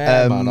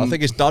 Yeah, man. I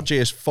think it's dodgy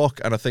as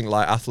fuck, and I think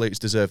like athletes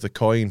deserve the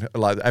coin.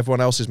 Like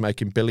everyone else is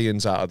making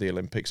billions out of the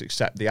Olympics,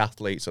 except the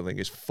athletes. I think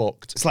is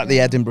fucked. It's like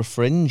the Edinburgh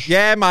Fringe.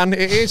 Yeah, man,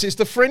 it is. It's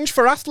the fringe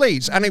for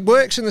athletes, and it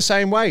works in the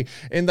same way.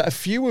 In that a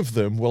few of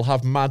them will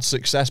have mad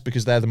success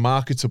because they're the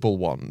marketable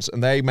ones,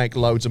 and they make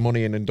loads of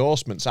money in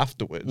endorsements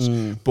afterwards.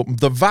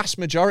 But the vast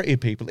majority of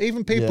people,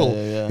 even people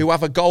who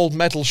have a gold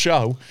medal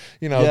show,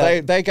 you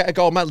know, they get a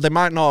gold medal. They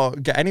might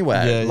not get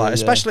anywhere.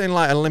 Especially in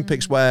like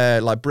Olympics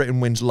where like Britain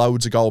wins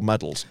loads of gold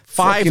medals.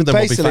 Five of them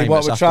will be famous. Basically,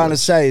 what we're trying to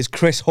say is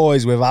Chris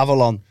Hoy's with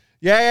Avalon.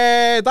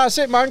 Yeah, that's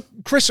it, man.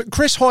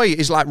 Chris Hoy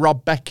is like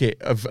Rob Beckett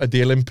of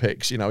the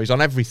Olympics. You know, he's on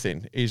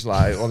everything. He's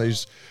like on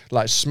his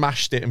like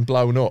smashed it and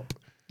blown up.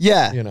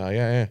 Yeah, you know,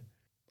 yeah.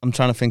 I'm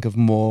trying to think of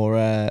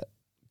more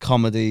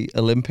comedy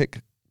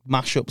Olympic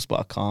mashups, but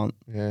I can't.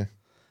 Yeah.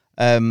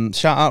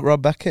 Shout out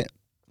Rob Beckett,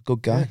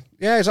 good guy.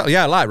 Yeah, exactly.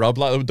 Yeah, I like Rob.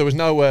 Like there was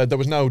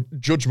no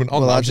judgment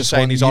on that. I was just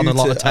saying he's on a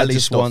lot of telly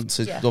stuff. I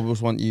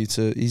just want you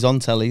to. He's on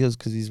telly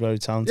because he's very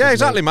talented. Yeah,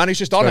 exactly, man. He's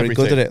just on everything.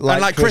 Good at it. Like,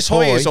 and like Chris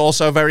Hoy is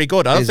also very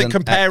good. I don't think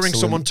comparing excellent,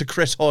 someone to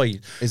Chris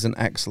Hoy is an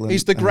excellent.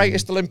 He's the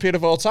greatest Olympian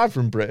of all time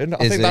from Britain.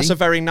 I think that's a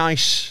very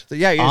nice.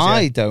 Yeah, he is,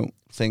 I don't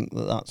think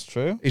that's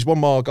true. He's won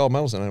more gold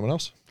medals than anyone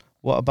else.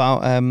 What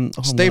about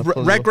Steve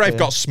Redgrave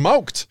got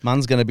smoked?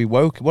 Man's going to be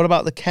woke. What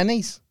about the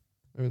Kennys?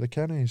 Who are the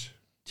Kennys?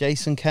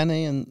 Jason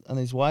Kenny and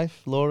his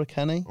wife, Laura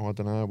Kenny. Oh, I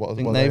don't know. I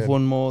think they've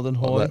won more than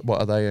Hoy.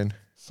 What are they in?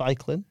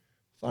 Cycling.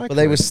 But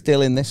they were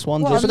still in this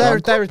one. What, they're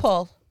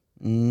couple?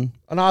 And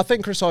I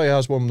think Chris Hoy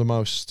has won the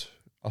most.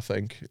 I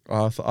think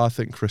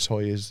Chris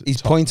Hoy is.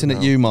 He's pointing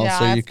at you, Mal,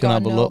 so you can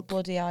have a look.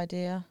 Bloody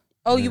idea.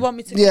 Oh, you want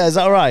me to? Yeah, is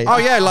that all right? Oh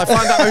yeah, like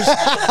find out who's.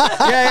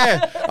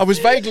 yeah. I was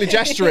vaguely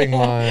gesturing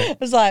like. I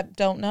was like,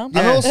 don't know.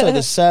 And also,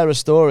 there's Sarah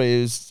Story,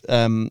 who's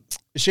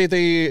is she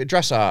the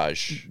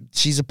dressage?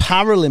 She's a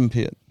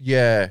Paralympian.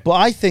 Yeah, but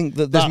I think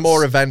that there's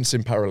more events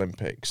in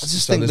Paralympics. I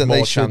just think that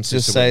they should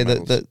just say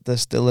that they're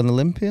still an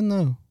Olympian,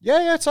 though.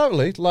 Yeah,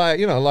 totally. Like,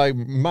 you know, like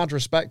mad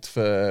respect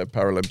for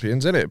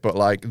Paralympians, innit? But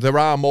like, there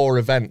are more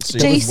events.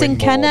 Jason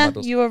Kenner,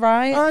 you were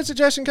right. Oh, is it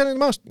Jason Kenner the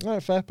most? Oh,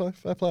 fair play.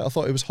 I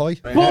thought it was Hoy.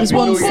 He's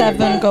won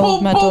 7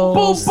 gold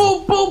medals.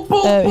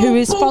 Who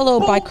is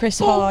followed by Chris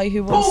Hoy,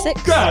 who won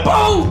 6.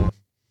 Fair.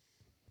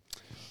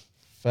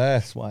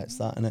 That's why it's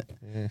that, innit?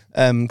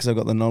 Yeah. Because I've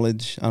got the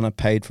knowledge and I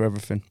paid for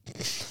everything.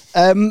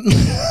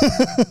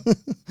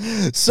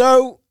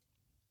 So,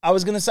 I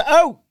was going to say,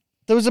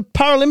 there was a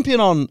Paralympian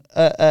on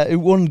who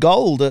won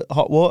gold at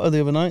Hot Water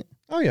the other night.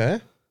 Oh, yeah?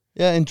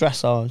 Yeah, in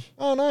dressage.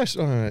 Oh, nice.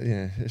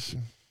 Yeah,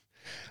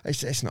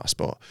 it's not a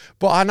sport.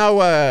 But I know,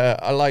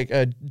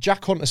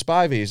 Jack Hunter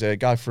Spivey is a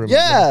guy from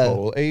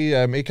Liverpool.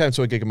 He came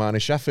to a gig of mine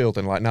in Sheffield,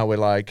 and like now we're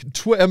like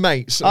Twitter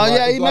mates. Oh,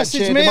 yeah, he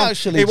messaged me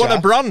actually. He won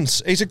a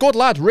bronze. He's a good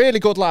lad, really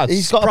good lad.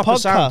 He's got a podcast.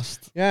 Sound.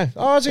 Yeah.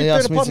 Oh, has he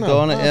doing a pod now? Go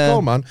on it, yeah.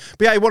 Cool, man.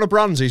 But yeah, he won a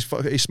bronze. He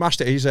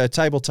smashed it. He's a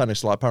table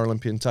tennis, like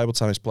Paralympian table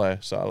tennis player.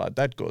 So like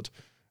dead good.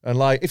 And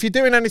like, if you're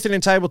doing anything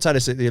in table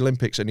tennis at the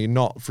Olympics and you're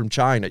not from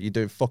China, you're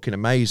doing fucking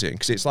amazing.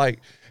 Because it's like,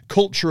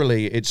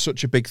 culturally, it's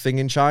such a big thing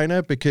in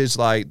China because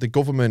like the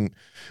government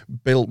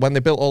when they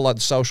built all like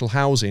the social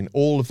housing,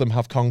 all of them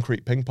have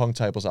concrete ping pong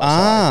tables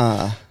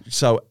outside.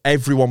 So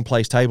everyone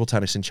plays table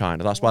tennis in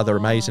China. That's why they're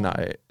amazing at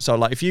it. So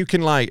like, if you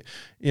can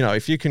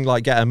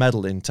get a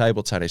medal in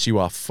table tennis, you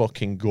are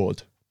fucking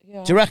good.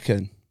 Yeah. Do you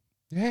reckon?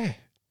 Yeah.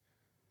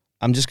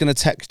 I'm just going to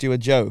text you a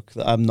joke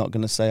that I'm not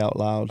going to say out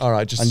loud. All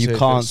right, just and you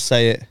can't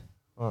say it.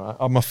 All right.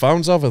 Oh, my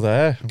phone's over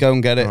there. Go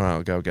and get it. All right,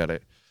 I'll go get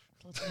it.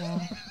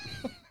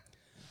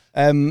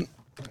 I'm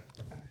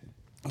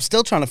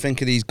still trying to think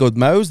of these good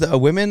Mo's that are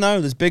women,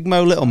 though. There's Big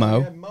Mo, Little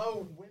Mo. Yeah, women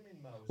Mo.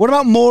 What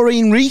about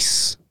Maureen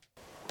Reese?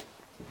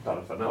 I don't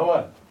know if I know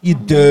her. You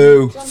do. Do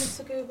you want me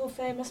to Google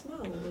famous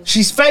Mo's?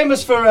 She's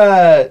famous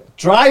for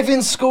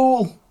driving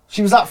school.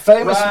 She was that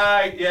famous.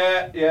 Right,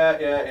 yeah.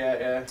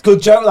 It's a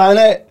good joke, that,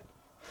 isn't it?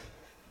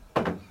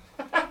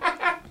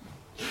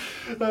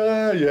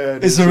 Yeah,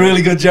 it's a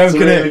really good joke,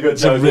 isn't it?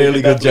 It's a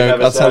really good joke.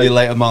 I'll tell you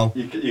later, Mal.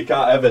 You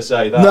can't ever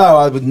say that. No,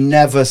 I would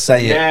never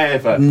say it.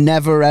 Never.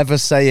 Never ever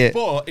say it.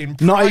 But in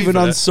private, not even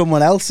on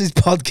someone else's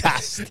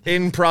podcast.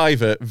 In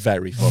private,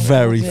 very funny.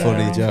 Very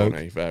funny joke.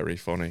 Very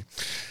funny.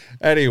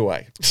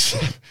 Anyway.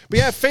 But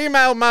yeah,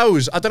 female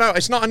Mo's. I don't know.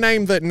 It's not a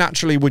name that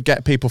naturally would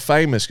get people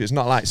famous because it's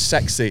not like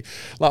sexy.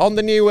 Like on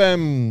the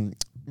new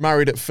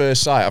Married at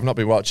First Sight, I've not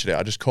been watching it.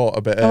 I just caught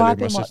a bit earlier. I've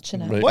been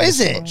watching it. What is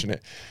it? Watching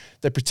it.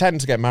 They pretend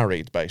to get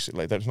married,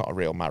 basically. It's not a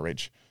real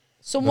marriage.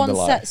 Someone Then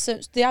they're like-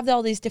 sets. They have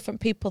all these different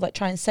people that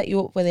try and set you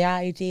up with the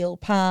ideal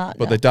partner,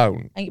 But they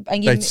don't.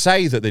 And They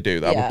say that they do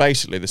that, Yeah. but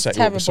basically they set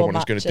you up with Terrible someone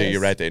who's going to do matches.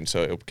 your head in,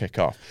 so it'll kick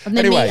off. And they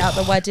anyway, meet at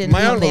the wedding.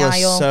 my on the uncle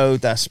aisle. So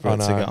desperate I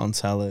to know. get on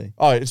telly.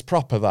 Oh, it's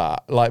proper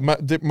that. Like my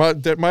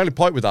only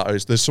point with that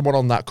is there's someone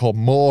on that called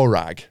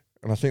Morag,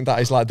 and I think that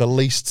is like the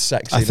least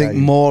sexy. I think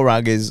name.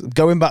 Morag is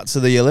going back to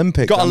the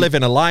Olympics. Got to live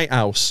in a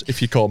lighthouse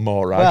if you call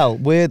Morag. Well,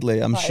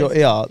 weirdly, I'm That sure. is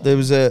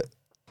Yeah,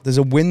 there's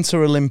a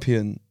winter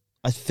Olympian,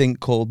 I think,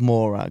 called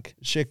Morag.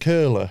 is she a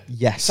curler?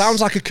 Yes,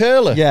 Sounds like a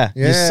curler. Yeah,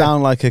 you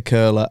sound like a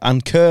curler,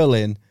 and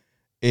curling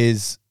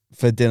is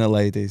for dinner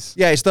ladies.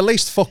 Yeah, it's the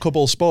least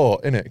fuckable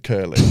sport, isn't it,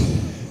 curling?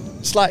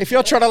 It's like if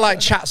you're trying to like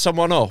chat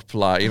someone up,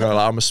 like, you know,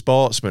 like I'm a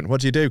sportsman.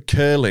 What do you do?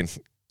 Curling.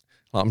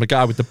 Like I'm the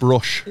guy with the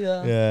brush.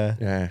 Yeah.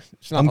 Yeah.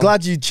 It's not I'm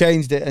glad you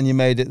changed it and you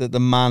made it that the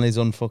man is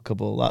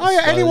unfuckable. That's, Oh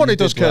yeah, anyone you who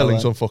does did well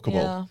curling's there. unfuckable.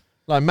 Yeah.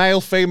 Like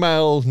male,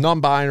 female,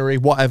 non-binary,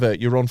 whatever,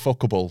 you're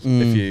unfuckable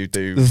if you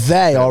do.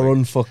 They are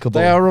curling. unfuckable.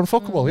 They are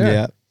unfuckable.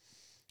 Yeah.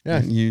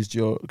 Yeah. You used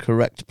your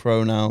correct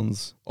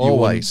pronouns.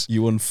 Always.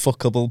 You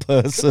unfuckable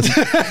person.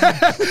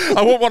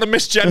 I won't want to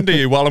misgender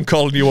you while I'm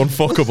calling you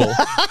unfuckable.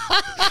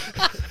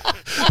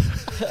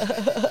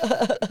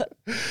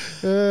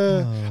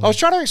 I was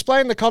trying to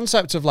explain the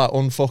concept of like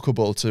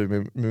unfuckable to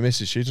my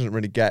missus. She doesn't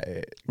really get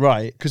it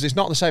Right. because it's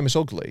not the same as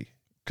ugly.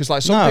 Because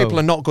like some No. people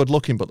are not good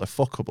looking, but they're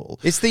fuckable.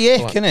 It's the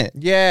ick, Like, innit?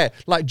 Yeah,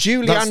 like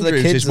Julie That's the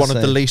Andrews kids is one are of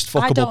the saying. least I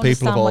fuckable don't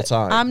people of all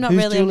understand time. I'm not Who's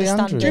really Julie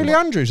understanding. Andrews? Julie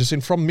Andrews is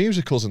in From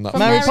Musicals and that. From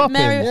Mary Poppins?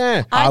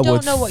 Yeah. I don't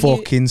would know what you.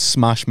 fucking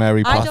smash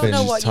Mary I don't Poppins.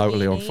 know what She's you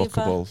totally mean either.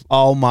 unfuckable.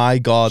 Oh my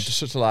god. She's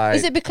sort of like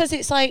Is it because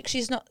it's like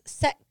she's not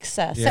sexy?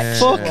 Yeah.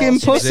 Fucking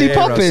She- Pussy Zero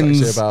Poppins.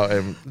 sexy about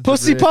him.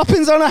 Pussy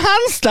Poppins on a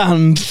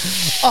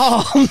handstand.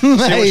 Oh, See what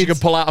she mate. can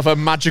pull out of her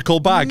magical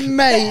bag.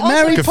 Mate, Also-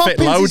 Mary Could fit Poppins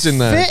loads is in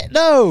there. fit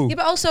though. Yeah,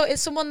 but also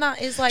it's someone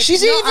that is like.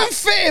 She's not even a-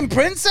 fit in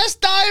Princess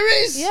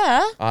Diaries.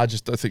 Yeah, I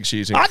just don't think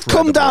she's. I'd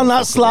come down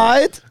that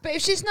slide. but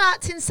if she's not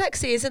acting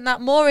sexy, isn't that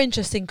more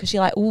interesting? Because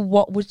you're like, oh,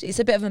 what would? It's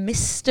a bit of a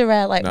mystery.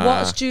 Like, Nah.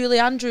 what's Julie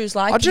Andrews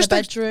like in the think,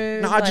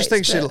 bedroom? No, I just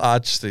think it's a bit- I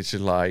just think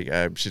she'd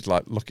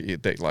like look at your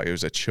dick like it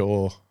was a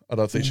chore. I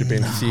don't think she'd be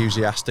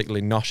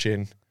enthusiastically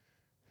noshing.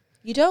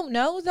 You don't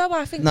know though.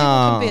 I think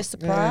Nah. people can be a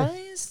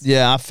surprise.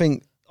 Yeah, I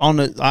think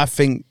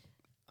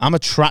I'm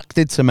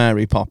attracted to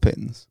Mary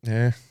Poppins.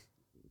 Yeah,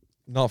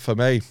 not for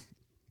me.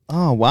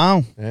 Oh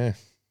wow. Yeah,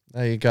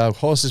 there you go.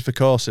 Horses for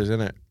courses,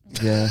 isn't it?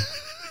 Yeah.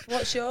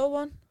 What's your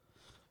one?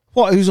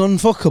 What? Who's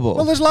unfuckable?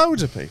 Well, there's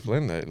loads of people,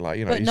 isn't there? Like,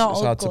 you know, But it's not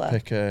hard to ugly.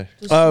 pick a.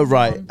 Just Oh someone-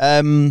 right.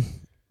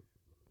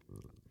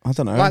 I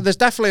don't know. Like, there's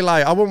definitely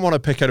like I wouldn't want to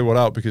pick anyone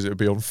out because it'd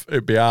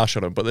be harsh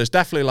on them. But there's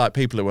definitely like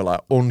people who are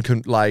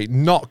like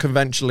not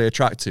conventionally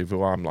attractive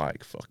who I'm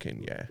like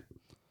fucking yeah,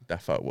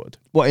 defo would.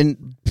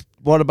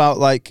 What about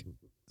like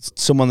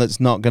someone that's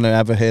not going to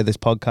ever hear this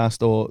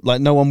podcast or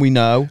like no one we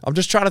know? I'm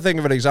just trying to think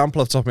of an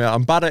example off the top of my head.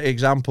 I'm bad at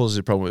examples. Is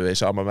the problem with this.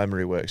 How my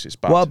memory works. It's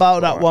bad. What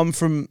about But, that one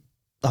from?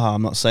 Oh,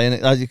 I'm not saying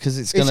it because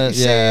it's gonna. It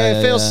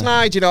feels yeah.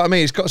 snide. You know what I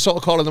mean? It's got sort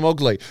of calling them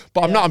ugly.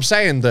 But I'm not. I'm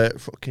saying that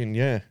fucking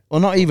yeah. Well,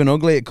 not even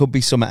ugly. It could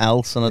be something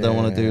else, and I don't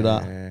want to do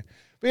that. Yeah.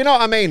 But you know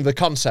what I mean? The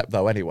concept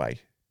though. Anyway.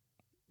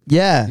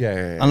 Yeah.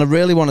 Yeah. And I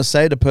really want to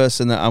say the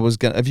person that I was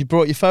gonna. Have you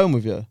brought your phone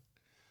with you?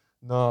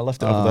 No, I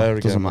left it Oh, over there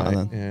again. doesn't matter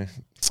mate. then. Yeah.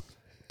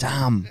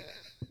 Damn.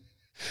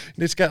 You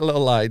need to get a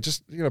little like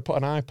just put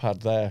an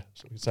iPad there.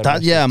 So we can send That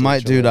messages yeah, I to might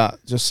each do other.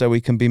 that just so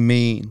we can be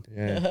mean.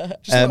 Yeah.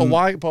 Just a little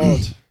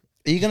whiteboard.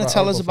 Are you going to Right,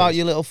 tell us horrible about things.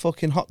 your little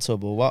fucking hot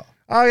tub or what?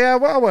 Oh yeah,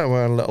 well I went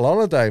on a little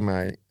holiday,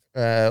 mate.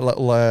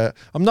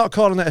 I'm not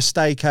calling it a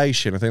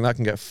staycation. I think that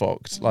can get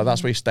fucked. Like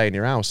that's where you stay in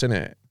your house,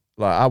 innit?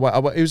 Like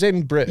it was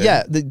in Britain.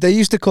 Yeah, they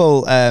used to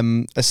call a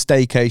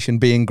staycation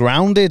being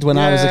grounded when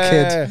I was a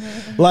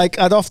kid. Like,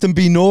 I'd often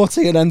be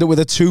naughty and end up with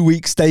a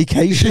 2-week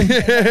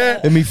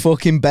staycation in my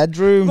fucking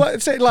bedroom Well,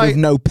 it's like with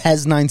no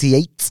Pez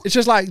 98. it's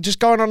just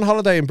going on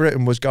holiday in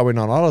Britain was going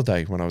on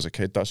holiday when I was a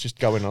kid. That's just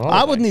going on holiday.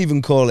 I wouldn't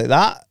even call it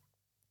that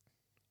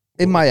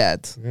in my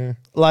head. Yeah.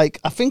 Like,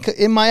 I think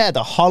in my head,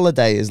 a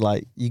holiday is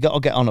like, you got to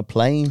get on a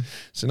plane.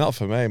 It's not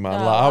for me, man. No,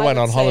 Like I went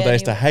I on would say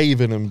holidays to anyway.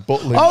 Haven and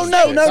Butlins. Oh, and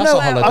no, shit. no, That's no.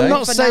 a holiday. I'm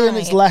not For saying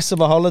night. it's less of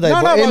a holiday,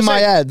 No, but no, in I'm my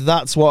saying- head,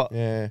 that's what...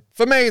 Yeah.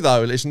 For me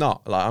though, it's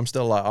not. Like I'm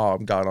still like, oh,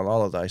 I'm going on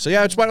holiday. So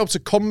yeah, I just went up to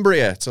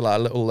Cumbria to like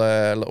a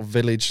little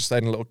village, stayed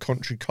in a little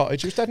country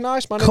cottage. It was dead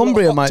nice, man. in a little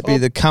Cumbria hot might be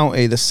tub.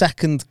 the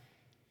second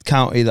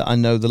county that I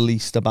know the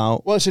least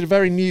about. Well, it's a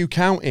very new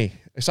county.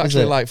 It's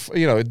actually it? like,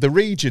 the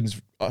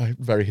region's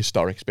very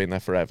historic. It's been there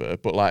forever.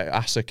 But like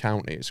Asser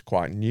County is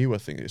quite new. I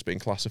think it's been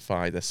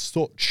classified as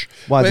such.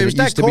 Why? But Did was it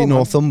dead used to cool, be man.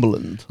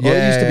 Northumberland? Or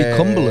it used to be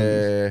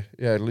Cumberland.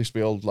 Yeah, it used to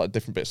be all like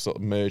different bits sort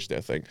of merged,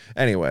 I think.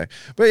 Anyway,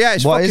 but yeah,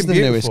 it's What fucking is the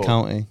beautiful. newest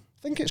county?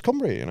 I think it's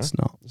Cumbria, you know? It's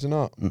not. Is it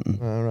not?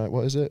 All right,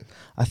 what is it?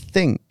 I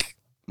think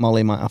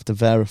Molly might have to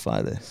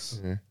verify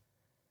this.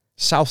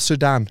 South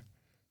Sudan.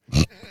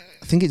 I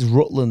think it's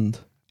Rutland.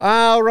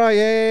 Oh, right,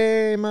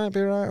 yeah, might be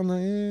right on that.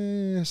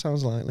 Yeah,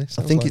 sounds likely.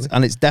 I think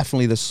it's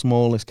definitely the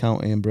smallest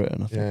county in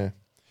Britain. I think.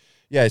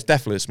 Yeah, it's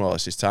definitely the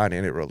smallest. It's tiny,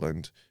 isn't it,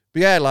 Rutland?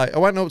 But yeah, like I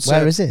went up to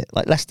Where is it?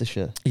 Like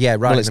Leicestershire? Yeah, right.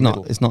 Well, in it's the not.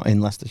 middle. It's not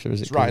in Leicestershire, is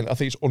it? It's right. I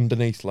think it's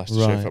underneath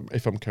Leicestershire, Right.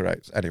 if I'm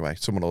correct. Anyway,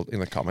 someone will, in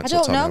the I comments. will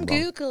don't tell know.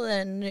 me I'm I'm wrong.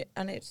 Googling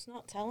and it's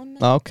not telling me.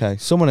 Oh, okay.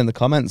 Someone in the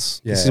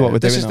comments. Yeah. This is what we're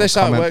doing. This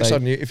how it works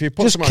on you. If you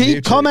put Just something on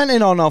keep YouTube,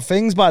 commenting on our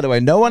things. By the way,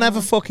 no one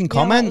ever fucking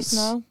comments.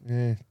 Yeah, let us know.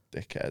 Yeah,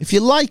 dickhead. If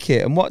you like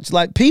it and watch,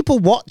 like people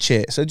watch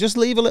it, so just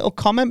leave a little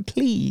comment,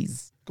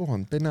 please. Go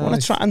on, be I want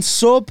nice. to try and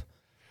sub.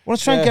 I want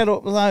to try and Yeah. get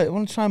up. Like, I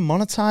want to try and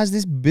monetize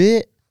this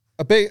bit.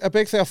 A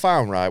big thing I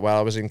found, right, while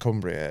I was in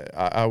Cumbria,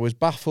 I was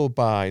baffled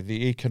by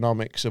the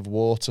economics of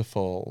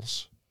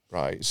waterfalls,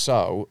 right?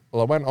 So,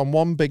 I went on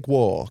one big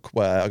walk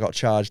where I got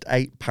charged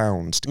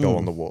 £8 to go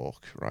on the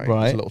walk, right? It was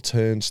Right. a little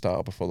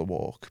turnstile before the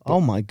walk.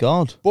 Oh my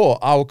god! But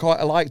I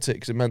liked it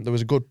because it meant there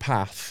was a good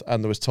path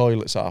and there was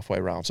toilets halfway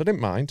around, so I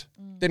didn't mind.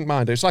 Didn't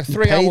mind it. It's like You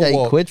 3 hour paid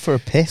walk. £8 for a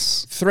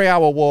piss. 3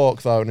 hour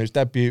walk though, and it was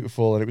dead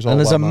beautiful, and it was all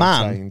And as a well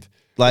man, maintained.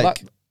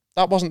 like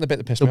that wasn't the bit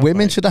that pissed the me off. women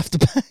mate. should have to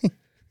pay.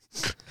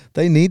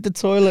 They need the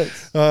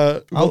toilets.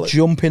 I'll Well,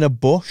 jump in a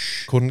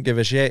bush. couldn't give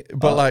a shit,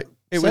 but like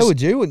it so was.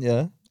 would you, wouldn't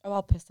you? Oh,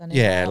 I'll piss anyway.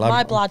 Yeah, like-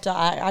 my bladder.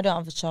 I don't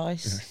have a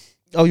choice.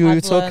 Oh, you were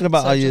I've talking learned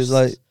about to how you just-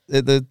 like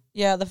the.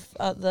 Yeah,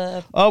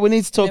 the Oh, we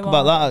need to talk They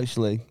about that won't.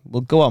 actually.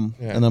 Well, go on,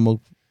 Yeah. and then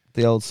we'll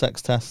the old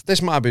sex test.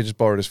 This might be just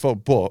boring as fuck,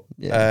 but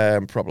Yeah.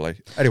 probably.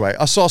 Anyway,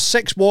 I saw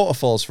 6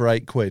 waterfalls for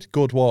 £8.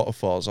 Good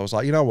waterfalls. I was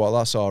like, you know what?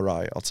 That's all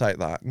right. I'll take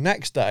that.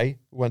 Next day,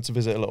 went to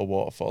visit a little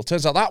waterfall.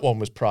 Turns out that one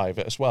was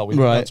private as well.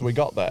 Right. Until we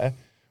got there.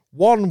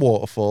 One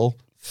waterfall,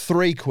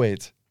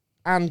 £3,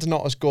 and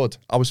not as good.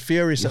 I was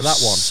furious at that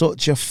one.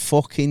 Such a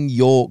fucking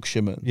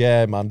Yorkshireman.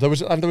 Yeah, man. There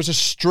was a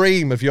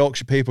stream of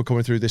Yorkshire people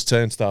coming through this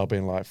turnstile,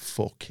 being like,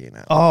 "Fucking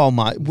hell." Oh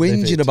my,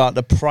 whinging Livid. about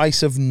the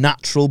price of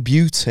natural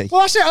beauty.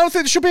 Well, that's it. I don't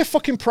think there should be a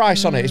fucking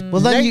price on it. It's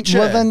Well then,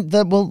 nature.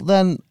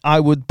 then I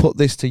would put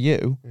this to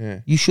you. Yeah.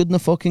 You shouldn't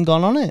have fucking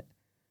gone on it.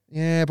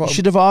 Yeah, but You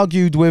should have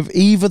argued with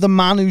either the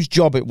man whose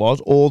job it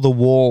was or the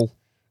wall.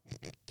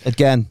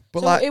 Again,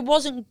 but so like, it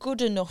wasn't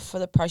good enough for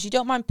the price. You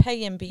don't mind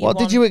paying, but What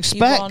did you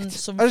expect? want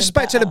something I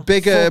expected better. a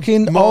bigger,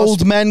 fucking more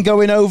old men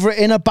going over it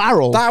in a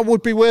barrel. That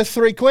would be worth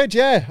 £3.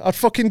 Yeah, I'd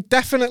fucking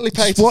definitely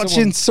pay. Just to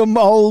watching someone. some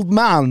old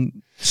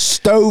man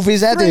stove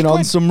his head in on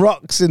 £3. some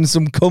rocks in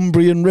some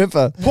Cumbrian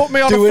river. Put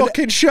me on do a an-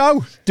 fucking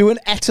show. Do an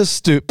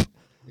Etterstup.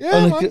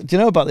 Yeah, man. Do you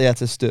know about the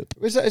Etterstup?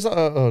 Is that?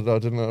 Oh, no, I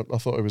didn't know. I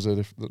thought it was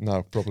a.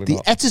 No, probably The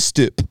not.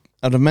 Etterstup,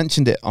 and I've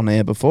mentioned it on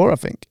here before, I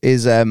think,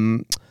 is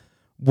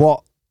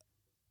what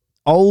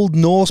old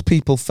Norse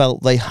people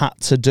felt they had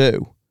to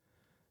do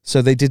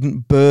so they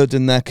didn't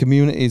burden their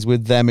communities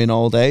with them in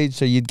old age.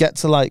 So you'd get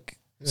to like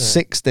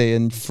 60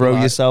 and throw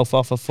Right. yourself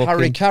off a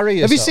fucking... Carry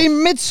Have you yourself.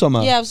 seen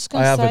Midsummer? Yeah, I was just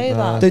going I to haven't, say no.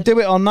 that. They do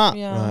it on that.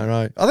 Yeah.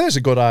 Right. I think it's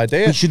a good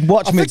idea. You should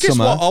watch I think it's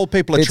Midsummer. what old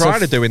people are It's a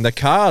trying to do in their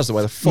cars, the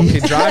way they're fucking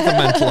driving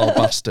mental old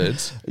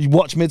bastards. You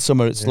watch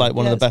Midsummer, it's like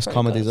one Yeah, of the it's best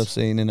pretty comedies good. I've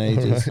seen in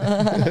ages.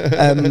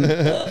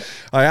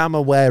 I am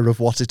aware of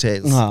what it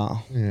is.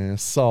 Oh. Yeah,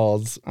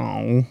 swords.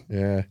 Oh.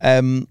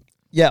 Yeah.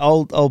 Yeah,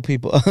 old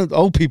people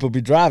old people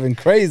be driving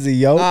crazy,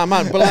 yo. Ah,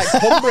 man, but like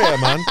Cumbria,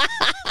 man.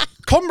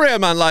 Cumbria,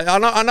 man, like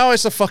I know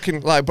it's a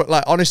fucking like, but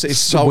like honestly, it's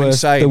so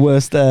insane. The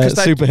worst 'Cause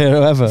they-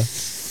 superhero ever.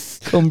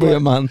 Cumbria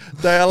man.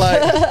 They're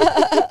like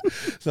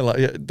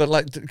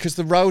because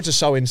the roads are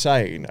so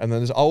insane, and then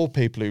there's old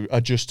people who are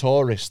just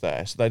tourists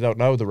there, so they don't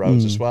know the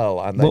roads as well.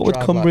 And they What would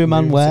drive Cumbria like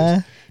man lunatics.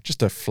 wear?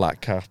 Just a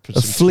flat cap, and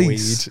A some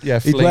fleece. tweed. Yeah,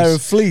 He'd fleece. wear a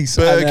fleece.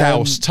 and,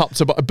 Berghaus, top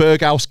to bottom,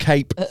 Berghaus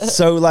cape.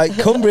 So like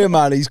Cumbria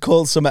man, he's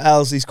called something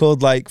else. He's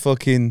called like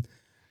fucking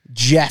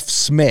Jeff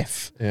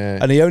Smith. Yeah.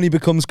 And he only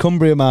becomes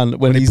Cumbria man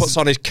when He he's puts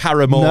on his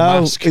Caramel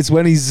no, mask. it's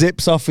when he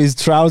zips off his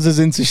trousers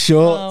into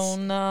shorts. Oh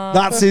no.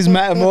 That's his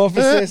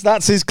metamorphosis.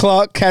 That's his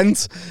Clark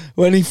Kent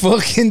when he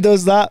fucking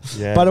does that.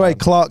 Yeah, By the way, man.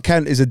 Clark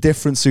Kent is a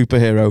different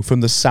superhero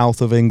from the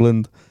south of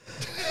England.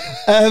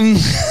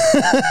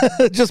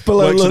 Just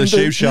below Works at a London.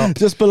 shoe shop.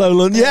 Just below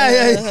London.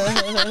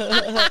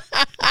 Yeah.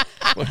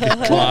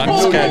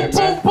 Clark Kent.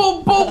 Do you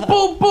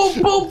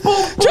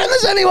reckon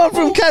there's anyone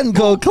from Kent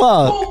called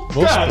Clark?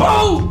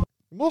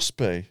 Must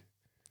be.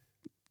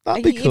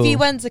 That'd be cool. If he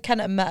went to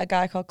Kent and met a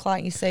guy called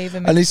Clark, you save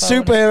him. And his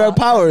superhero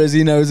power is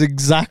he knows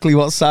exactly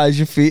what size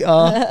your feet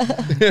are.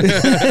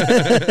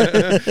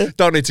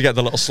 Don't need to get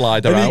the little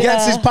slider And out. he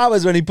gets his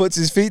powers when he puts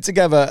his feet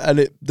together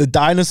and the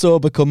dinosaur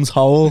becomes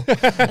whole.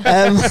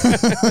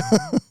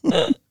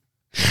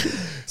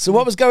 So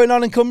what was going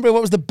on in Cumbria?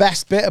 What was the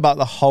best bit about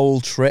the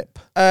whole trip?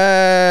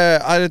 I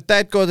had a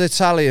dead good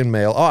Italian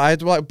meal. Oh, I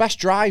had like best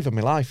drive of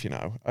my life, you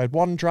know. I had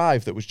one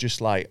drive that was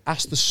just like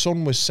as the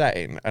sun was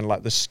setting and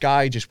like the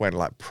sky just went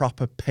like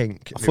proper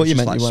pink. I thought you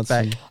meant you wanted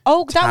some-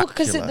 Oh, that was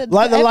because spectacular.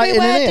 Like the lighting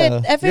in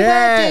here? Everywhere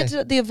Yeah.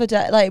 did the other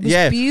day. Like it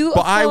was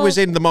beautiful. but I was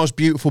in the most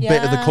beautiful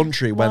bit of the Yeah,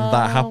 country when wow.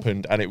 that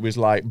happened, and it was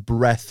like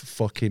breath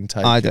fucking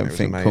taking. I It don't was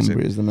think amazing.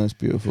 Cumbria is the most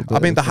beautiful bit. I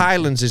mean, of the country.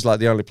 Highlands is like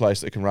the only place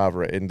that can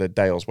rival it in the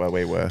Dales where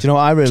we were. Do you know what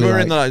I really So we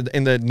were like?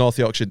 in the North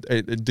Yorkshire,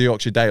 the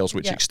Yorkshire Dales,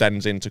 which Yeah.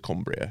 extends into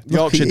Cumbria. Look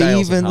Yorkshire at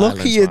Dales. even and look at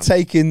Highlands, you man.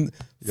 taking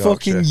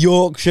Fucking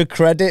Yorkshire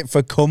credit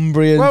for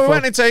Cumbrian. Well, we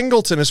went into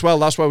Ingleton as well.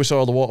 That's where we saw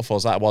all the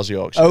waterfalls. That was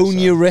Yorkshire. Own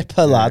your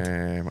ripper, lad.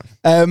 Yeah,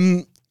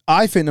 man.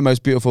 I think the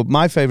most beautiful,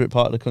 my favourite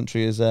part of the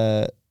country is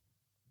the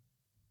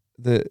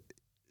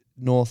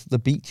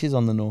beaches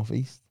on the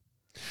northeast.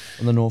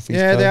 On the northeast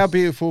Yeah, coast. they are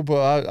beautiful,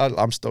 but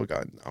I'm still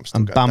going. I'm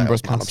still going Bamburgh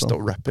Dales, man. I'm Castle. still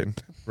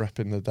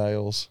repping the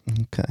Dales.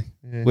 Okay.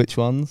 Yeah. Which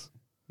ones?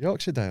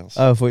 Yorkshire Dales.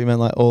 Oh, I thought you meant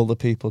like all the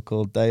people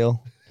called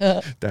Dale.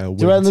 Dale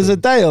Do you reckon there's a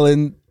Dale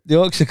in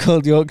Yorkshire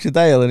called Yorkshire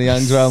Dale and he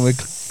hangs around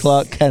with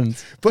Clark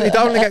Kent? But he'd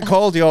only get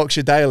called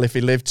Yorkshire Dale if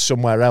he lived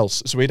somewhere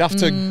else. So he'd have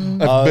to have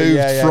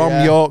moved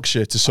from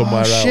Yorkshire to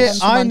somewhere else. Shit,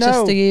 I know.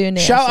 Manchester Uni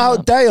or Shout out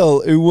something.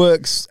 Dale, who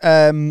works,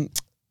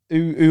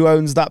 who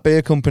owns that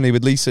beer company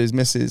with Lisa, his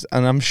missus,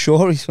 and I'm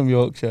sure he's from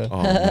Yorkshire.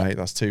 Oh, mate,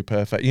 that's too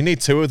perfect. You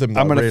need two of them.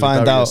 I'm going to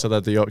find out. So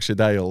they're the Yorkshire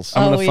Dales.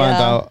 I'm gonna find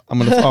yeah. out.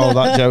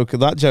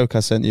 That joke I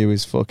sent you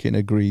is fucking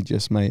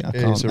egregious, mate. I It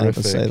can't is ever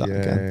horrific, say that yeah.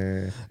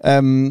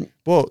 again.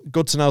 But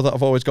good to know that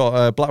I've always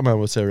got blackmail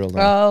material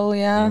now. Oh,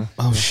 yeah.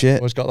 Oh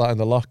shit. Always got that in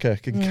the locker.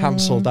 Can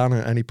cancel down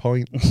at any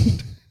point.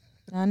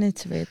 I need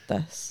to read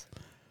this.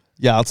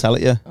 Yeah, I'll tell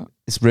it you.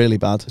 It's really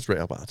bad. It's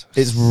real bad.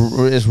 It's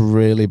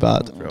really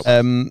bad. Real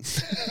bad.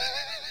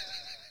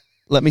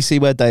 Let me see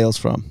where Dale's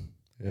from.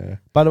 Yeah.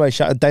 By the way,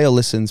 shout out Dale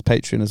listens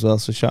Patreon as well,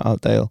 so shout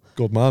out Dale.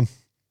 Good man.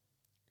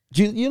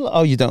 Do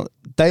you don't?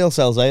 Dale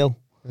sells ale.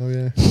 Oh,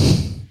 yeah.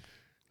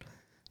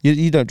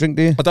 You don't drink,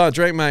 do you? I don't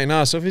drink, mate,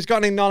 no. So if he's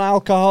got any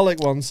non-alcoholic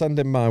ones, send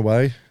him my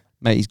way.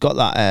 Mate, he's got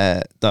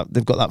that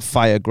they've got that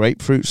fire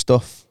grapefruit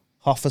stuff.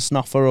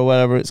 Hoffersnoffer or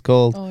whatever it's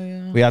called. Oh,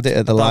 yeah. We had it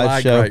at the I live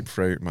like show.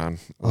 grapefruit, man.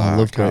 Oh, I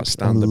love can't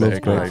stand a bit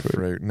of grapefruit.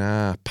 grapefruit.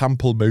 Nah,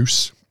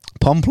 pamplemousse.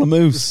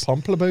 Pomplamoose.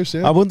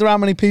 Pamplemousse, yeah. I wonder how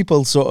many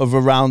people sort of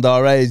around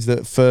our age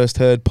that first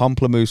heard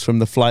Pomplamoose from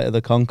the Flight of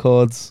the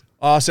Conchords.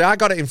 Oh, see, I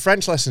got it in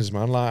French lessons,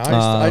 man. Like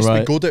I used to be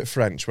right. good at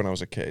French when I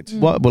was a kid.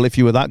 What? Well, if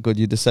you were that good,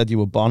 you'd have said you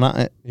were born at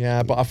it.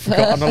 Yeah, but I've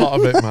forgotten a lot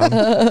of it,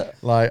 man.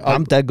 Like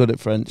I'm dead good at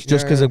French,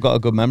 just because Yeah. I've got a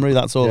good memory.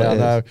 That's all Yeah, it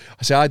is. I know.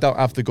 I say I don't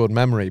have the good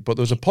memory, but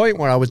there was a point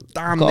where I was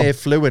damn God. near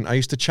fluent. I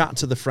used to chat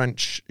to the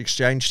French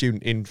exchange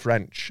student in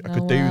French. I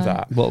could do wow.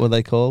 that. What were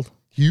they called?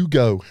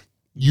 Hugo.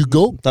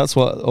 Hugo. That's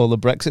what all the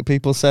Brexit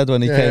people said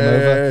when he came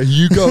over.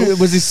 Hugo.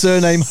 Was his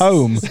surname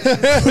Home?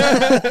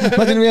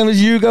 Imagine if he was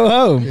Hugo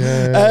Home.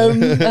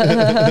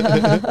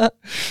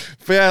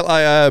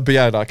 But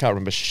yeah, no, I can't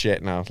remember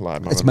shit now.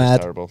 Like, my It's memory's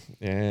mad. terrible.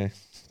 Yeah,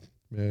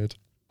 mad.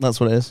 That's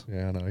what it is.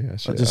 Yeah, I know. Yeah,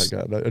 shit. just-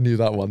 I knew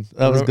that one.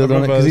 That was good,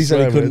 wasn't it? Because he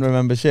said he couldn't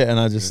remember shit, and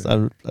I just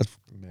I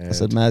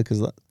said mad because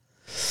that.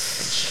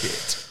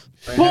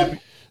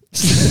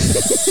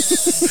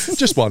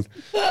 Just one.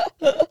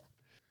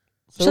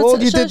 So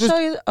all you did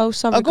was. Oh,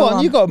 sorry. Oh, go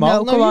on, you got 'em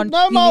all. No, No, go you- on.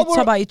 no, You Mal, need to we're-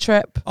 talk about your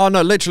trip. Oh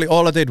no, literally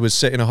all I did was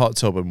sit in a hot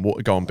tub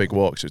and go on big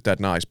walks. It was dead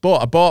nice.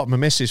 But I bought my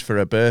missus for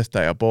her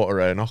birthday. I bought her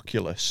an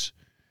Oculus,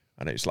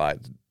 and it's like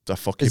the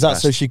fucking Is that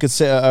best. so she could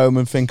sit at home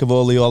and think of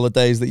all the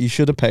holidays that you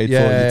should have paid for, you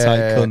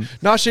tight cunt?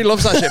 No, she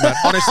loves that shit, man.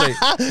 Honestly,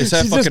 it's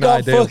her She's just fucking got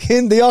ideal.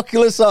 fucking the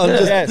Oculus on.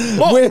 Just Yeah.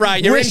 Look,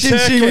 right, you're in wishing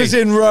she Turkey. was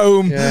in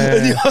Rome.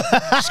 Yeah.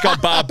 She's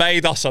got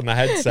Barbados on the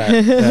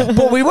headset. Yeah.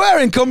 But we were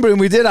in Cumbria and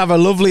we did have a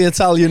lovely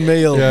Italian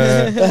meal.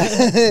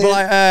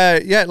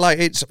 But like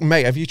it's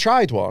mate. Have you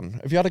tried one?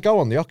 Have you had a go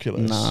on the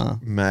Oculus? Nah.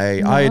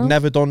 Mate. I had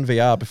never done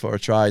VR before I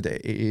tried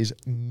it. It is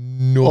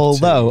nutty.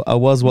 Although I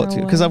was watching,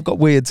 No because way. I've got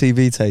weird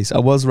TV taste, I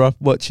was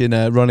watching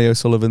Ronnie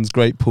O'Sullivan's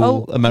Great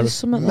Pool Oh, America. there's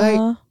something Mate.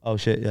 there. Oh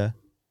shit, yeah.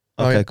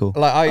 Okay, cool.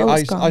 Like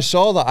it's gone. I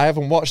saw that. I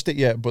haven't watched it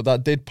yet, but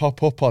that did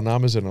pop up on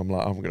Amazon. I'm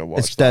like, I'm gonna watch.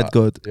 It's dead that.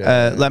 good.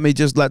 Yeah.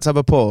 Let's have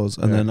a pause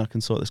and Yeah. then I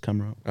can sort this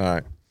camera out. All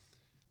right.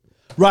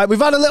 Right, we've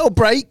had a little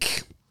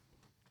break.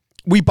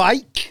 We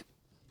bike.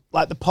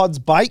 Like the pod's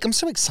bike. I'm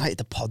so excited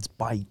the pod's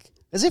bike.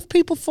 As if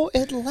people thought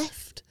it had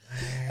left.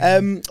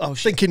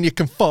 Thinking you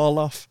can fall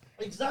off.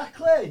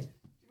 Exactly.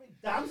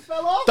 Dan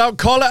fell off. Don't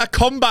call it a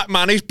comeback,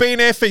 man. He's been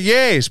here for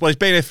years. Well, he's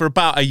been here for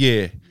about a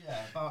year.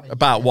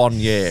 About 1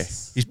 year.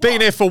 He's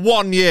been here for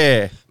 1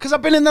 year. Because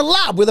I've been in the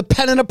lab with a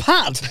pen and a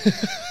pad.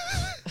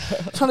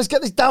 Trying to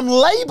get this damn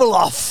label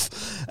off.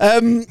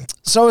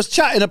 So I was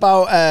chatting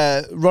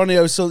about Ronnie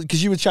O'Sullivan,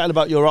 because you were chatting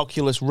about your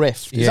Oculus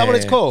Rift. Is that what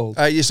it's called?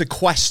 It's a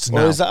Quest Or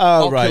now. is that-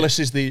 oh, right. Oculus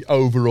is the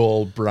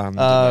overall brand.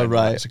 Oh, name,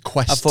 right. It's a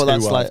Quest I thought 2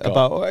 that's I've like got.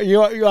 about you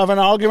have an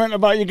argument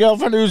about your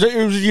girlfriend who's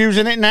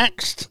using it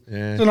next.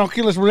 Yeah. It's an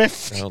Oculus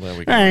Rift. Oh, there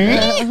we go.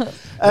 Eh?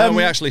 No,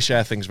 we actually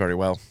share things very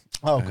well.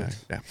 Oh, good.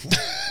 Yeah.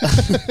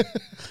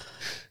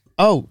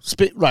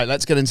 Right.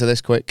 Let's get into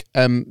this quick.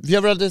 Have you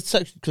ever had a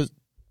sex? Because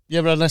you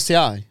ever had an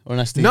STI or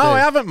an STD? No, I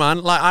haven't,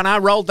 man. Like, and I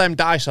rolled them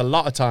dice a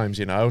lot of times.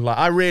 You know, like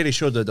I really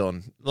should have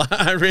done. Like,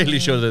 I really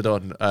should have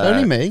done. It's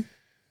only me.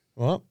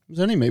 What? It was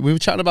only me. We were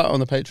chatting about it on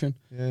the Patreon.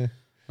 Yeah.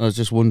 I was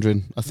just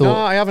wondering. I No,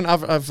 thought I haven't.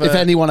 I've if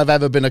anyone I've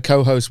ever been a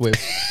co-host with.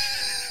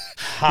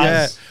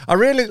 Yeah, I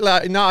really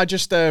like. No, I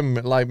just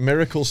like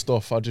miracle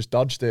stuff. I just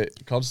dodged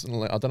it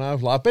constantly. I don't know.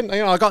 Like I've been,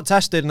 I got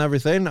tested and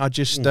everything. I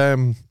just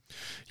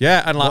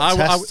Yeah, and like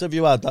What I tests have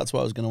you had? That's what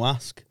I was going to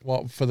ask.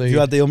 what for the Have you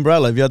had the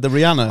umbrella? Have you had the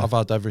Rihanna? I've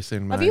had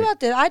everything, mate. Have you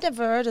had I'd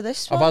never heard of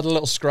this I've one. had a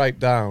little scrape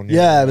down.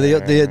 yeah,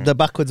 the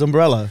backwards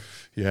umbrella.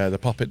 Yeah, they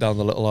pop it down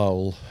the little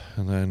hole,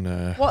 and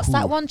then What's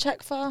that one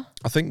check for?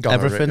 I think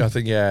Everything? I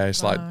think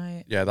it's Right.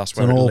 like that's It's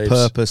where an it lives.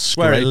 all-purpose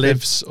Where it scraping.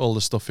 lives, all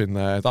the stuff in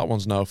there. That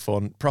one's no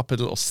fun. Proper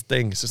little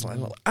sting. It's just like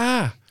little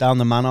Down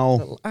the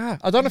manhole. I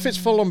don't know if it's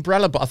full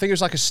umbrella, but I think it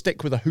was like a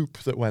stick with a hoop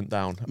that went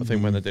down. I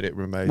think when they did it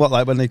remade. What,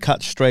 like when they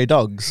catch stray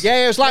dogs?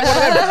 Yeah, it was like one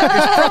of them. It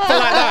was proper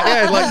like that.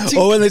 Yeah, like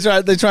Or when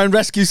they try and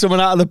rescue someone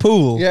out of the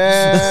pool.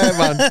 yeah,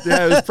 man.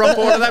 Yeah, it was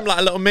proper one of them, like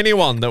a little mini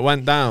one that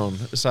went down.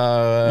 So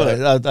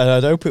Well,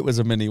 I'd hope it was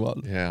a mini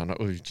one. yeah,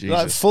 oh, Jesus.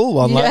 Like full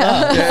one like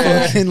Yeah.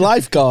 that. Fucking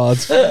lifeguard.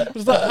 I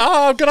was like,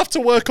 I'm gonna have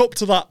to work up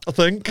to that, I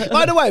think.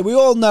 By the way, we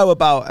all know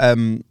about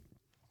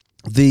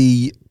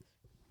the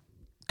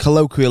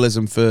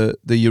colloquialism for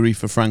the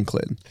Aretha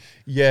Franklin,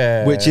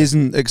 Yeah, which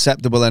isn't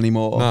acceptable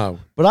anymore. No.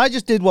 But I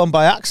just did one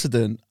by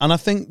accident, and I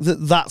think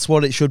that's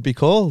what it should be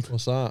called.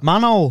 What's that?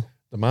 Manhole.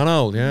 The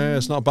manhole. Yeah,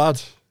 it's not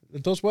bad.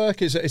 It does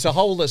work. It's a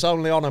hole that's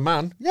only on a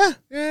man. Yeah.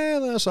 Yeah,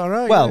 that's all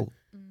right. Well,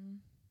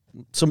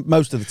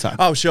 most of the time.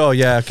 Oh, sure,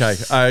 yeah,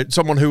 okay.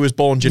 Someone who was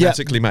born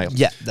genetically male.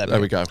 Yeah, there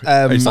we go. Is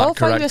I that thought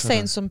you were correct?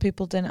 saying some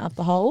people didn't have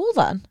the hole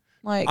then.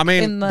 Like, I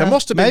mean, in the... there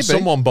must have been Maybe.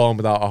 someone born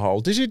without a hole.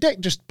 Does your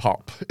dick just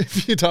pop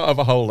if you don't have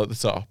a hole at the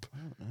top?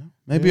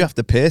 Maybe you have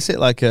to pierce it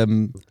like a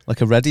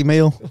ready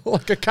meal.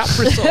 Like a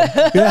Capri Sun.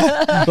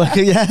 Yeah.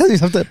 You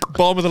have to.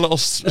 Born with a little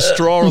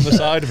straw on the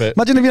side of it.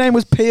 Imagine if your name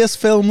was Pierce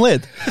Film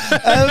Lid.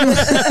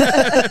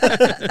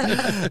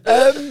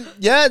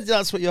 Yeah,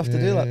 that's what you have to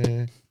do.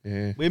 Like,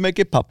 Yeah. we make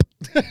it pop.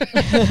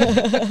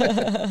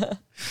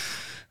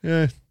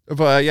 Yeah.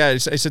 But yeah,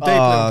 it's a deeply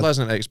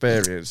unpleasant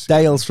experience.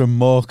 Dale's from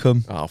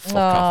Morecambe. Oh, fuck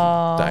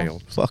off,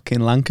 Dale. Fucking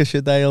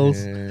Lancashire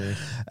Dales.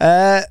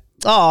 Yeah.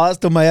 That's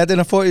done my head in.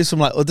 I thought it was from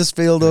like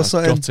Huddersfield or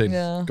something. Gutting.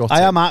 Yeah. Gutting.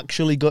 I am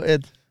actually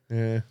gutted.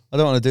 Yeah. I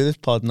don't want to do this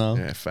pod now.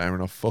 Yeah, fair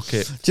enough. Fuck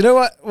it. Do you know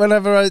what?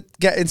 Whenever I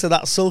get into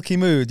that sulky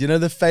mood, you know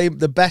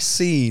the best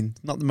scene,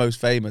 not the most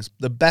famous,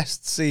 the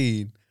best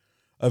scene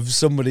of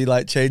somebody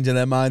like changing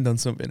their mind on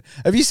something.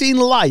 Have you seen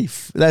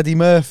Life with Eddie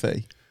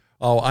Murphy?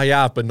 Oh, I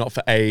have, but not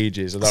for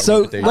ages. I don't So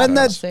remember when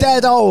they're details.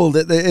 dead old,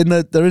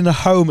 they're in a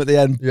home at the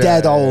end, Yeah,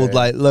 dead yeah, old, yeah.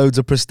 like loads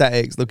of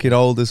prosthetics, looking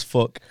old as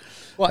fuck.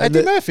 What, and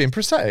Eddie Murphy in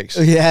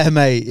prosthetics? Yeah,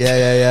 mate.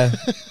 Yeah.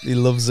 He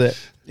loves it.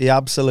 He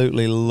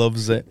absolutely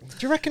loves it.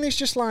 Do you reckon he's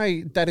just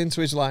like dead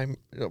into his like?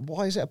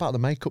 What is it about the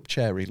makeup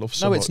chair he loves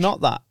so No, much? it's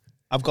not that.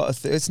 I've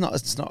got it's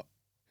not.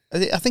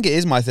 I think it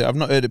is my theory. I've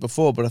not heard it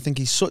before, but I think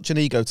he's such an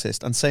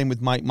egotist. And same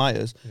with Mike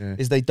Myers,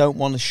 is they don't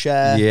want to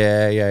share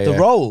the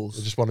roles.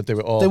 They just want to do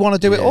it all. They want to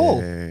do it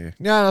all. Yeah,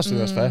 that's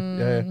fair.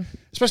 Yeah.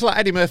 Especially like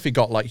Eddie Murphy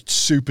got like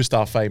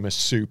superstar famous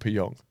super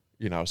young.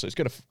 You know, so it's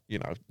gonna,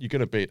 you're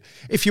gonna be.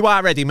 If you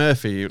are Eddie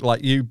Murphy,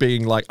 like you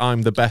being like,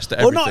 I'm the best at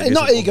Well, everything.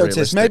 not isn't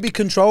egotist. unrealistic. Maybe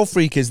control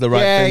freak is the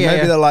right Yeah, thing. yeah,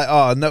 Maybe yeah. they're like,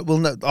 oh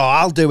no,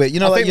 I'll do it. You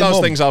know, I like think your those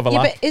mum. things Yeah,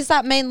 overlap. but is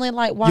that mainly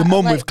like what? Your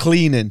mum like, with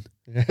cleaning.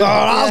 Oh,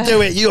 I'll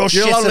do it. You're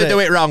shit You'll at only do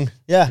it wrong.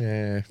 Yeah.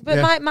 Yeah. But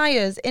yeah. Mike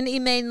Myers, isn't he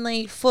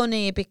mainly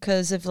funny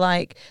because of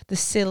like the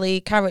silly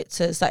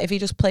characters? That if he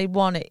just played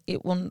one,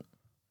 it wouldn't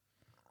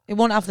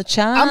have the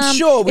charm. I'm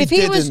sure we if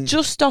he was didn't-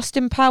 just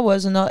Austin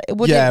Powers, and not,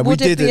 would Yeah, it we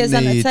be as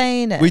didn't need.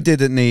 entertaining? We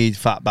didn't need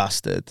Fat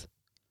Bastard.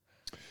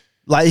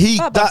 Like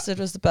Fat Bastard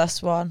was the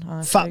best one.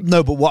 I think.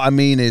 No, but what I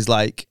mean is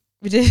like,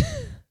 We did.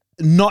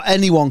 not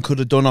anyone could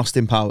have done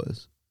Austin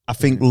Powers. I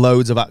think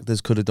loads of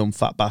actors could have done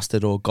Fat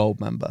Bastard or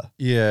Goldmember.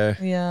 Yeah.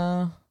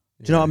 Yeah.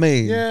 Do you know what I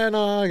mean? Yeah,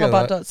 no, I What get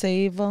about that. Dr.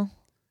 Evil?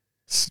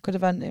 Could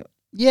have ended it.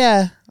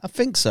 Yeah, I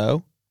think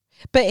so.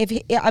 But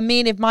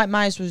if Mike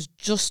Myers was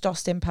just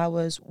Austin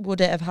Powers,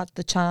 would it have had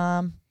the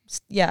charm?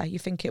 Yeah, you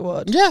think it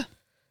would? Yeah,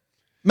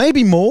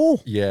 maybe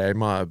more. Yeah, it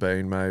might have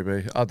been.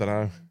 Maybe I don't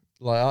know.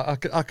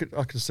 Like I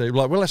could see.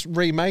 Like, well, let's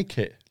remake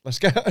it.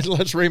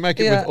 Let's remake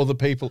it Yeah. with other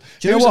people.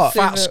 Do you know Who's what? a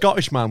fat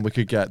Scottish man we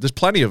could get? There's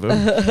plenty of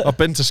them. I've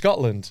been to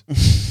Scotland.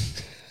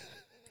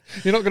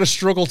 You're not going to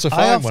struggle to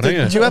find one, are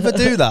you? Do you ever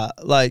do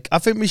that? Like, I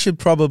think we should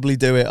probably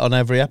do it on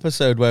every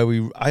episode where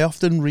I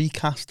often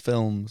recast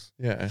films,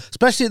 Yeah.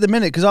 especially at the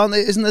minute because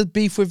isn't there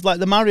beef with like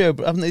the Mario?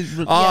 Haven't they?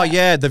 Oh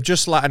yeah, they've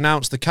just like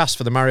announced the cast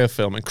for the Mario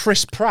film, and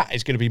Chris Pratt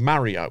is going to be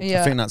Mario.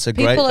 Yeah. I think that's a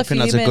People great. are I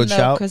think that's a fuming, good though,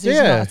 shout. because he's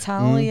Yeah. not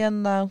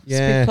Italian though. So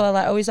Yeah. people are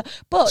like, oh, he's.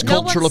 But It's no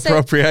cultural one's saying-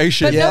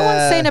 appropriation. But no Yeah.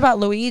 one's saying about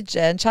Luigi,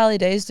 and Charlie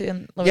Day's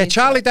doing Luigi. Yeah,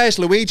 Charlie Day's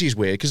Luigi's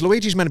weird because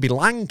Luigi's meant to be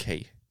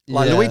lanky.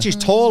 Like Yeah. Luigi's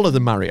taller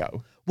than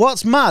Mario.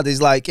 What's mad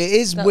is like it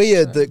is That's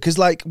weird true. that because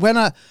like when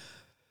I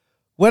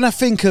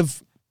think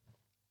of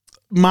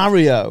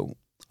Mario,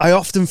 I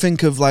often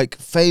think of like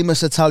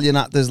famous Italian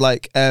actors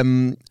like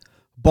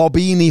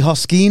Bobini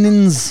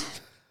Hoskins.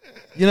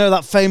 You know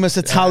that famous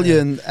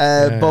Italian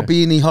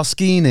Bobini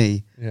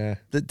Hoskini Yeah.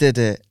 that did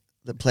it,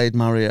 that played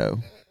Mario.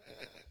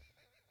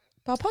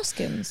 Bob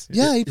Hoskins.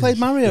 Yeah, he played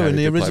Mario Yeah, in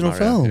he the did play original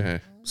Mario, film. yeah.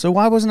 So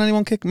why wasn't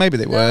anyone kicking? Maybe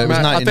they were. It was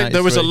I think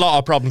there was a 1993. lot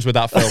of problems with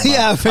that film.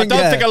 Yeah, I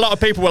don't think a lot of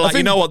people were like,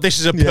 you know what, this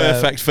is a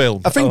perfect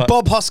film. I think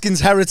Bob Hoskins'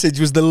 Heritage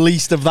was the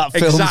least of that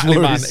film's Exactly,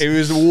 man. worries. It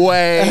was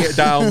way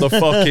down the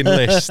fucking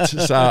list.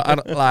 So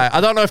I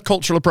don't know if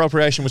cultural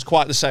appropriation was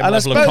quite the same And I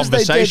level of suppose they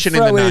did conversation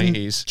in the throw in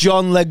 90s.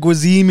 John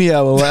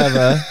Leguizamo or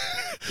whatever.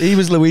 He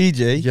was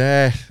Luigi.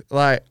 Yeah,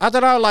 like I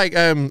don't know, like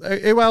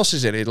who else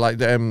is in it? Like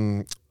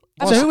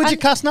So who would you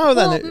cast now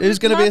then? Well, Who's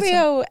going to be?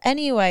 Mario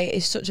anyway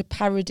is such a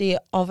parody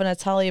of an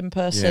Italian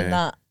person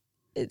that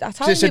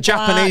Italian it's a people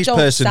Japanese don't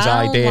person's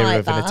sound idea like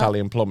of that. an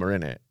Italian plumber,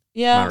 in it.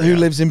 Yeah, Mario. Who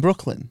lives in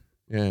Brooklyn?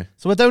 Yeah.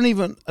 So I don't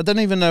even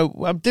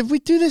know. Did we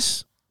do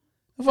this?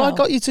 Have I No.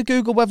 got you to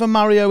Google whether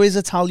Mario is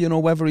Italian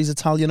or whether he's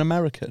Italian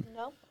American?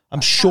 No. I'm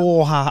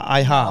sure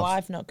I have. No,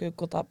 I've not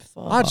googled that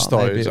before. I just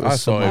thought maybe it it was,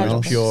 was I thought it someone was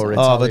else. pure Oh, have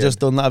I Italian. just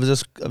done that?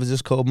 I've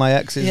just called my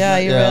exes. Yeah,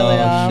 you really Oh,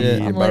 are.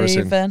 shit. I'm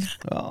Embarrassing. leaving.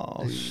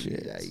 Oh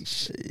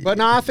shit. But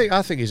no, I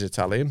think he's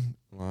Italian.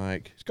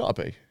 Like, it's got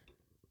to be.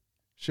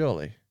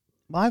 Surely.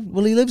 Why?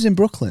 Well, he lives in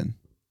Brooklyn.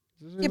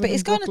 Yeah, but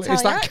he's got an Is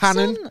Italian that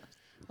canon? accent.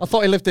 I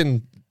thought he lived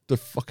in the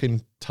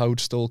fucking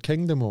Toadstool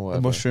Kingdom or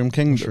whatever. The Mushroom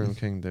Kingdom. Mushroom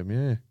Kingdom,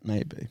 yeah.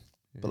 Maybe.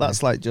 But that's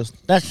just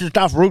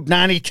off Route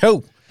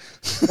 92.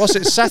 What's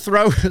it? Seth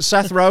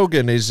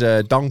Rogen is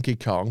Donkey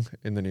Kong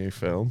in the new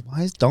film.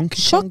 Why is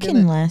Donkey Kong in it?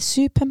 Shockingly,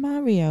 Super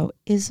Mario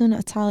isn't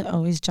Italian.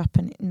 Oh, he's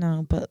Japanese.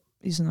 No, but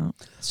he's not.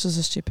 It's just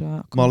a stupid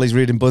outcome. Molly's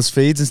reading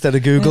BuzzFeeds instead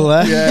of Google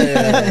there.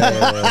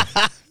 Yeah.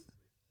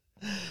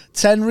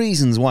 10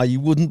 reasons why you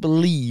wouldn't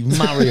believe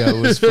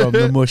Mario is from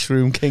the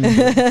Mushroom Kingdom.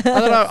 I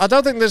don't know. I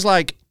don't think there's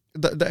like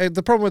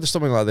the problem with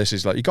something like this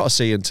is like you got to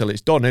see until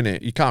it's done,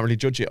 innit? You can't really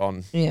judge it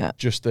on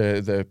just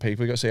the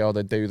people. You got to see how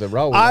they do the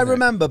role. I innit?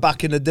 remember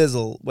back in the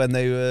Dizzle when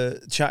they were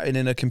chatting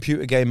in a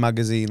computer game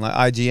magazine like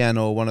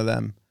IGN or one of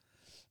them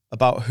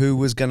about who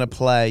was going to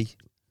play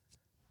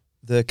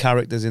the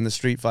characters in the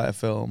Street Fighter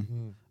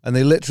film. And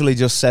they literally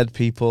just said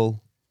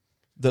people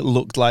that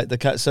looked like the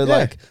cat. So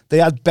like they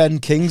had Ben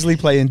Kingsley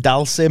playing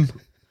Dalsim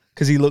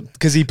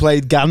because he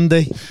played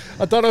Gandhi.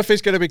 I don't know if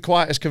he's going to be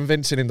quite as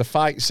convincing in the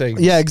fight scene.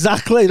 Yeah,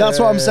 exactly. That's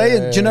what I'm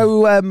saying. Do you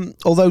know?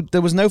 Although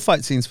there was no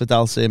fight scenes for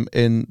Dalsim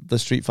in the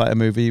Street Fighter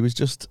movie, he was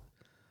just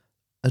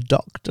a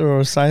doctor or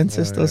a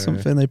scientist or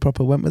something. They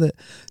proper went with it.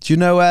 Do you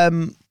know?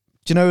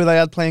 Who they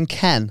had playing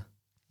Ken?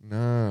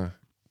 No.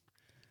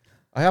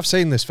 I have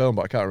seen this film,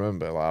 but I can't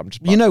remember. Like, I'm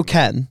just. You know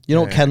Ken. You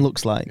know what Ken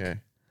looks like. Yeah.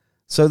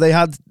 So they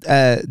had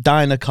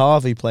Dinah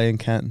Carvey playing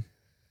Ken,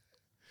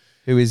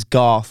 who is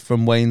Garth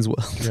from Wayne's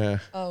World, Yeah.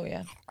 Oh,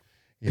 yeah.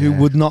 who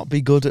would not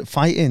be good at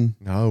fighting.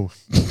 No.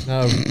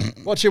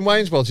 Watching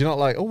Wayne's World, you're not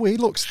like, oh, he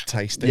looks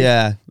tasty.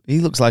 Yeah,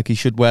 he looks like he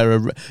should wear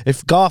a.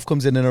 If Garth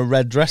comes in a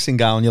red dressing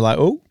gown, you're like,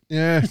 oh,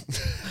 Yeah.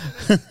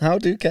 how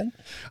do Ken?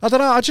 I don't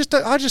know. I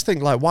just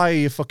think like, why are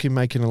you fucking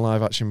making a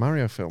live action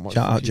Mario film? What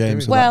Shout the fuck out are you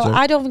James doing? for that Well, joke.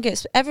 I don't think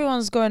it's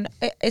everyone's going.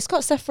 It's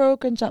got Seth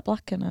Rogen, Jack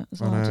Black in it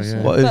as well. know, just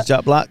yeah. so- What is but,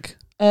 Jack Black?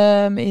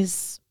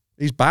 Is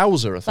He's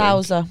Bowser, I think.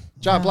 Bowser.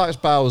 Jack Black's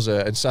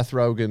Bowser and Seth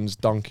Rogen's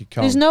Donkey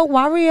Kong. There's no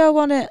Wario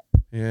on it.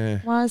 Yeah.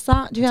 Why is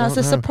that? Do you think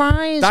that's a don't know.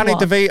 surprise? Danny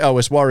one? DeVito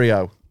as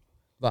Wario.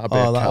 That'd be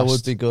a That cast.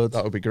 would be good.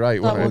 That would be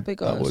great, That wouldn't would it? be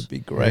good. That would be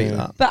great. Yeah.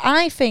 That. But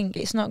I think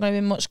it's not going to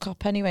be much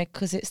cop anyway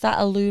because it's that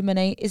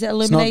Is it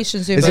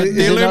Illuminations? is it- The is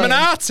it not-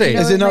 Illuminati. You know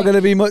Is what it I not mean? going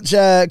to be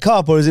much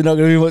cop or is it not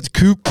going to be much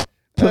coop?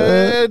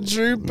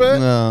 Trooper.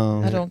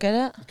 No. I don't get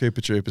it.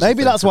 Cooper Troopers.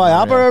 Maybe that's why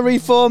ABBA are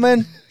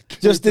reforming.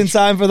 Just in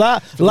time for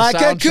that. the Like a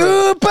soundtrack.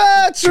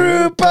 Cooper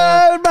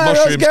Trooper,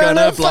 Mushroom's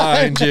gonna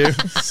blind you.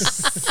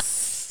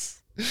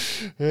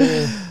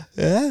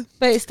 Yeah.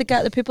 But it's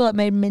the people that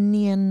made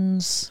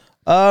Minions,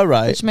 All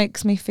right. which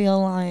makes me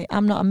feel like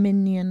I'm not a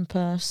Minion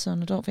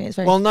person. I don't think it's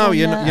very. Well, no, fun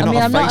you're there. not, I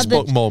mean, a I'm not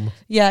Facebook the- mum.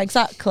 Yeah,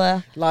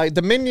 exactly. Like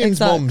the Minions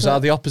Exactly. mums are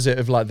the opposite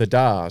of like the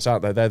Dars,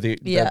 aren't they?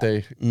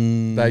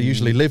 They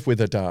usually live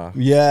with a Dar.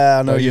 Yeah,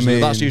 I know what you Usually,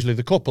 mean. that's usually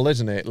the couple,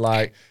 isn't it?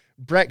 Like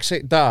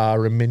Brexit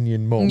Dar and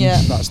Minion mum.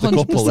 Yeah, That's the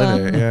couple, 100%.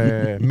 isn't it?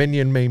 Yeah.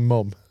 Minion meme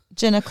mum.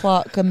 Gina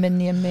Clark and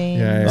Minion memes.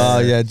 Yeah, Oh,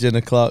 yeah, gin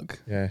o'clock.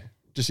 Yeah.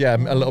 Just a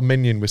little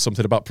minion with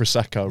something about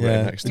Prosecco Yeah.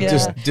 right next to Yeah.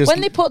 it. Just- When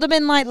they put them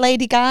in like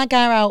Lady Gaga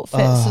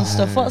outfits and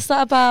stuff, what's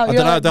that about? I You're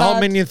don't know. like, The whole bad.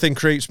 minion thing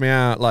creeps me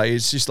out. Like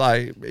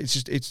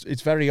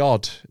it's very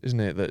odd, isn't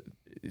it? That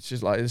it's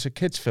just like it's a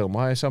kids' film.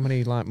 Why are so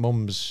many like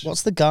mums?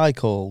 What's the guy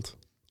called?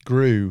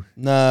 Gru?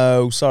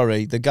 No,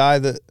 sorry. The guy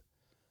that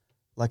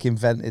like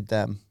invented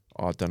them.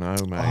 Oh, I don't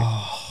know,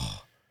 mate.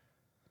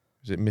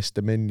 Is it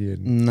Mr.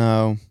 Minion?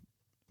 No,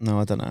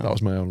 I don't know. That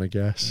was my only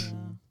guess.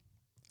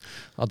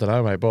 I don't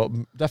know, mate, but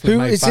definitely Who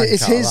made is bank it?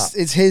 It's out of his.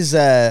 that It's his.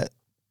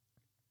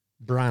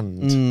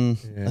 brand.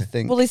 Yeah. I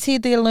think. Well, is he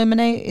the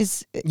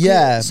Illuminate?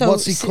 Yeah. So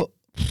What's he called?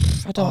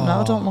 I don't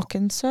know. Don't look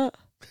into it.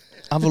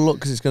 Have a look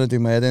because it's going to do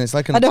my head in. It's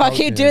like an. I know. I Italian-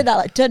 keep doing that.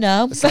 Like, don't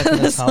know. It's like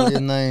an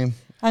Italian name.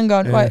 Hang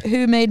on. Yeah. Right.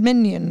 Who made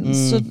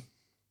Minions? So,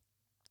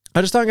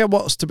 I just don't get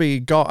what's to be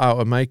got out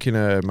of making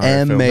a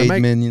Mario film. Made They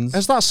make- Minions.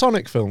 Has that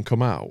Sonic film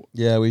come out?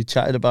 Yeah, we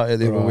chatted about it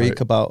the other Right. week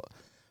about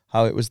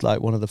how it was like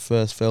one of the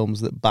first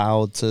films that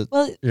bowed to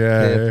well,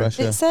 peer Yeah.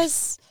 pressure. it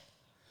says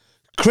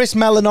Chris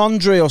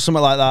Melanandri or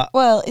something like that.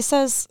 Well, it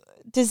says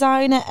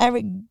designer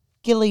Eric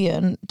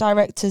Gillian,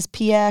 directors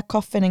Pierre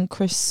Coffin and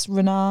Chris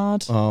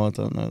Renard. Oh, I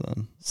don't know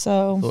then.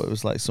 So I thought it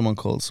was like someone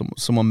called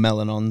someone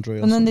Melanandri.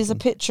 Or and then there's a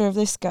something. picture of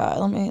this guy.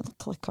 Let me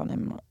click on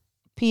him.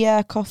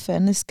 Pierre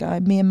Coffin, this guy,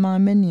 Me and My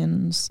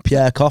Minions.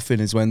 Pierre Coffin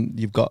is when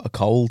you've got a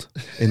cold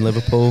in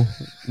Liverpool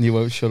and you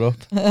won't shut up.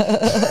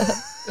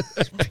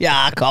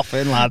 Pierre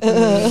Coffin, lad.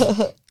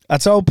 I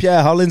told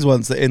Pierre Hollins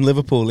once that in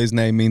Liverpool his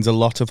name means a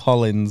lot of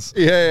Hollins.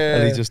 Yeah.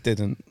 And he just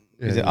didn't.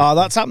 Yeah. He's like, oh,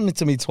 that's happened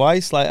to me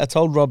twice. Like I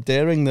told Rob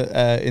Deering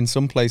that in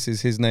some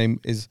places his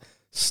name is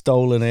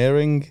Stolen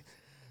Earring.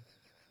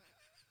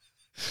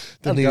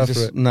 Didn't And go he for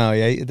it. No, he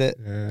hated it.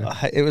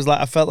 Yeah. It was like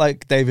I felt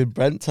like David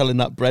Brent telling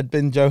that bread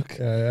bin joke.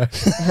 Yeah.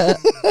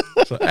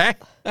 So,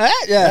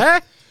 Yeah.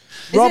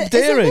 Rob Is it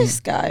Deering. this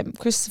guy,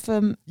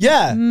 Christopher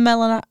Yeah.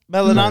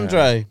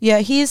 Melanandri? Yeah,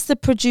 he's the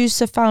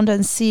producer, founder,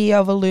 and CEO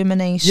of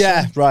Illumination.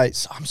 Yeah, right.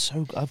 So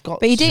I've got.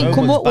 But he didn't so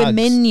come much up with bags.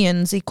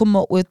 Minions. He come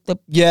up with the.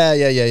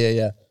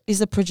 Yeah. He's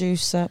the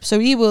producer, so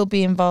he will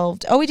be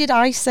involved. Oh, he did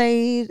Ice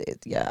Age.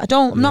 Yeah,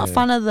 I'm not a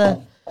fan of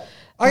the.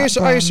 I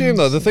assume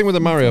though the thing with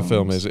the Mario brands.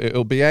 film is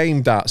it'll be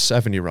aimed at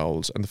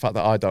 7-year-olds, and the fact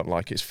that I don't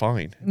like it's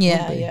fine.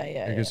 Yeah.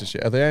 Who gives a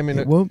shit? Are they aiming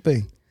It at? won't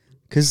be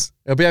because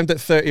It'll be aimed at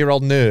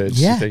 30-year-old nerds.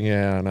 Yeah. You think,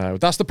 yeah, I know.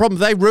 That's the problem.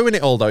 They ruin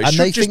it all though. It and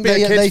should they just think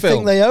be a kids they film.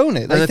 think they own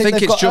it. They and think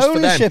they've it's got just for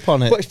them. ownership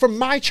on it. But it's from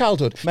my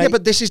childhood. Mate. Yeah,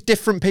 but this is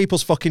different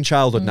people's fucking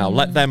childhood now.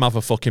 Let them have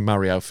a fucking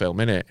Mario film,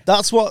 innit?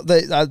 That's what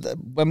they.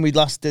 When we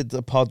last did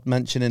the pod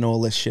mentioning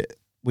all this shit,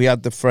 we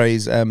had the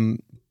phrase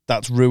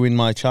 "that's ruined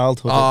my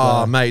childhood."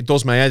 Oh, mate, it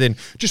does my head in.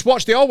 Just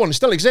watch the old one. It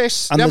still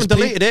exists. They haven't there's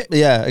deleted it.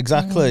 Yeah,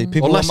 exactly.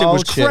 People Unless want it my was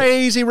old shit.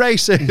 crazy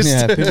racist.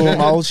 Yeah, people want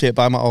my old shit.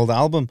 Buy my old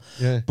album.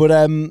 Yeah. But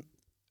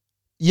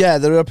yeah,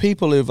 there are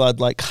people who've had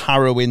like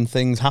harrowing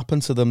things happen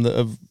to them that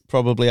have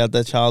probably had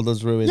their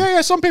childhoods ruined. Yeah,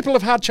 some people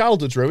have had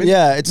childhoods ruined.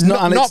 Yeah, it's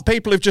not- and not it's-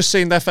 people who've just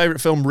seen their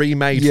favourite film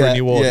remade for a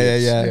new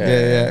audience.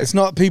 Yeah. It's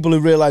not people who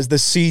realise the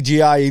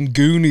CGI in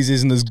Goonies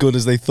isn't as good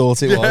as they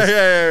thought it was.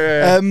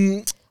 Yeah.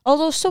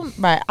 Although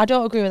I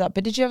don't agree with that.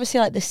 But did you ever see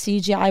like the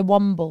CGI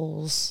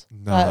Wombles?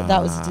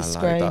 That was a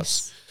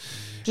disgrace.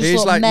 Just It's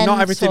look like not mental.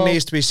 everything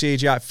needs to be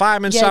CGI.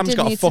 Fireman Yeah, it Sam's didn't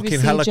got a need to be fucking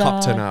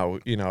helicopter CGI. now.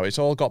 You know, it's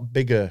all got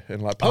bigger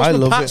and like I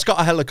Postman love Pat's it. got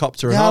a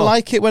helicopter and Yeah, I all.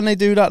 like it when they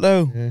do that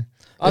though.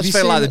 I Have just you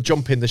feel like seen they're it?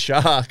 jumping the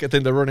shark. I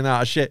think they're running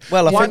out of shit.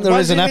 Well, I think there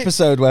is an did it-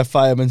 episode where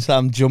Fireman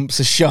Sam jumps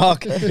a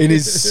shark in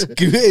his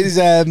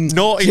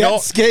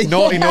jet ski.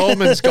 Naughty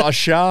Norman's got a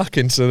shark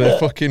into the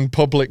fucking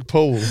public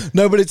pool.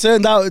 No, but it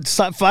turned out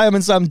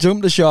Fireman Sam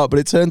jumped a shark, but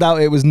it turned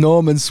out it was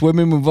Norman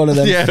swimming with one of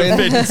them Yeah,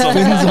 fins on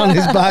fins on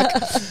his back.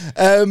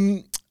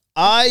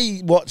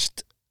 I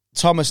watched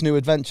Thomas' New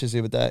Adventures the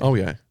other day. Oh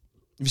yeah, Have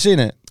you seen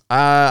it?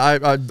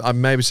 I've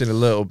maybe seen a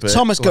little bit.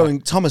 Thomas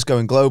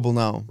going global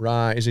now.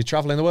 Right, is he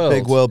travelling the world?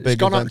 Big world, He's big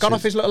gone adventures.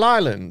 off his little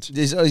island.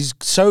 He's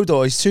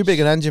Sodor. He's too big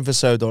an engine for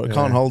Sodor. It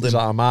can't hold He's him.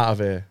 like, I'm out of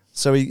here.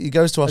 So he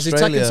goes to Has he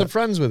Australia. taken some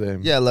friends with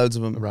him? Yeah, loads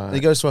of them. Right. He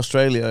goes to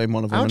Australia in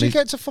one of them. How and do you he-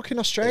 get to fucking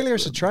Australia?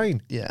 It's a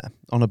train. Yeah,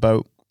 on a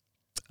boat.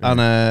 And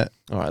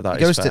All right, that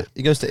he is goes fair.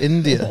 he goes to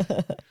India.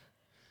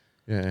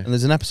 Yeah. And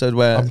there's an episode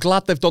where I'm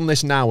glad they've done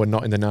this now and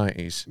not in the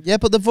 90s. yeah,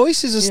 but the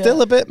voices are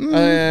still a bit.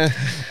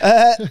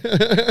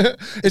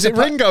 Is it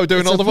Ringo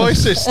doing all the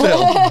voices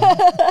still?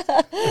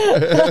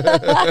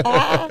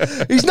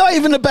 He's not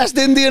even the best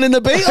Indian in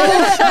the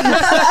Beatles.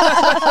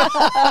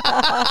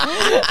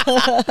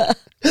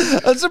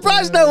 I'm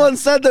surprised no one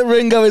said that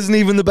Ringo isn't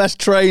even the best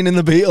train in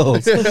the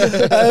Beatles.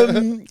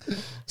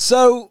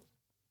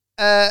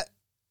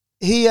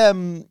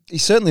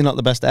 He's certainly not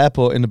the best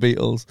airport in the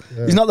Beatles.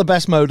 He's not the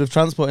best mode of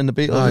transport in the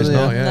Beatles. No, he's is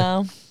he? not,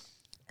 yeah.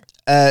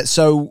 No.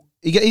 So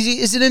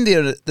he's in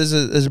India. There's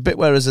a bit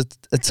where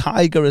a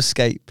tiger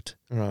escaped,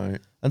 Right.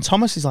 and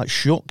Thomas is like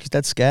shook. He's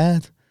dead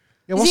scared.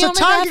 Yeah, Is what's he a only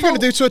tiger there going to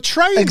for- do to a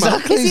train,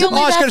 Exactly. Is he He's- only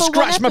man? Oh, it's there going to for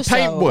one scratch my episode?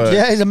 paintwork.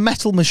 Yeah, he's a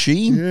metal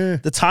machine. Yeah.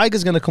 The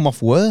tiger's going to come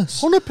off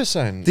worse.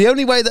 100%. The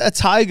only way that a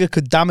tiger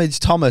could damage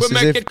Thomas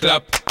is if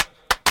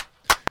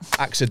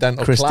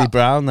Accidental Christy clap,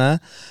 Brown there.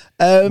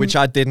 which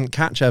I didn't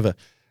catch ever.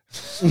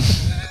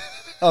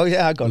 Oh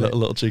yeah, I got it.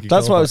 Little cheeky.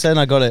 That's what I callback. was saying.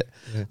 I got it.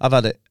 Yeah. I've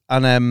had it,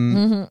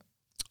 and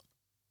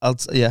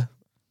yeah.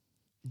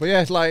 But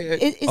yeah, like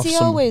Is he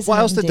Awesome. always? What in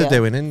else did they India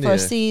do in India? for a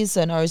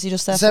season, or is he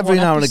just there? It's for every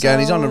one now and again.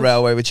 He's on the episode?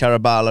 railway with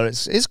Charabala.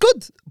 It's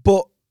good,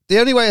 but the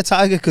only way a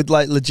tiger could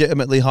like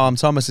legitimately harm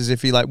Thomas is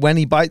if he like when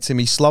he bites him,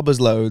 he slobbers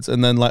loads,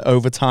 and then like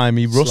over time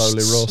he rusts.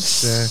 slowly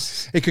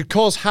rusts. Yeah, it could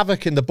cause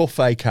havoc in the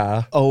buffet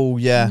car. Oh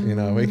yeah. You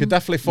know, he could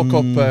definitely fuck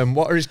up.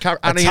 What are his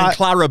Annie ti- and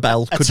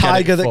Clarabelle? A Could get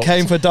tiger it that fucked.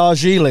 came for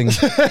Darjeeling.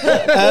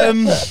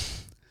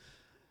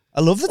 I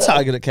love the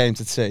tiger that came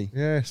to tea.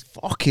 Yeah.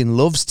 Fucking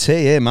loves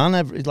tea, here, man.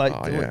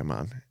 Oh yeah,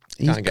 man.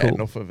 He's Can't get cool.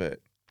 enough of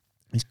it.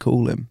 He's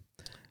cool, him.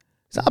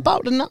 Is that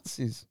about the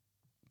Nazis?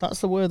 That's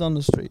the word on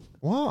the street.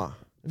 What?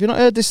 Have you not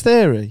heard this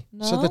theory?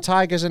 No? So the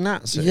tiger's a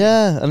Nazi?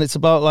 Yeah, and it's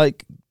about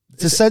like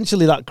it's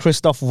essentially that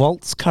Christoph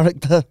Waltz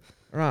character.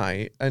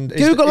 Right. And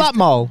Google that,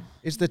 Mole.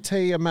 Is the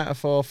tea a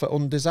metaphor for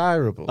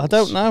undesirable? I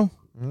don't know.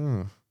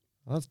 Oh,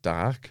 that's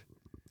dark.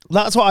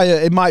 That's why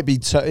it might be.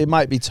 It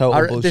might be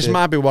total bullshit. This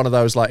might be one of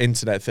those like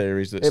internet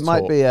theories that's. It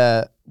might be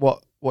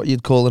what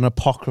you'd call an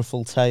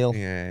apocryphal tale.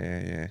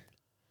 Yeah.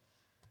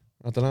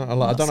 I don't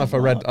know. I don't know if I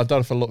read. I don't know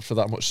if I looked for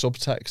that much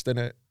subtext in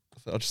it.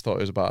 I just thought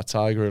it was about a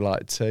tiger who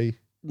liked tea.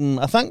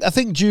 I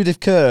think Judith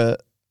Kerr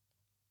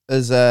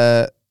has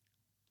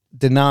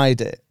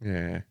denied it.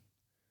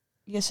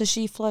 Yeah, so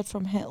she fled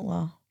from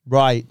Hitler.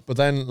 Right. But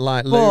then,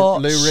 like, But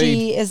Lou Reed.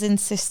 she has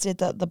insisted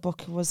that the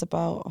book was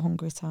about a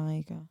hungry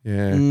tiger.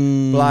 Yeah.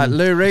 Like,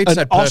 Lou Reed An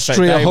said Perfect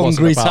Austria Day wasn't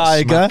hungry about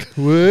tiger. smack.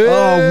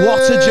 Oh,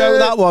 what a joke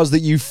that was that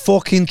you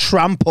fucking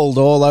trampled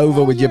all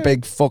over with your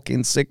big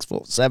fucking 6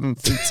 foot 7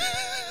 feet.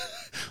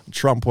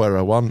 Trump where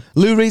I want.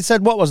 Lou Reed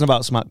said what wasn't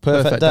about smack?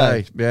 Perfect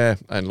Day. Yeah.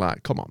 And,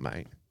 like, come on,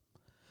 mate.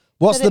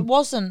 It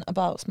wasn't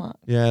about smack.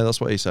 Yeah, that's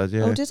what he said,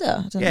 yeah. Oh, did it?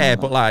 I didn't Yeah,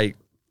 know but, that. like.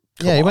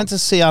 Yeah, he went to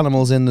see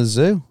animals in the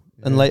zoo.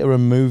 And later a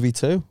movie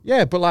too.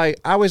 Yeah, but like,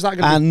 how is that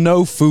going to be? And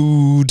no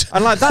food.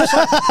 And like, that's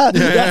like,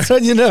 That's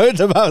when you know it's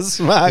about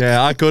smack.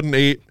 Yeah, I couldn't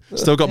eat.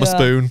 Still got my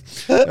spoon.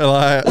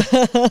 Like,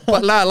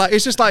 but like,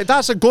 it's just like,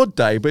 that's a good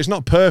day, but it's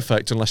not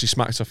perfect unless you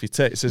smacks off your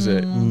tits, is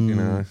it? You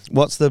know.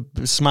 What's the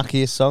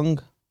smackiest song?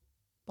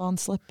 Barn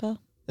Slipper.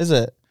 Is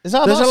it? Is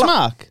that There's about a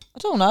smack? I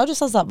don't know, it just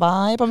has that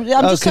vibe. I'm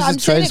 'cause I'm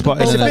it's saying it Trainspotting,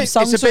 because isn't it? those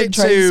songs It's a are in bit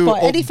too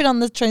Trainspotting. Anything on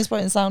the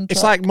Trainspotting soundtrack.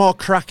 It's like more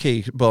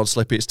cracky, Born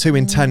Slippy. It's too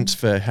intense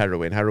for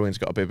heroin. Heroin's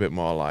got to be a bit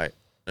more like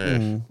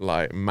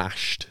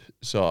mashed,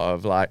 sort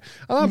of like.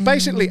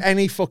 Basically,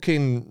 any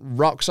fucking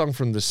rock song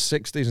from the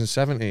 60s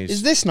and 70s.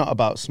 Is this not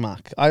about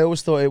smack? I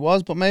always thought it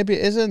was, but maybe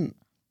it isn't.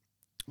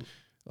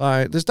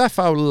 Like, there's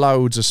defo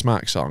loads of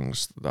smack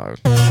songs, though.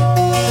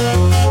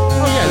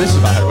 Oh, yeah, this is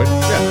about heroin.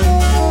 Yeah.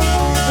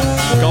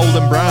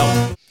 Golden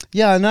Brown.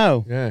 Yeah, I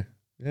know.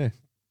 Yeah.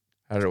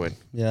 Heroin.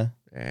 Yeah.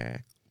 Yeah.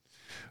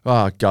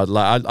 Oh God!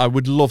 Like I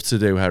would love to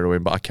do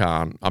heroin, but I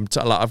can't. I've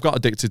got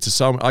addicted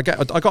to I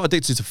got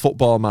addicted to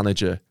Football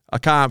Manager. I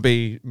can't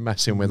be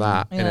messing with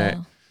that.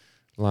 Innit?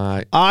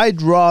 Like,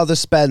 I'd rather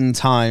spend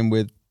time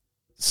with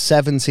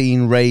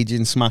 17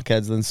 raging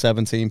smackheads than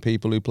 17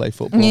 people who play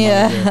football.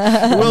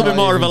 Yeah. it will be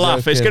more of a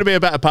laugh. It's going to be a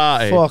better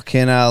party.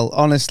 Fucking hell,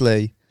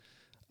 honestly.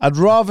 I'd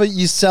rather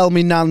you sell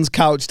me Nan's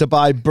couch to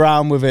buy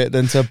Brown with it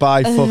than to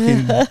buy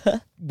fucking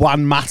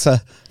One Matter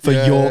for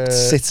York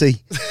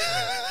City.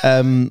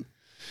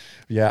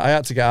 Yeah, I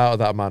had to get out of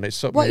that, man. It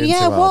sucked me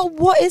into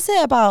what is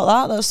it about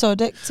that that's so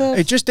addictive?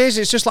 It just is.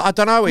 It's just like, I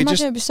don't know.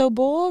 Imagine it'd be so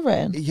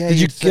boring. Yeah,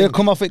 Did you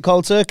come off it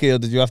cold turkey, or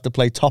did you have to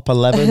play top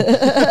 11 to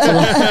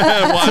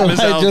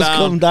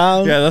come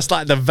down? Yeah, that's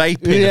like the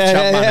vaping of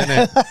Chapman,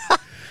 isn't it?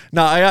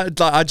 No,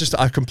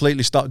 I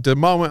completely stopped. The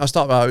moment I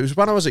stopped, it was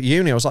when I was at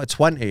uni. I was like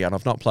 20, and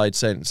I've not played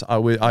since. I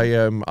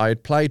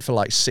had played for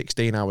like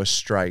 16 hours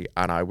straight,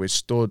 and I was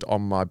stood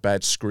on my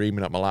bed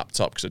screaming at my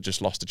laptop because I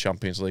just lost the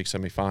Champions League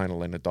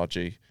semi-final in a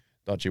dodgy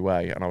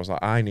way, and I was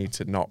like, I need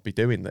to not be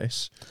doing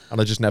this, and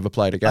I just never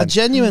played again. I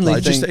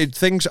genuinely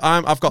think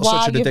I've got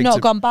such an addictive. You've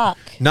not gone back?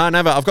 No,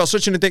 never. I've got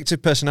such an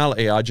addictive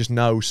personality. I just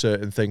know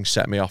certain things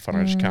set me off, and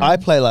I just can't.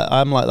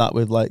 I'm like that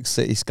with like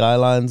City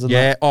Skylines and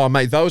that. Oh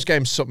mate, those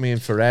games suck me in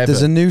forever.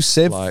 There's a new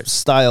Civ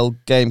style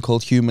game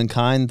called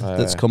Humankind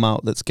that's come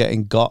out that's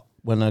getting got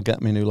when I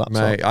get my new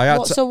laptop.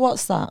 Mate, So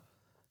what's that?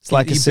 It's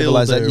like a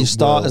civilization. You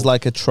start as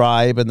like a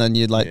tribe, and then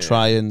you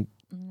try and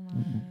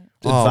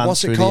advance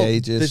what's through it called? the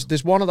ages.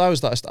 There's one of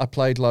those that I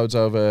played loads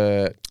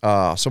over.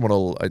 Someone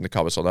will in the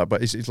comments on that,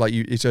 but it's like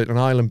it's an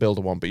island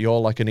builder one, but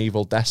you're like an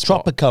evil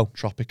despot.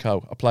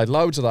 Tropico. I played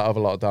loads of that over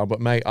lockdown,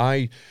 but mate,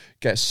 I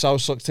get so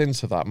sucked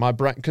into that. My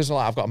brain, because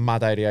like I've got a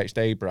mad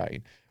ADHD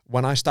brain.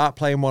 When I start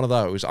playing one of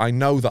those, I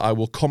know that I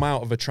will come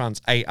out of a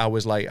trance 8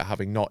 hours later,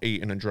 having not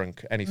eaten and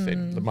drunk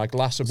anything. My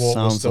glass of water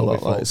will Sounds still a be lot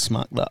full. like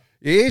smack that.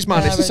 It is,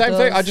 man. It's the same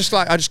thing. I just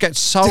get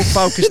so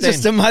focused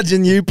Just in.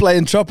 imagine you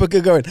playing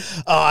Tropica going,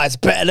 oh, it's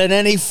better than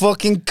any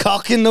fucking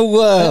cock in the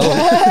world.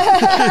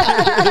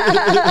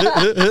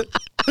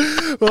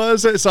 Well,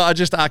 that's it. So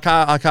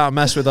I can't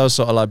mess with those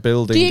sort of like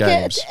building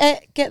games. Do you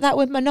get that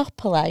with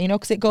Monopoly? You know,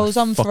 because it goes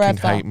on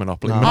forever. I hate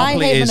Monopoly. No.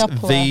 Monopoly I hate is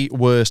Monopoly. the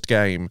worst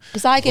game.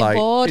 Because I get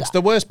bored. It's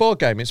the worst board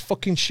game. It's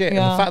fucking shit.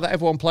 Yeah. And the fact that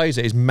everyone plays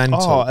it is mental.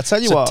 Oh, I tell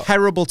you it's what. a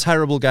terrible,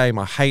 terrible game.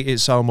 I hate it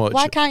so much.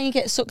 Why can't you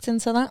get sucked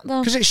into that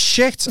though? Because it's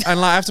shit, and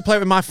like I have to play it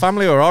with my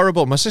family who are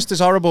horrible. My sister's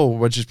horrible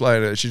when she's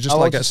playing it. She just How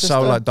like old's gets your so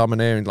sister? like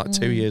domineering, like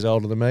 2 years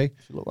older than me.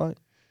 She look like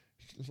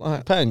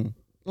Like, Peng.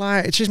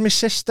 like she's my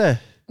sister.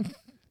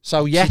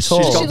 So yes,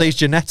 tall? she's got these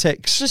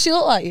genetics. Does she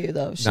look like you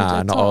though?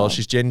 Nah, not all.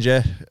 She's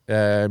ginger.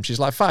 She's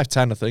like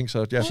 5'10", I think.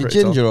 So yeah, She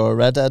pretty tall. ginger or a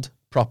redhead?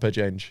 Proper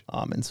ginger. Oh,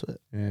 I'm into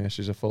it. Yeah,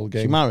 she's a full She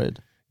game. married?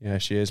 Yeah,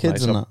 she is,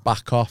 Kids mate. and So that?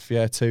 back off.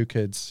 Yeah, 2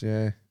 kids.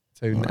 Yeah,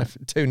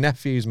 two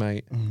nephews,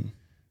 mate.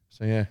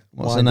 So yeah.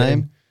 What's her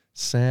name?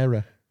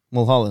 Sarah.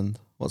 Mulholland.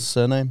 What's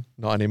her surname?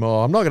 Not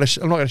anymore. I'm not gonna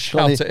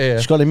shout it here.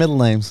 She's got any middle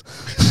names?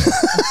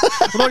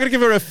 I'm not gonna give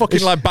her a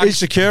fucking like bank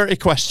security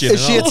question. Is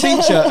she a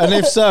teacher? And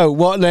if so,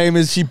 what name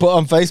is she put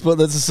on Facebook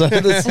that's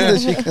that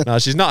she can... No,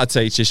 she's not a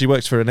teacher. She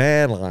works for an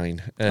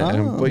airline.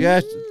 But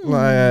yeah,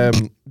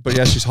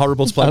 she's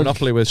horrible to play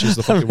Monopoly with. She's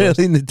the I fucking worst.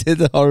 really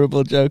did a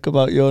horrible joke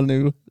about your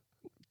new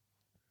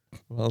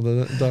Well,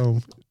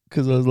 don't.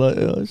 Because I was like,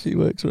 oh, she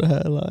works for a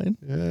hairline.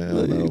 Yeah,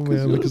 Like, I know, 'cause man,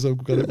 you're- because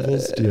I've got it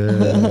buzzed.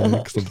 Yeah,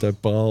 because I'm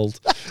dead bald.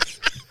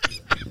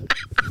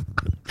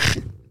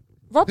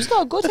 Rob's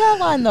got a good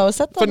hairline though. I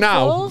said that For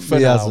now. before. For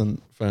He now.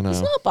 hasn't. For now.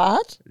 It's not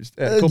bad.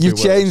 It could be You've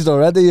worse. changed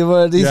already. You've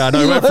already. Yeah, I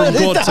know. It went from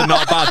good to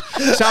not bad.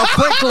 So how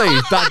quickly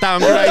that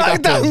downgrade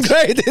happened.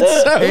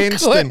 Downgraded so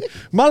Instant.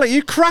 Molly,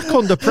 you crack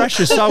under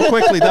pressure so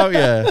quickly, don't you?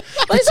 Well, The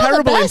it's not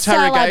the terrible best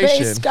hairline, but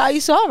interrogation.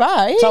 it's all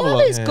right. have a Yeah,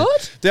 look. it's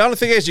good. The only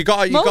thing is, you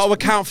got to Most-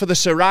 account for the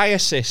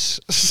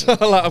psoriasis. So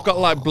like, I've got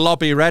like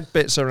blobby red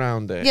bits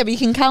around it. Yeah, but you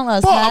can count that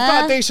as But hair.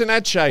 I've got a decent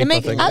head shape. It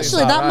make, I think.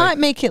 actually, It's that alright. might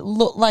make it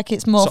look like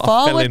it's more Sort of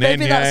forward. filling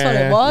Maybe in, that's what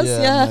yeah. it was.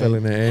 Yeah, Yeah.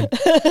 Filling it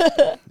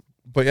in.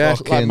 But yeah, like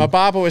Fucking- my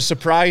barber was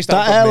surprised.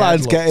 That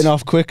airline's getting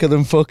off quicker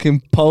than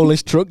fucking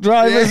Polish truck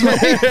drivers, mate.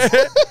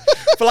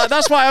 But like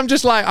that's why I'm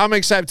just like I'm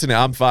accepting it.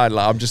 I'm fine.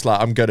 Like I'm just like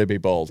I'm gonna be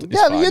bald. It's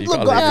Yeah, but fine. you'd You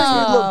look gotta good. leave it I to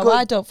think me. you'd look good.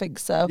 I don't think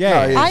so.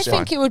 Yeah, No, I it's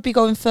think it would be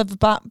going further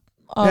back.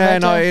 Yeah, already.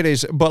 no, it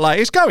is. But like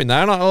it's going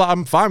there, and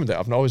I'm fine with it.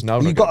 I've always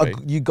known. You it got could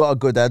a be. you got a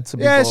good head to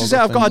be. Yeah, bald, this is it.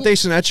 I I've got a think.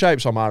 decent head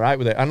shape, so I'm all right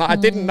with it. And like, I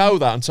didn't know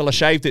that until I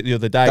shaved it the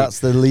other day.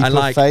 That's the leap and, of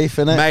like, faith,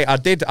 innit? Mate, I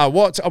did. I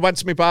went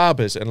to my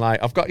barber's, and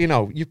like I've got,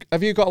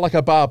 have you got like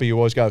a barber you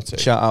always go to?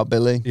 Shout out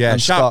Billy. Yeah,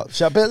 and shout-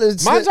 Scott. Billy.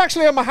 Mine's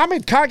actually on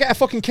Mohammed. Can't get a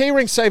fucking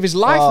keyring to save his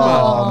life,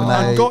 Oh, man.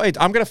 mate. I'm gutted.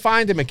 I'm gonna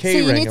find him a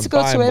keyring. you need and to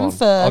go buy to him one.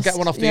 first. I'll get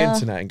one off the Yeah.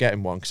 internet and get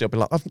him one because he'll be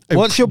like,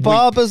 What's your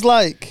barber's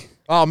like?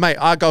 Oh mate,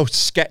 I go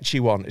sketchy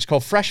one. It's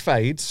called Fresh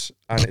Fades,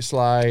 and it's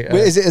like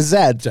Wait, is it a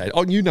Z? Z.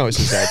 Oh, you know it's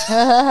a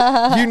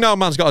Z. You know,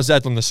 man's got a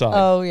Z on the side.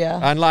 Oh, yeah.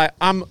 And like,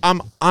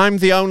 I'm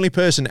the only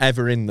person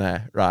ever in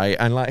there, right?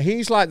 And like,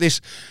 he's like this.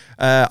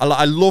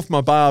 I love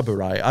my barber,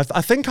 right?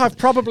 I think I've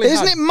probably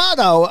Isn't it mad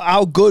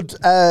how good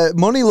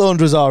money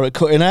launderers are at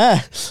cutting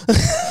hair?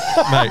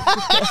 mate.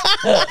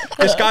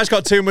 This guy's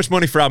got too much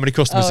money for how many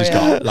customers he's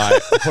got,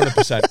 like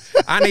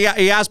 100%. And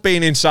he has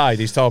been inside.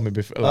 He's told me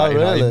before. Like,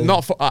 really?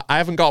 Not for, I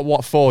haven't got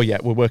what for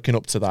yet. We're working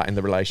up to that in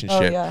the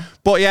relationship. Oh, yeah.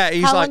 But yeah,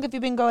 he's How like. long have you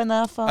been going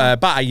there for?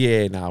 About a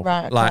year now.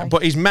 Right, okay. Like,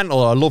 but he's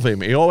mental. I love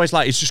him. He always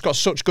he's just got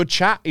such good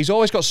chat. He's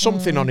always got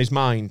something on his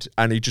mind,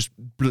 and he just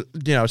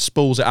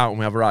spools it out, and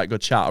we have a right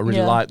good chat. I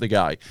really like the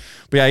guy.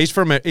 But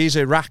yeah, he's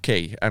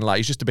Iraqi, and like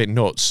he's just a bit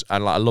nuts,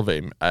 and like I love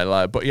him.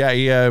 But yeah,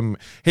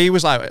 he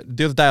was like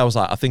the other day. I was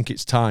like, I think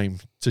it's time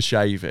to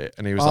shave it,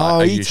 and he was like, Oh,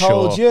 Are he you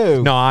told sure?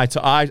 you? No,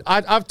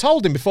 I've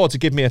told him before to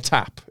give me a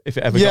tap if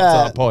it ever got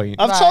to that point.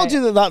 I've told Right.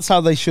 you that that's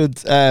how they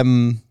should.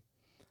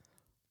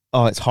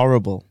 Oh, it's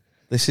horrible.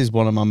 This is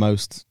one of my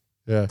most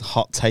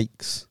hot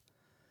takes.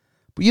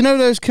 But you know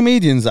those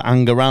comedians that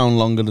hang around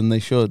longer than they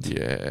should?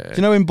 Yeah. Do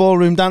you know in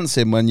ballroom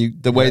dancing when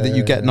the way that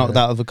you get knocked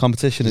out of a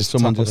competition is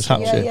someone tap on just the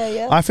taps shoulder. you? Yeah, yeah,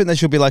 yeah. I think there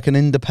should be like an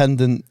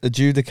independent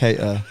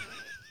adjudicator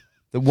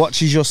that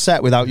watches your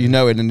set without you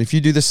knowing, and if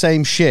you do the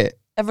same shit,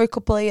 Every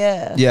couple of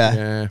years.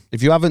 Yeah.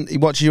 if you haven't, he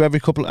watches you every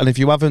couple, and if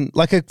you haven't,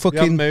 like a You haven't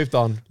fucking moved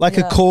on. like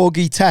a Yeah.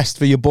 corgi test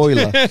for your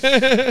boiler.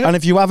 And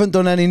if you haven't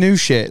done any new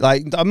shit,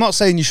 like I'm not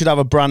saying you should have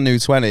a brand new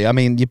 20. I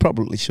mean, you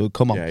probably should.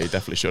 Come on. Yeah, you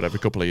definitely should every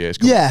couple of years.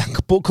 Come on. Yeah,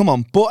 but come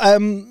on.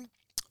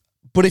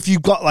 But if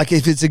you've got like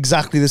if it's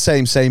exactly the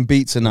same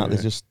beats and that, they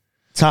just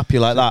tap you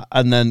like that,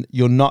 and then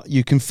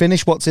you can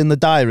finish what's in the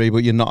diary,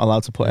 but you're not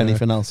allowed to put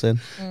anything else in.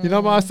 You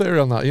know my theory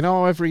on that? You know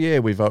how every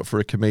year we vote for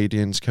a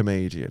comedian's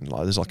comedian?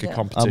 Like there's like a Yeah.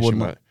 competition. I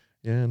wouldn't. where,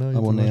 yeah, no, I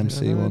won the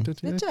MC one. Did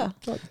you? Do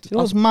you know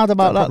what's mad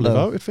about that Probably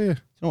though? voted for you. Do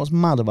you know what's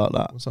mad about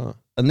that? What's that?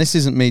 And this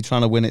isn't me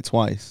trying to win it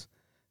twice,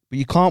 but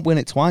you can't win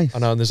it twice. I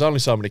know, and there's only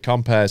so many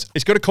compares.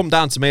 It's going to come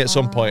down to me at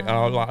some point,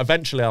 and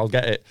eventually I'll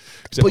get it.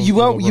 But you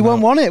won't. You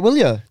won't want it, will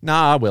you?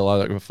 Nah, I will. I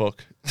don't give a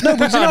fuck. No,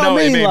 but you know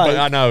what I mean? But Like-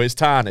 I know it's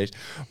tarnished.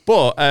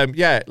 But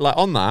yeah, like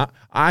on that,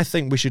 I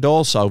think we should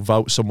also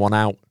vote someone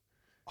out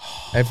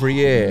every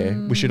year.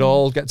 We should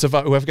all get to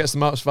vote. Whoever gets the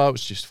most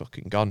votes, just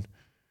fucking gone.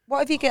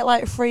 What if you get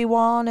like 3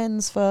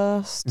 warnings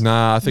first?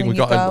 Nah, I think then we've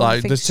you got to go and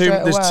like. fix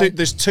straight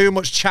There's too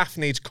much chaff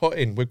needs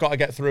cutting. We've got to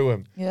get through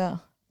them. Yeah.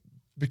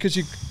 Because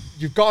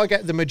you've got to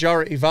get the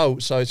majority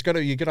vote, so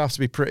you're gonna have to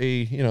be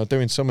pretty,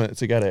 doing something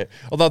to get it.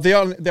 Although the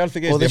only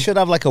thing is, Well, they should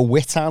have like a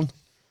Witan,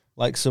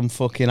 like some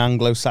fucking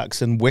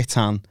Anglo-Saxon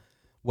Witan,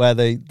 where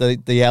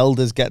the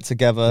elders get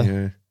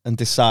together and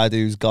decide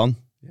who's gone.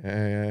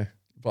 Yeah.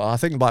 But I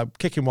think like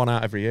kicking one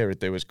out every year would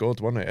do us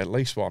good, wouldn't it? At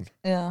least one.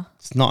 Yeah.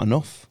 It's not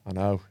enough. I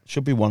know.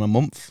 Should be one a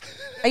month.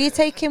 Are you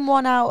taking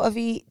one out of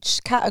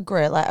each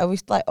category? Like, are we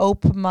like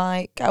open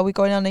mic? Are we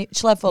going on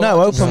each level?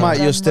 No, or just open mic.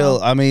 in You're general?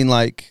 still. I mean,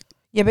 like.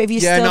 Yeah, but if you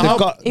Yeah, still, no, they've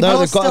got- if no, you're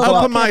they've got still to go out.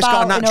 Open mic's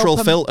got a about in natural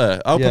open-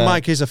 filter. Open Yeah.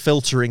 mic is a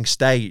filtering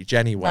stage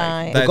anyway.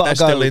 Right. They're, They've got they're to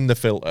go- still in the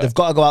filter. They've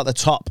got to go out the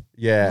top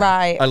Yeah.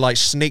 Right. And like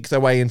sneak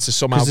their way into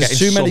somehow because getting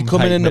there's too many some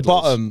coming paid in the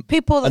middles. bottom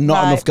People that and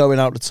not right. enough going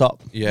out the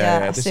top. Yeah,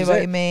 I this see is what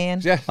it. you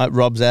mean. Yeah. Like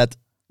Rob's head.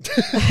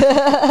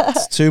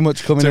 It's too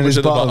much coming Too in much his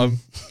at the bottom.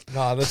 bottom.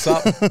 Nah, that's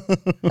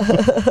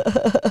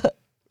that.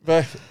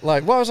 But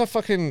like, what was I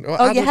fucking?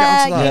 Oh, your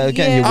hair.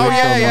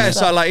 Yeah.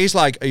 So like, he's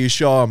like, "Are you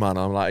sure, man?"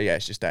 I'm like, "Yeah,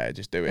 it's just there,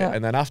 just do it." Yeah.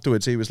 And then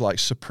afterwards, he was like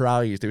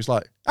surprised. He was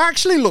like,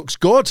 "Actually, looks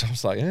good." I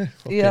was like, "Yeah,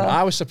 fucking,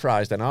 I was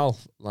surprised and all."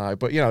 Like,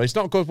 but it's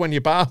not good when your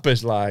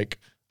barber's like,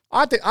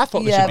 I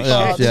thought this would be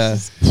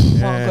shit.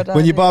 Yeah.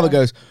 When your barber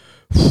goes,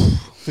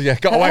 Yeah,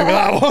 got away with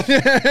that one.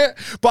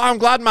 But I'm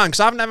glad, man, because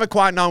I've never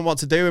quite known what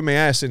to do with my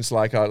hair since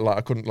I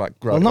couldn't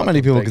grow. well, not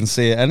many people can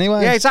see it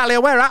anyway. Yeah, exactly. I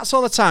wear hats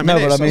all the time. No,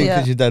 innit? but I mean, Yeah.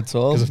 because you're dead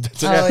tall. This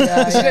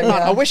is it,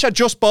 man. I wish I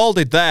just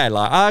balded there.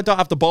 Like, I don't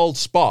have the bald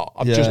spot.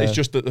 It's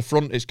just that the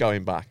front is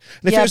going back.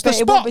 And if Yeah, it was the but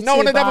it won't spot, be no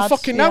one too would ever bad.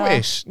 fucking Yeah.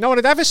 notice. No one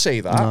would ever see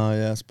that. Oh,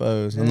 yeah, I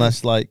suppose.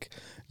 Unless, like,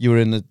 you were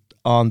in the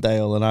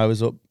Arndale and I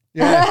was up.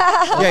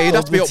 Yeah, you'd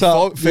have to be the up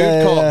top. food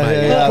Yeah, court, yeah,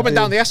 mate. yeah, Coming I'd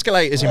down be- the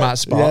escalators, you might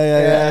spot.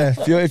 Yeah.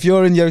 If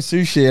you're in Yo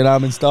Sushi and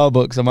I'm in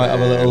Starbucks, I might have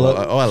a little look.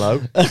 Oh,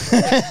 hello.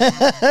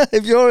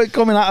 If you're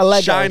coming out of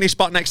Lego. Shiny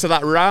spot next to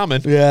that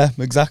ramen. Yeah,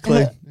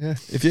 exactly.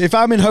 If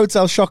I'm in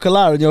Hotel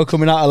Chocolat and you're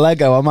coming out of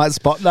Lego, I might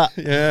spot that.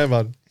 Yeah,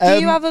 man. Do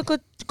you have a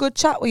good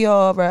chat with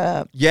your?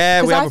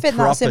 Yeah, we 'cause I have a think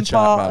proper that's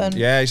chat, man. important.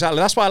 Yeah, exactly.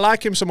 That's why I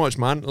like him so much,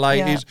 man. Like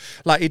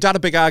Yeah. he'd had a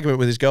big argument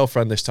with his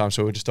girlfriend this time,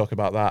 so we were just talking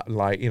about that.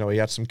 Like, he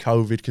had some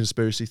COVID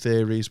conspiracy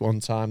theories one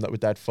time that were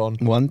dead fun.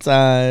 One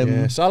time.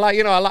 Yeah. So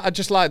I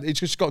just like he's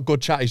just got a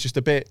good chat. He's just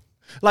a bit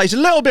he's a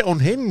little bit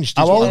unhinged.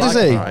 How what I old is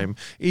like he? about him.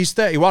 He's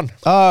 31.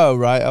 Oh,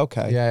 right,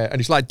 okay. Yeah, and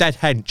he's like dead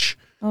hench.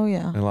 Oh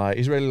yeah. And like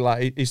he's really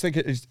like he's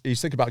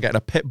thinking about getting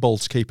a pit bull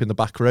to keep in the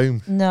back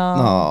room. No.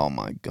 Oh,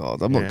 my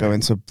God. I'm not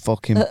going to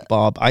fucking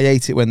Barb. I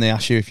hate it when they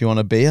ask you if you want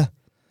a beer.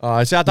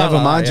 Oh, see, I don't Never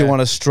like mind, that, you yeah. want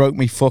to stroke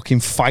me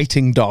fucking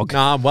fighting dog.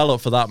 Nah, I'm well up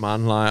for that,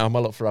 man. Like, I'm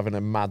well up for having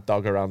a mad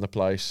dog around the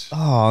place.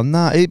 Oh,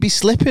 no. It'd be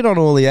slipping on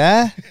all the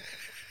air.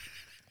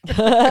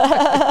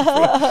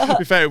 To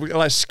be fair, we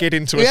like skid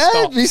into a Yeah,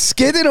 stop. it'd be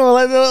skidding all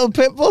over, the little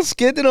pit bull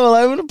skidding all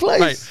over the place.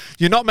 Mate,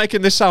 you're not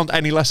making this sound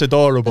any less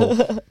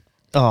adorable.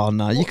 Oh,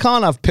 no. You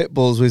can't have pit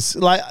bulls with...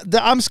 Like,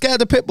 I'm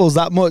scared of pit bulls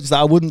that much that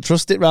I wouldn't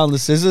trust it round the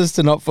scissors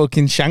to not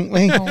fucking shank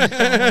me.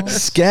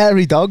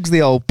 Scary dogs,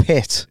 the old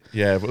pit.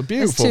 Yeah, but There's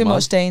beautiful, too man.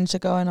 much danger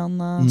going on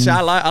there. See,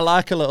 I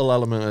like a little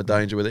element of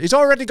danger with it. He's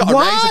already got a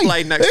Why? razor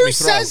blade next to Who me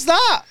throat. says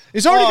that?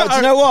 He's already got do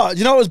you know what? Do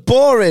you know what was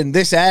boring?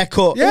 This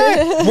haircut.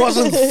 Yeah.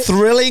 Wasn't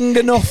thrilling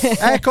enough.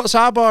 Haircuts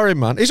are boring,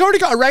 man. He's already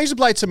got a razor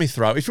blade to me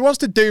throat. If he wants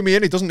to do me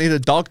in, he doesn't need a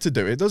dog to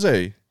do it, does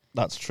he?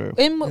 That's true.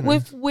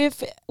 With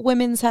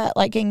women's hair,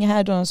 like getting your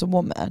hair done as a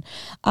woman,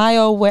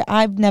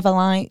 I've never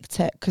liked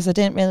it because I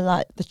didn't really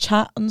like the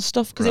chat and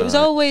stuff because it was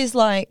always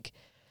like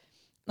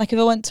if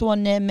I went to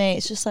one near me,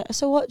 it's just like,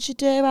 so what you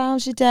do,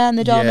 how's your day, and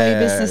they don't know your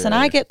business, and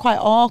I get quite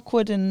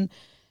awkward in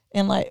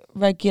like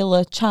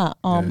regular chat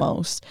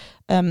almost.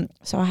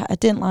 So I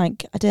didn't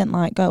like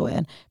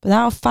going, but then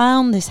I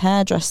found this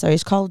hairdresser.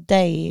 He's called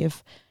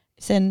Dave.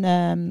 It's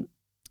in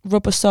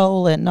Rubber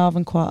Soul in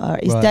Northern Quarter.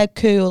 He's dead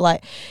cool.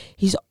 Like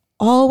he's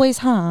always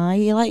high.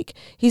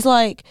 He's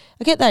like,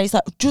 I get there. He's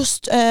like,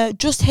 just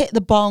hit the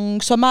bong.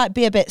 So I might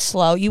be a bit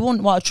slow. You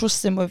wouldn't want to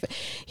trust him with.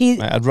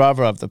 Mate, I'd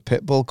rather have the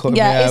pit bull cut.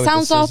 Yeah, it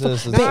sounds awful.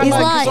 But But he's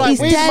like,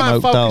 he's we dead. might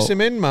Smoked focus out. him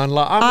in, man.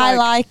 Like, I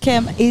like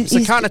him. It's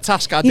the kind of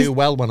task I do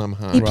well when I'm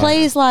high. He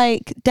plays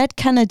like Dead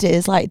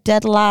Kennedys, like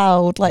dead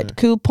loud, like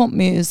cool pump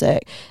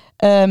music.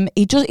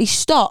 He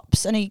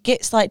stops and he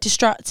gets like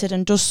distracted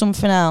and does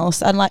something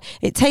else, and like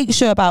it takes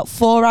you about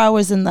 4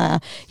 hours in there.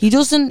 He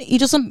just offends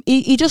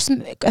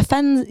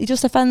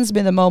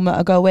me the moment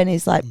I go in.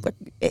 He's like,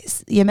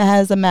 your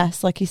hair's a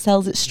mess. Like he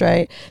sells it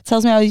straight.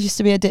 Tells me how he used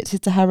to be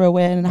addicted to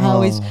heroin and how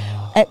his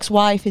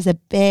ex-wife is a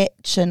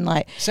bitch and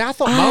like. See, I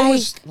thought Mo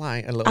was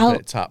like a little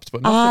bit tapped,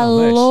 but nothing I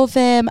on this. love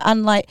him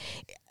and like,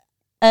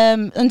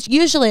 and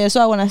usually as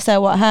well when I say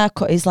what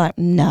haircut, he's like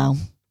no.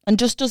 And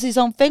just does his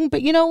own thing,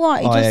 but you know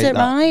what? He I does hate it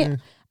that. right.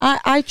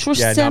 I trust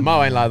Yeah, no, him.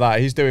 Mo ain't like that.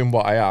 He's doing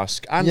what I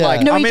ask. And Yeah.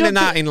 like, No, I'm he in and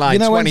don't out do- in like You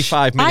know when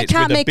 25 minutes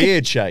can't with a make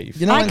beard shave.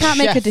 You know I when can't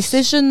make a chefs-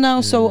 decision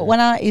though. So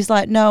when he's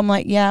like, no, I'm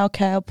like, yeah,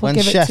 okay, I'll When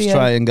give it chefs to you.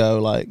 try and go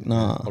like,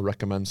 nah. I'll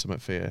recommend something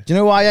for you. Do you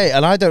know what I hate?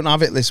 And I don't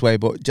have it this way,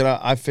 but do you know,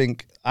 I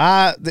think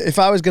if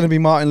I was going to be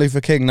Martin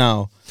Luther King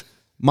now,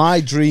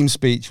 my dream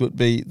speech would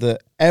be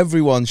that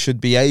everyone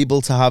should be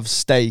able to have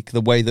steak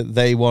the way that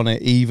they want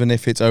it, even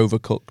if it's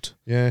overcooked.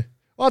 Yeah.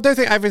 Well, I don't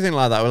think everything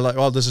like that. We're like,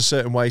 well, there's a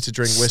certain way to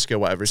drink whiskey or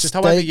whatever. It's just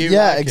however you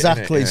yeah, like it,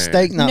 exactly. innit? Yeah,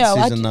 Steak No,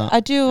 Nazis and that. I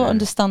do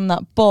understand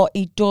that, but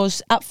he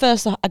does. At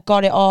first, I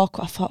got it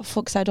awkward. I thought,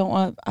 "Fuck,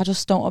 I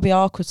just don't want to be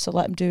awkward." So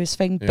let him do his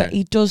thing. Yeah. But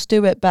he does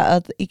do it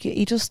better.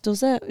 He just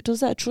does it. He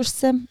does it. I trust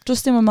him.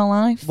 Trust him with my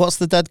life. What's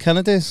the Dead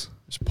Kennedys?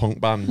 It's a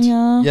punk band.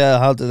 Yeah. Yeah,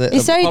 how did it?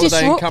 It's very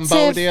Holiday in disruptive.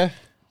 Cambodia.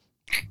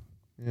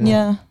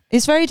 Yeah.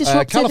 It's very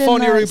disruptive.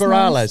 California in that it's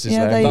Uberales nice. is Yeah,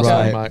 there. there you That's go.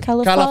 what I'm like.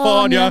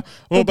 California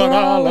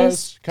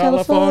Uberales.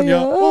 California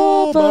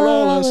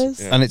Uberales.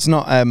 Yeah. And it's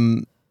not.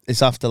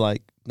 It's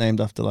named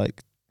after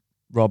like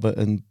Robert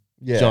and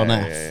John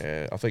F.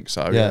 Yeah, I think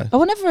so. Yeah. I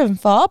never even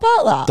thought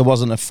about that. There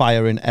wasn't a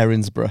fire in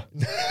Erinsborough.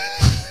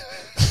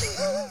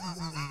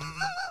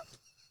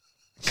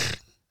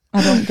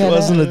 I don't get It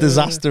wasn't it. a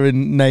disaster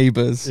in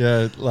Neighbours.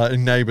 Yeah, like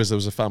in Neighbours, there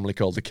was a family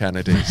called the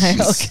Kennedys.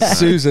 Okay.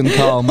 Susan,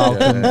 Carl,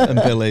 Malcolm, and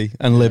Billy,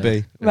 and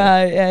Libby.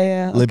 Right,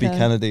 yeah. Libby okay.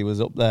 Kennedy was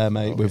up there,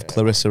 mate, with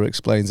Clarissa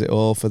Explains It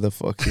All for the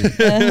fucking.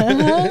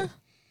 Uh-huh.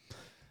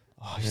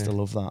 I used to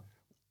love that.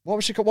 What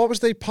was she called? What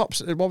was the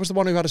pops? What was the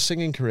one who had a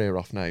singing career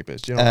off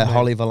Neighbours? Do you know what I mean?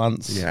 Holly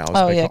Valance. Yeah, I was,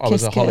 Oh, a big, yeah, I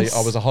was Kiss a Holly. Kiss.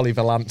 I was a Holly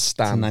Valance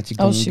stan. Tonight you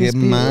Oh, gonna she was get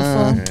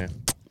mine. beautiful.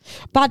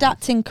 Yeah. Bad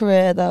acting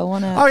career though,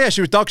 wasn't it? Oh yeah,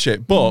 she was dog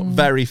shit, but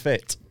very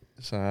fit.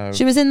 So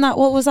She was in that.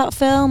 What was that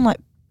film? Like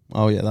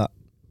Oh yeah, that.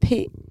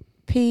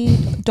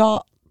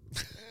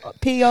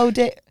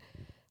 P.O.D.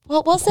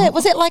 What was it?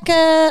 Was it like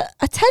a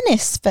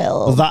tennis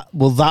film?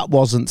 Well, that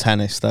wasn't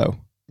tennis though.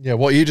 yeah,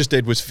 what you just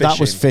did was fishing. That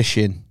was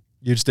fishing.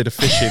 You just did a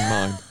fishing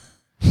mime.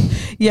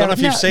 Yeah, Don't know if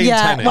you've seen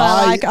tennis.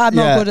 Well, I'm yeah.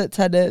 not good at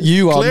tennis.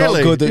 You are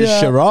Clearly. not good at Yeah.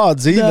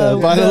 charades either, No,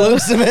 by the no.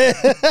 looks of it.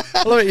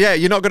 Look, yeah,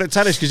 you're not good at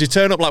tennis because you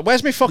turn up like,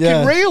 "Where's my fucking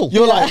Yeah. reel?"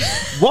 You're like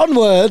one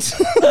word.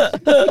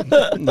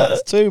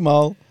 That's two,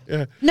 Mol.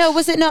 No,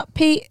 was it not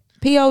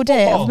P.O.D.?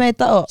 I've made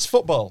that up. It's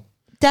football.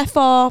 Deaf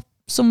or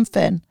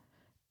something.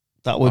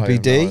 That would I be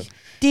have D. no idea.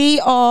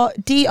 D.O.A.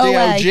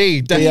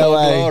 DOG, Death or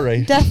DOA.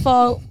 Glory. Deaf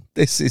or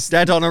This is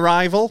Dead on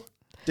Arrival.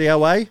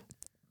 DOA.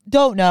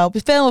 don't know. The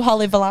film of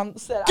Holly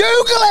Valance. Google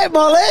it,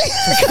 Molly.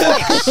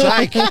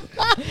 Psych.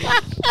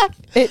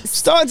 It's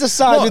Starting to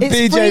side with it's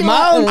BJ three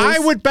Mount. letters. I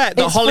would bet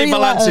that It's Holly three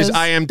Valance's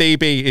letters.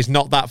 IMDb is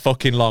not that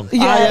fucking long.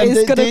 yeah,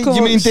 it's gonna come.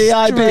 You mean DIB?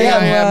 straight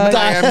away.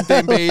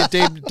 IMDb.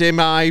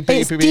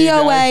 It's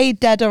DOA,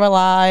 Dead or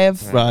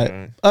Alive.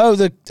 Right. Oh,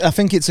 I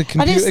think it's a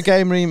computer it's-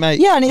 game remake.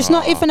 Yeah, and it's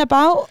not even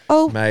about.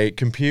 Oh, Mate,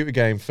 computer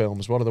game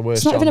films, one of the worst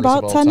It's not even genres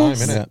about of all tennis.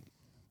 time, isn't it?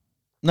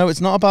 No,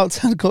 it's not about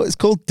technical. It's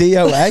called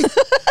DOA.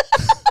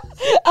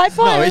 I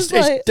thought No, it it's,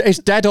 was like. it's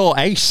Dead or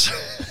Ace.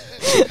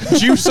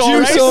 Juice or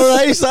Juice Ace. or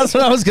Ace. That's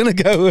what I was going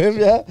to go with,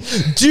 yeah.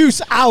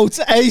 Juice out,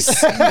 Ace.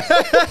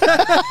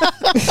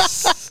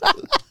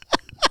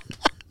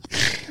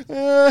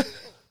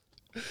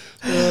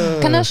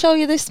 Can I show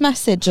you this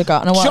message I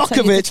got? And I want you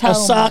to Djokovic, tell me.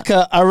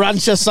 Osaka,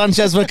 Arancha,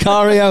 Sanchez,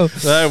 Vicario.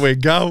 There we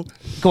go.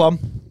 Go on.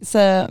 It's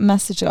a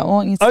message. I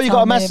want you to Oh, you tell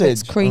got a me if it's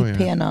message?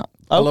 creepy or not.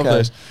 I love Okay.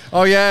 this.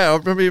 Oh yeah, I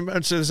remember you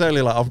mentioned this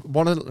earlier. Like, I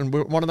want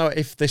to know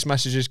if this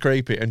message is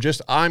creepy, and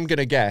just I'm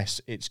gonna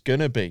guess it's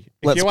gonna be.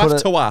 If Let's you put have it-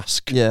 to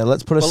ask, Yeah,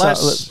 let's put a Well,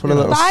 let's put a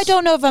little. But I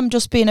don't know if I'm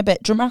just being a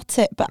bit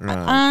dramatic, but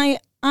Right.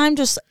 I'm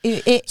just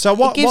it So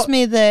what- gives what-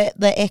 me the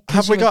ick. as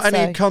have we you got would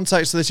any say.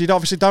 context to this? You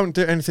obviously don't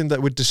do anything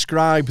that would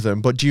describe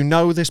them, but do you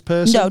know this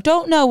person? No,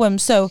 don't know him.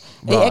 So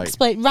Right. it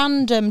explained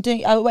random.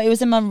 It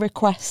was in my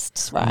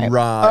requests, right?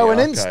 Right. Oh, an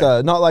okay.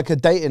 Insta, not like a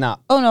dating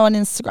app, Oh no, on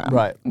Instagram.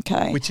 Right.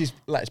 Okay. Which is,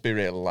 let's be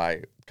real,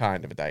 like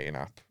kind of a dating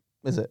app.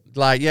 is it?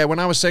 Like, yeah, when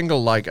I was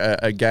single, like,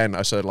 again,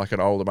 I said like an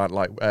older man,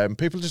 like,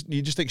 people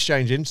you just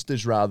exchange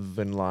Instas rather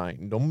than like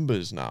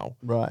numbers now.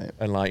 Right.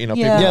 And like, you know,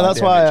 Yeah. people Yeah, like that's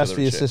DM why I each asked other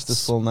for your and shit.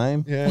 sister's full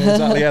name. Yeah,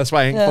 exactly. Yeah, that's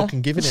why I ain't Yeah.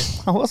 fucking giving it.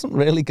 I wasn't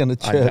really going to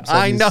chirp.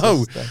 I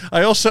know.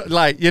 I also,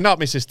 like, you're not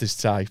my sister's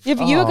type. Yeah,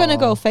 but you were gonna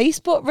go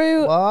Facebook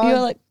route. Why? You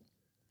were like,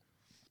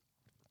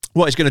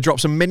 What, he's going to drop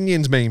some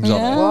Minions memes on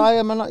Yeah. it? Why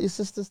am I not your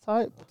sister's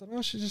type? I don't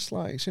know, she's just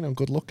like, you know,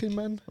 good looking,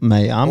 man.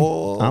 Mate,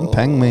 I'm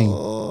peng me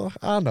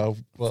I know.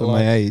 But for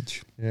like, my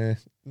age. yeah.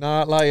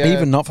 No, like,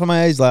 Even not for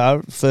my age. Like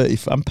I'm 30.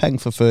 I'm peng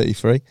for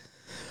 33.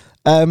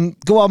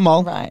 Go on,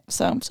 Mol. right.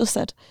 So I just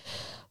said,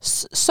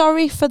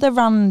 sorry for the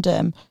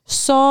random.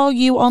 Saw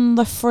you on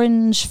the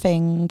Fringe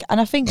thing,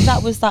 and I think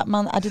that was that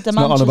man. I did the It's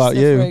not Manchester on about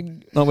you.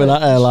 Fringe. Not with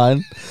that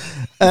airline.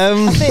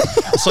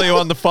 I saw you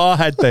on the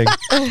forehead thing.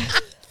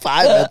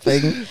 Five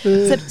thing.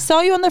 Said, saw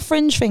you on the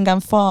Fringe thing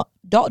and thought, ...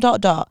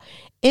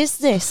 Is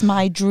this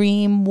my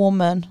dream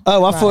woman?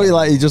 Oh, I thought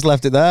Right. you just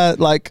left it there.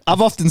 Like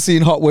I've often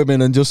seen hot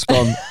women and just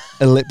gone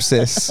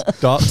ellipsis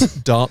dot.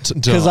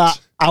 because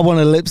I want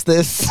to lips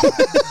this.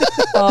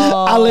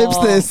 I lips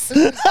this.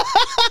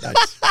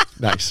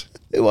 Nice.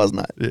 It was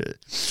nice. Yeah.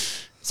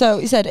 So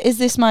he said, is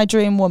this my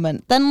dream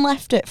woman? Then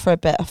left it for a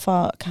bit. I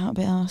thought, can't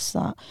be asked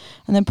that.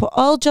 And then put,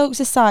 all jokes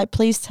aside,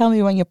 please tell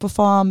me when you're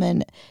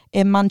performing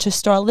in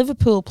Manchester or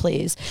Liverpool,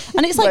 please.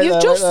 And it's like,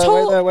 you've just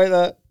told... Wait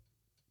there.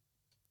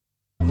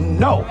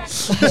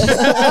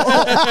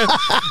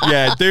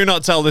 Yeah, do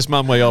not tell this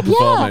man where you're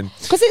performing. Yeah,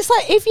 because it's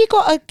like, if you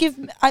got to give...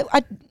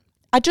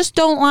 I just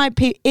don't like...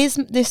 Is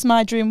this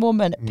my dream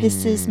woman? It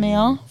pisses me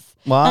off.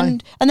 Why?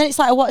 And then it's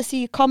like, I want to see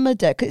your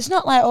comedy. Because it's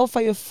not like, oh,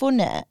 for you're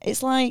funny.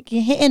 It's like,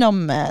 you're hitting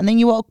on me. And then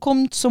you want to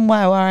come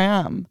somewhere where I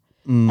am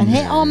and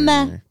hit on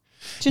me.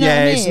 Do you know what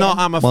I mean? It's not,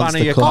 I'm a Wants fan of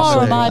to your come comedy.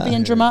 Or am I Yeah,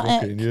 being dramatic?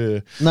 Fucking, yeah.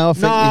 No, I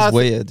think I it's thi-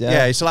 weird.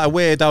 Yeah. it's like a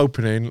weird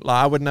opening.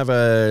 Like I would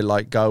never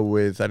like go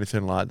with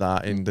anything like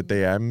that in the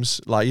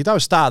DMs. Like you don't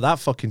start that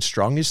fucking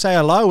strong. You say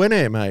hello,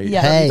 innit, mate?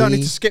 Yeah. You don't need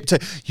Hey. to skip to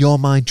 "You're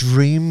my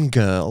dream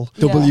girl."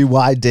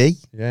 WYD.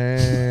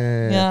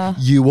 Yeah. Yeah.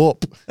 You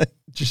up?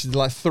 Just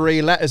like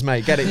 3 letters,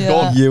 mate. Get it Yeah.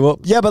 done. You up?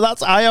 Yeah, but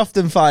that's. I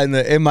often find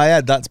that in my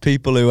head, that's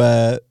people who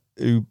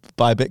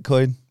buy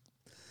Bitcoin.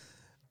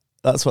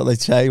 That's what they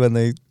say when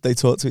they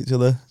talk to each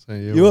other. So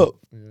You up?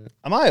 Yeah.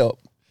 Am I up?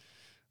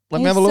 Let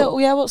me have a So,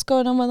 look. yeah, what's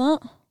going on with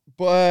that?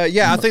 But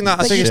I think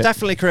it's shit.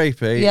 definitely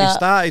creepy. Yeah. He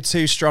started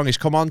too strong. He's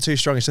come on too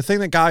strong. It's the thing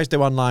that guys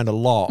do online a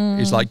lot.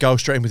 Is like go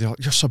straight in with you.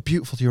 You're so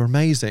beautiful. You're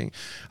amazing.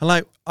 And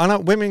like I know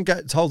women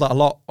get told that a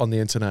lot on the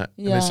internet.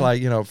 And it's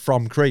Yeah. like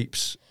from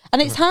creeps.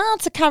 And it's hard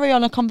to carry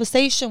on a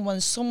conversation when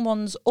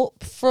someone's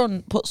up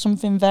front put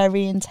something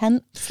very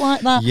intense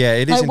like that. Yeah,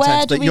 it is like, where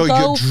intense. do That we you're go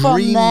your from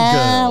dream there?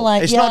 girl.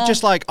 Like, It's not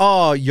just like,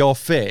 oh, you're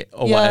fit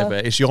or whatever.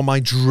 It's you're my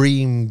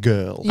dream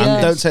girl. Yeah.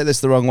 And don't take this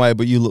the wrong way,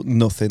 but you look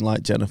nothing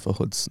like Jennifer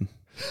Hudson.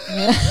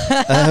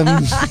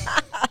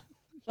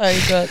 Very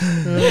good.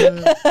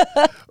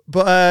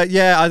 But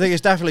I think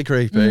it's definitely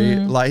creepy.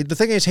 Like the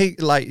thing is,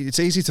 it's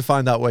easy to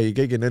find out where you're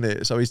gigging, isn't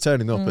it? So he's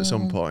turning up at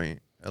some point.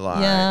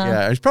 Like,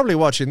 Yeah. he's probably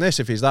watching this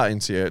if he's that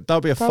into you.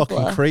 Don't be a Probably.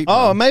 fucking creep.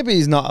 Oh, man. maybe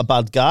he's not a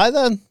bad guy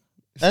then.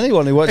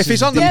 Anyone who watches If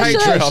he's on the Yeah, Patreon,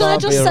 should I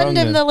can't just be send around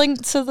him the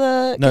link to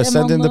the? No, get him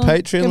send on him the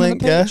Patreon give him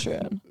link, the yeah.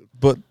 Patreon.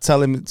 but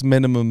tell him it's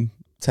minimum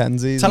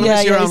tensies. Tell him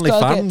it's your he's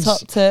gotta OnlyFans. get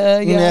top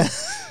tier, yeah.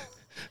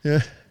 Yeah.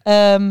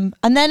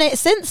 And then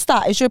since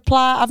that, he's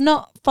replied. I've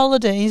not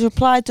followed it. He's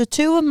replied to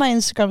 2 of my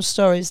Instagram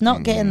stories,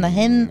 not getting the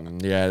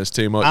hint. Yeah, there's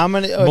too much. How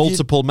many?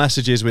 Multiple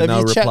messages with have no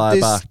you checked reply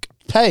his back.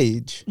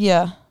 page?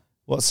 Yeah,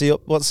 What's he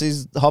up? What's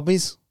his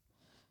hobbies?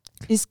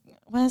 where's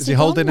Is he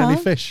holding gone any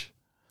now? fish?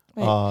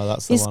 Wait. Oh,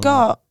 that's the He's one.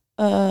 got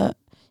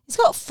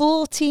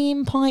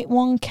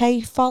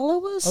 14.1k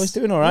followers. Oh, he's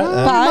doing all right But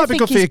there. might be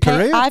good for your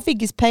career. I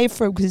think he's paid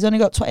for it because he's only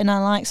got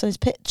 29 likes on his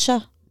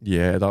picture.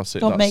 Yeah, that's it.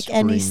 Don't That make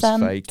any screams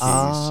sense. fakies.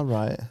 Ah,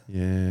 right.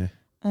 Yeah.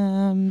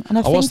 And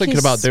I was thinking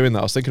he's- about doing that.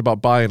 I was thinking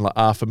about buying like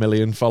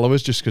 500,000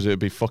 followers just because it would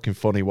be fucking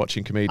funny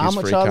watching comedians How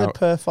much freak are they out.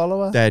 per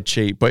follower? Dead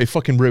cheap, but it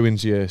fucking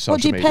ruins your social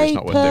What do you media. It's pay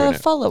not worth doing per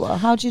it. follower?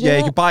 How do you do Yeah, it?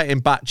 you can buy it in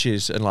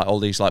batches and like all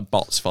these like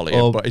bots follow you.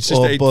 Or- but it's just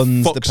or it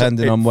buns, fucks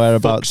depending it on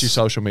whereabouts fucks your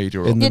social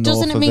media up. in the Yeah,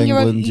 doesn't north it mean of you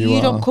England you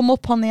are. don't come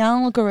up on the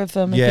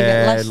algorithm if you get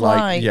Yeah, less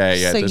likes? yeah.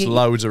 So There's you-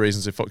 loads of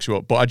reasons it fucks you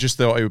up. But I just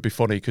thought it would be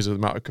funny because of the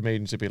amount of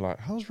comedians who'd be like,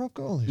 "How's Rob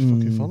got all these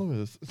fucking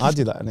followers?" I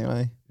do that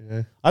anyway.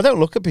 Yeah. I don't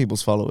look at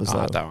people's followers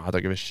I though.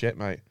 don't give a shit,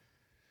 mate.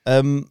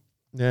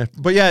 Yeah,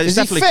 but yeah, it's Is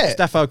he definitely fit?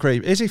 it's defo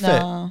creep. Is he fit?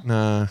 No.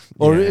 Nah.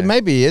 or Yeah.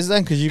 maybe he is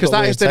then because Because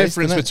that is the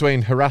difference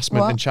between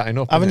harassment What? and chatting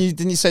up. Haven't innit? you?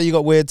 Didn't you say you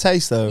got weird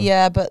taste though?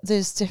 Yeah, but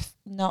there's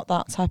not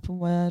that type of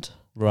word.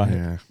 Right.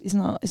 Yeah. He's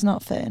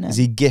not fitting it. Is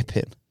he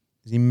gipping?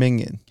 Is he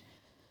minging?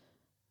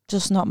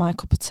 Just not my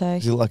cup of Does tea.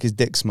 he look like his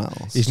dick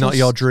smells? He's not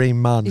your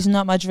dream man. He's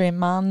not my dream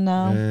man.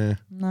 No, Yeah.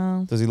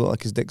 no, Does he look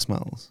like his dick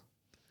smells?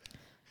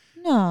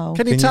 no.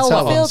 Can you Can you tell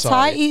tell? that I feel on site?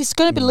 tight. He's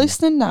going to be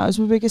listening now. He's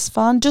my biggest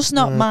fan. Just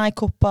not my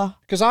cuppa.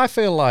 Because I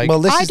feel like Well,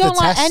 this I is don't the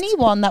like test.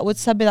 anyone that would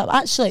say me that.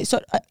 Actually,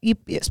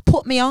 it's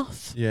put me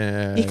off.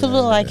 yeah, He could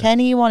look like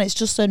anyone. It's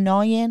just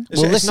annoying. It's,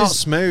 Well, it's this not is-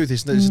 smooth.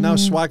 There's no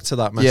swag to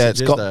that message. Yeah,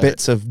 it's is got there?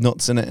 bits of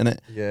nuts in it, innit?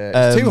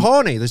 Yeah, it's too Um,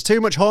 horny. There's too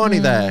much horny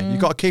there. You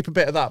got to keep a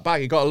bit of that back.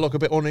 You got to look a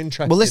bit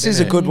uninterested. Well, this is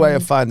a innit? good way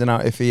of finding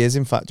out if he is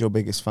in fact your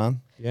biggest fan.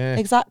 Yeah.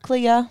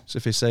 Exactly. Yeah. So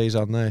if he says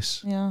on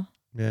this, Yeah.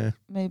 yeah,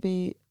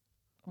 Maybe.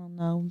 Well,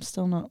 no, I'm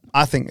still not.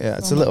 I think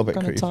it's a still little not bit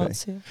gonna creepy. talk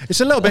to you. it's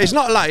a little bit. It's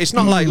not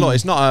like look.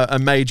 It's not a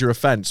major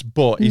offence,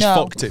 but he's No.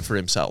 fucked it for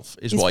himself.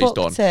 Is He's what he's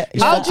done. fucked it.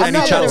 He's How fucked do you any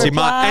know chance the he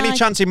might. reply? Any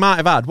chance he might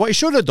have had. What he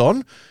should have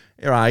done.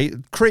 Right,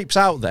 creeps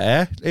out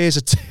there. Here's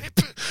a tip.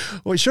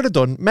 What he should have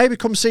done. Maybe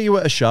come see you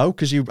at a show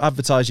because you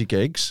advertise your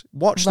gigs.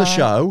 Watch the Right.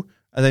 show.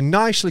 And then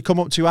nicely come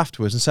up to you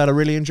afterwards and said, I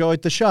really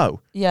enjoyed the show.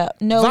 Yeah.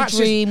 No That's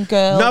dream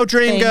girl. No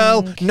dream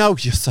girl. thing. No,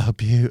 you're so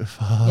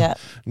beautiful. Yeah.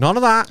 None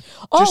of that.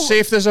 Oh. Just see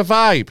if there's a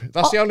vibe.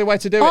 That's the only way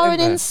to do it. Or on isn't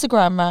there?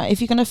 Instagram, right?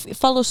 If you're gonna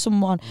follow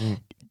someone,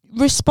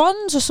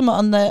 respond to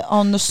someone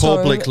on the story.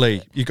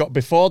 Publicly. You got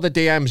before the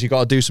DMs, you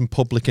got to do some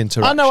public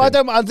interaction. I know.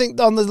 I think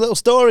on the little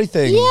story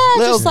thing. Yeah,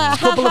 little, just like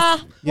couple haha,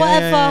 of,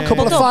 whatever. yeah, yeah.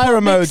 couple of Don't fire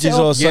mix it emojis up.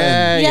 or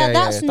something. Yeah,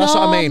 that's what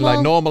I mean. Like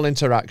normal. normal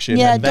interaction,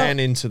 Yeah, and then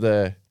don't- into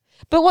the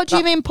But what do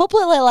you mean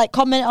publicly? Like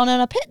comment on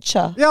a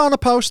picture? on a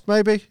post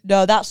maybe.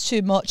 No, that's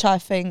too much. I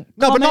think.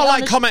 No, but Comment not on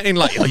like a- commenting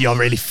like, oh, you're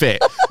really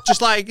fit.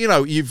 Just like,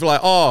 you've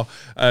like,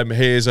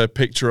 here's a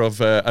picture of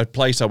a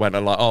place I went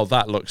and like, oh,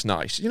 that looks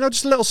nice.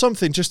 Just a little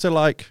something just to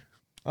like,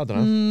 I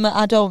don't know.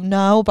 I don't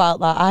know about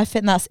that. I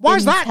think that's Why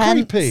is that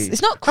intense. creepy?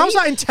 It's not creepy. How's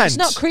that intense? It's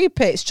not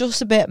creepy. It's just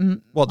a bit.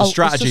 What, the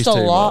strategy's it's just a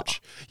too lot.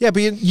 much? Yeah,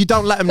 but you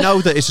don't let them know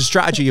that it's a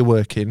strategy you're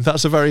working.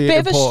 That's a very Bit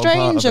of a important part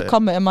stranger of it.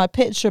 commenting my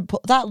picture,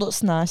 but that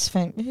looks nice.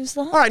 Think who's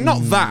that? All right,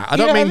 not that. I You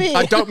don't know what I mean. mean?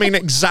 I don't mean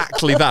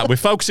exactly that. We're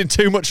focusing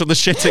too much on the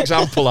shit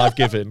example I've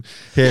given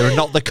here, and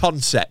not the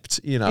concept.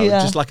 Yeah.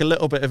 Just like a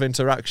little bit of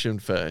interaction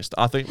first.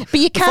 I think. But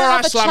you can't before I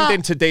have a slammed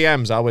chat- into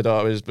DMs, I would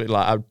always be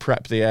like, I'd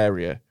prep the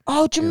area.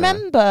 Oh, do you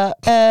remember,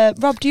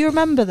 Rob? Do you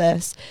remember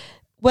this?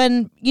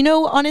 When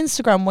on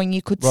Instagram when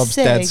you could Rob's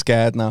say dead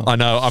scared now. I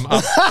know.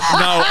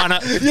 No, and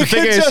the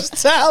thing is,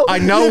 just tell. I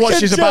know You what can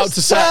she's about just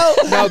to say. tell.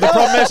 No, the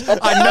problem is,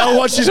 I know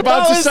what she's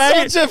about to That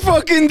say. was such a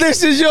fucking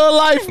 "this is your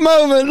life"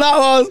 moment. That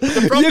was.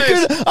 problem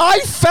is- I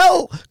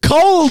felt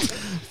cold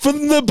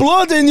from the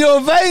blood in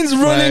your veins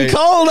running Mate.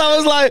 cold. I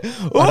was like,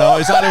 I know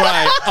exactly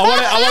right.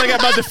 I want to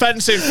get my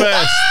defence in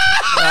first.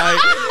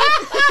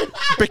 Right?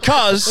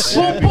 Because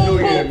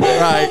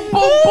right,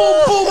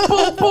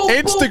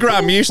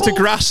 Instagram used to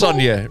grass on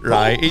you,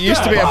 right? It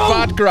used to be a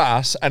bad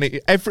grass, and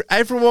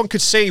everyone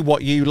could see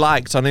what you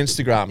liked on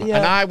Instagram, and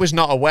I was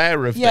not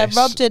aware of Yeah, this.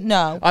 Rob didn't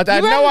know. I had you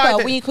no remember idea.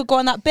 when you could go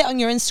on that bit on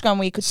your Instagram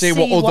where you could See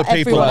what other people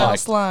everyone like.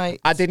 else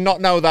liked. I did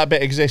not know that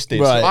bit existed.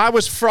 Right. So I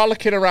was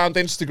frolicking around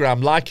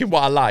Instagram, liking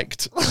what I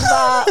liked.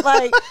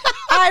 Like,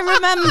 I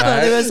remember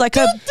there was like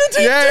a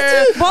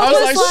Yeah, What I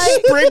was was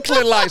like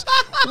sprinkling likes.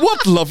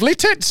 What lovely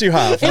tits you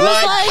have! It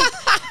was like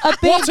a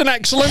big. What an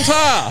excellent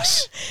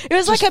ass! It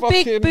was like Just a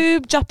big fucking-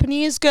 boob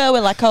Japanese girl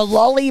with like a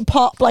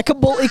lollipop, like a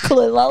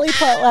multicolored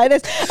lollipop like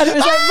this, and it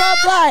was like Rob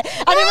Light,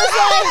 and it was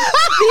like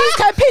these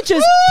kind of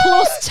pictures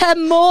plus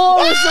 10 more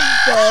or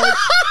something.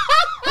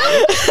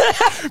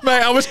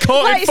 Mate, I was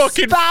caught in Like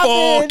fucking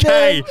spamming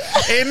 4K.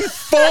 In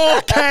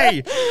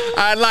 4K.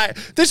 And like,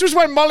 this was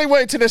when Molly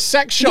worked in a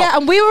sex shop. Yeah,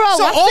 and we were all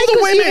So laughing all the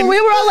 'cause women, we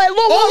were all like,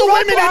 look, all what the Rob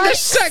women in the likes.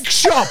 sex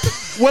shop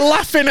were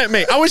laughing at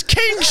me. I was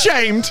king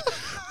shamed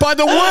by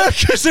the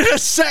workers in a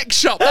sex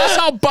shop. That's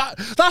how bad.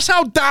 That's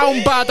how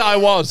down bad I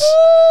was.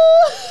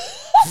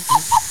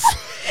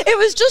 It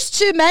was just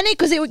too many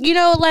because you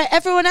know, like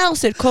everyone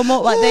else had come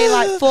up like they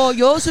like 4.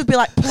 Yours would be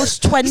like plus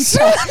 20.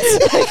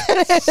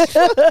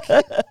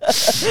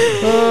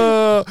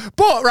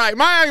 But right,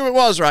 my argument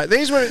was right.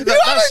 These were. You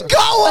haven't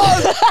got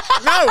one.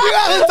 No, You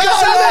haven't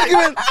got an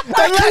argument.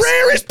 My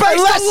career is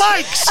based on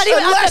likes. And he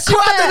was Unless at you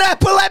the had an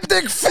comment.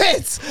 epileptic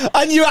fit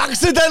and you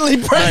accidentally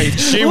pressed. Mate,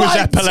 she was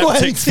like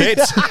epileptic 20. fit.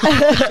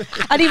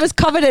 And he was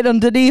commenting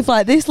underneath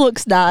like, this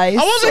looks nice.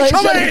 I wasn't Like,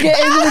 commenting. trying to get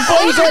in before I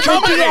you wasn't get the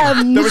commenting.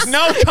 DMs. There was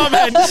no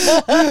comments. ...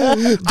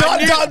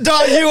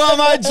 You are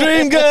my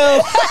dream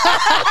girl.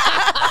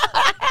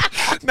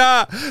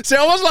 Nah, see,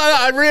 I wasn't like that.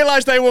 I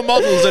realised they were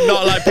models and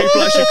not like people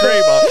I should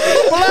cream on.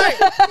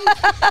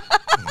 But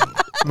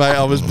like, mate,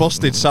 I was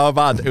busted so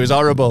bad. It was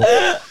horrible.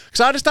 Because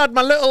I just had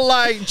my little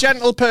like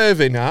gentle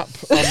perving app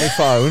on my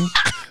phone.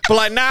 But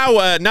like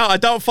now, no, I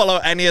don't follow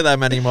any of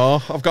them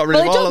anymore. I've got rid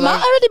Well, of it all of don't them.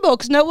 matter anymore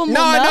because no one will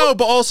No, I know. know,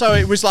 but also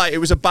it was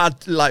a bad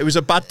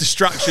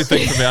distraction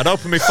thing for me. I'd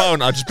open my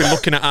phone, I'd just be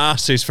looking at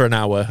arses for an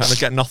hour and I'd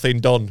get nothing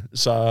done.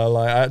 So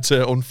like I had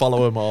to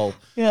unfollow them all.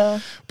 Yeah.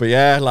 But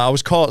yeah, like I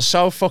was caught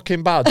so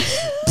fucking bad.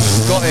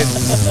 Got in.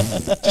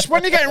 Just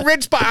when you're getting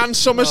rinsed by Ann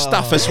Summers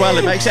stuff as well,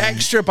 it makes it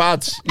extra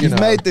bad. You've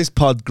made this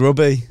pod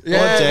grubby.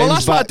 Yeah, well,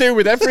 that's what I do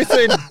with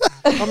everything.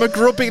 I'm a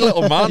grubby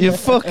little man. You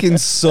fucking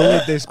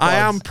sullied this pod. I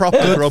am proper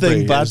Good grubby.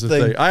 thing, bad is the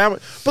thing. I am,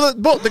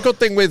 but the good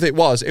thing with it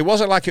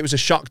wasn't like it was a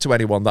shock to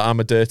anyone that I'm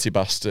a dirty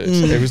bastard.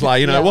 It was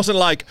like, it wasn't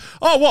like,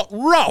 oh, what,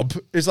 Rob?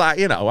 It's like,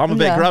 I'm a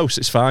bit gross.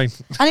 It's fine.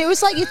 And it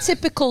was like your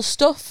typical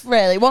stuff,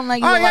 really. It wasn't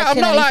like you were like I'm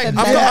in not like,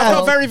 anything I've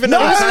got very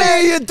vanilla. Not only are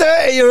you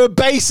dirty, you're a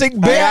basic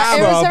bitch, Yeah,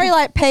 it was Rob. very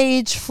like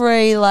page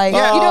free, like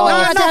Yeah, you know when no,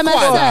 you had not quite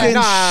MSN. that.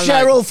 Nah,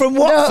 Cheryl from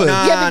Watford.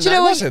 Nah, Yeah, but do you know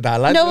it what? wasn't that,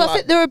 lad. No, Like- I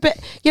think they were a bit.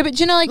 Yeah, but do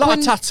you know like A lot when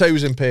of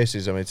tattoos and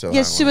piercings. I mean, to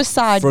yeah,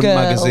 Suicide Front Girls,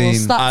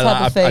 magazine. that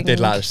type of thing. I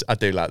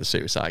do like the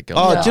Suicide Girls.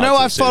 Oh, do you know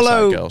I the Suicide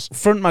follow Girls.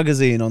 Front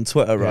Magazine on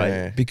Twitter, right?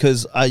 Yeah.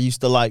 Because I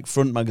used to like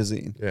Front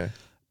Magazine. Yeah.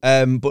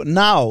 But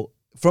now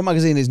Front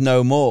Magazine is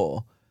no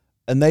more,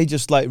 and they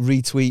just like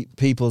retweet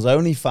people's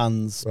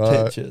OnlyFans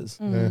pictures,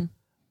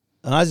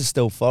 and I just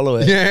still follow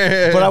it.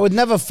 Yeah. But I would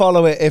never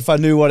follow it if I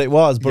knew what it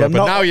was. But Yeah, I'm but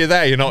not. now you're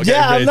there. You're not. Yeah,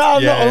 getting I'm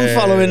rid. not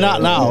unfollowing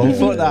that now.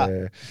 Fuck that.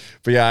 Yeah.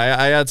 But yeah,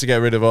 I had to get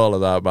rid of all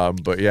of that, man.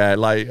 But yeah,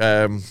 like.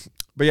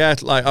 But yeah,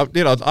 like I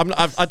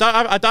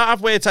don't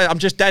have weird taste. I'm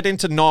just dead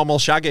into normal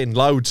shagging,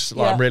 loads.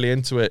 Like Yeah. I'm really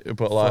into it,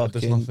 but like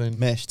there's Fucking nothing.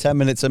 Mish. 10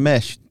 minutes of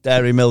Mish.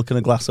 Dairy milk and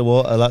a glass of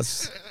water.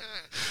 That's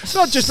It's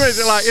not just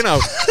really like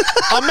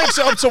I'll mix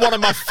it up to one of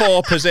my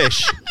 4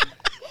 positions.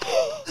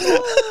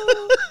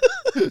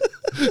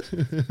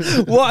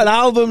 what an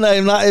album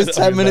name that is.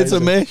 10 minutes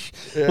of Mish.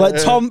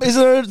 Like Tom. Is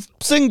there a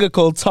singer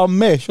called Tom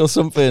Mish or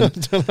something?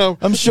 don't know.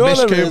 I'm sure Mish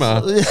there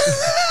Kumar. is.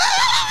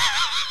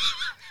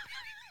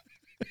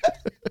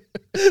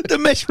 The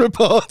Mish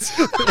Report.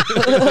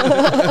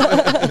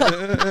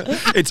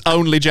 It's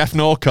only Jeff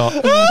Norcott.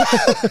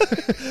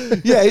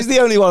 Yeah, he's the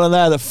only one on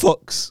there that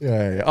fucks.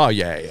 Yeah. Oh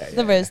yeah.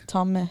 There is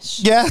Tom Mish.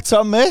 Yeah,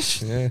 Tom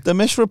Mish. Yeah. The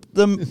Mish.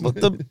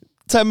 The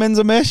 10 Mins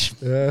of Mish.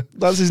 Yeah.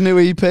 That's his new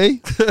EP.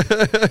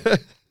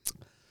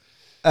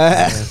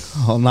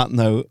 On that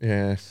note,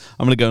 Yeah.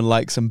 I'm gonna go and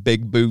like some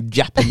big boob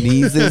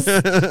Japaneses.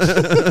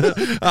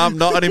 I'm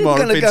not anymore.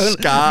 I've been I'm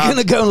scarred.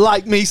 gonna go and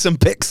like me some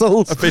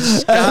pixels. I've been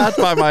scarred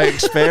by my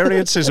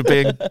experiences of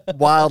being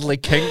wildly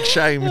kink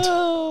shamed.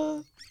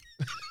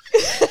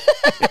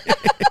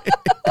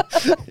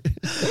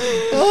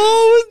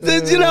 Oh,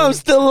 did you know I'm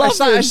still It's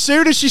like, laughing? as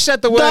soon as she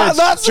said the words,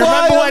 That's do you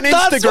remember why when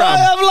that's Instagram?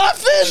 why I'm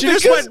laughing. She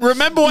just because went,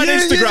 remember when you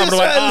Instagram? And I just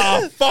went,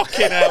 went- oh,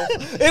 fucking hell.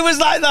 It was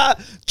like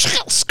that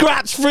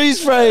scratch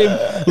freeze frame.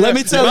 Let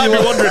me You tell might you.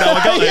 be wondering how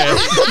I got here.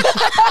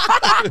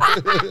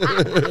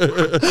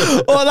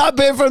 Or that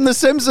bit from The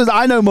Simpsons.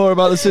 I know more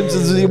about The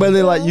Simpsons when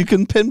they're like, you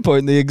can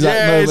pinpoint the exact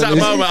Yeah, moment. it's that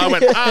moment. I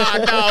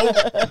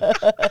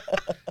went,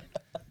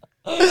 no.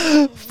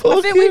 I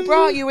think we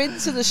brought you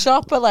into the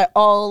shop and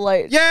all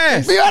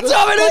Yeah. We had to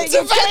have an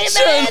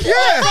intervention.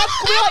 Yeah.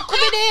 We're come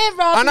in here,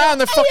 Rob. I know,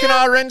 and they fucking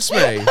rinse me.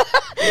 And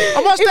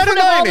what's In dead front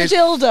of all the annoying is,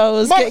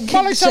 dildos getting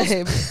Molly kicked to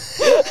him.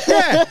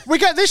 yeah, we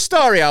get this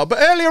story out, but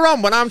earlier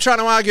on when I'm trying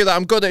to argue that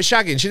I'm good at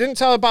shagging, she didn't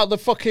tell about the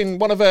fucking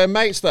one of her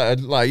mates that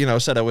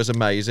had said I was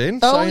amazing.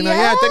 Oh, so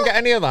yeah? I didn't get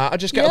any of that. I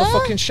just get all the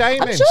fucking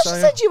shaming. I'm sure she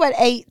said you went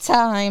 8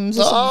 times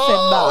or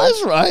something.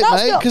 That's right,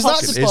 mate, because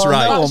that's It's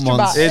right. One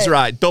once. It's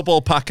right.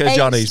 Double pack of 8's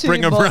Johnnies. too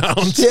Bring them much.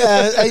 round.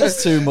 Yeah,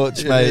 8's too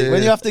much, mate. Yeah.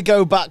 When you have to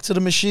go back to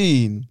the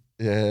machine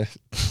Yeah.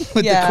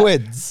 with Yeah. the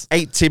quids.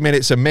 80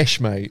 minutes of Mish,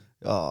 mate.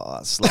 Oh,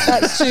 that's like,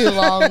 That's too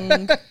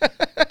long.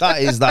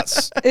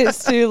 that's.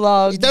 It's too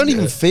long. You don't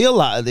even feel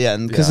that at the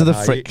end because Yeah, of the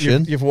no,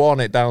 friction. You've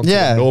worn it down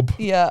Yeah. to the nub.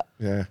 Yeah.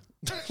 Yeah.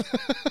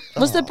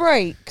 Was there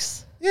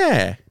breaks?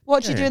 Yeah.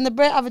 What do you do in the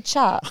break? Have a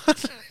chat?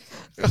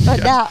 A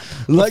nap?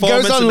 Like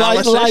goes Performance on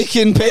analysis.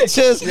 liking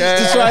pictures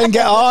to try and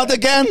get hard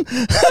again.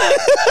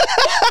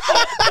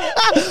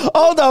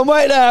 Hold on,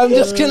 wait there. I'm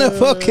just gonna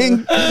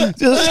fucking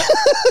just.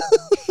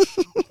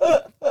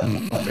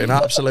 Been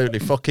absolutely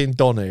fucking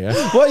done here.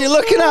 What are you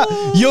looking at,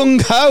 young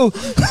ho?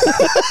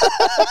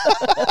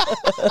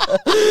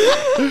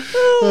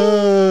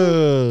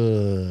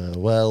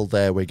 Well,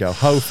 there we go.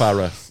 Ho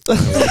Farah. Tie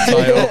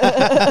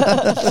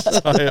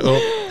it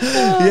up.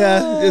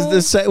 Yeah,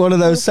 is one of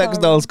those sex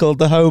dolls called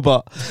the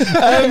Hobot.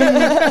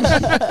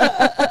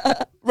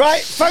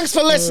 Right, thanks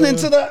for listening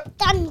to the.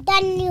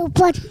 Daniel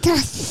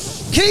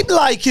Podcast. Keep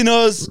liking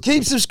us,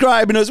 keep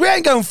subscribing us. We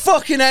ain't going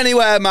fucking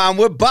anywhere, man.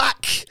 We're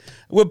back.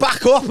 We're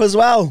back up as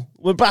well.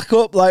 We're back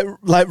up like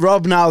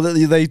Rob now that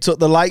they took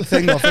the like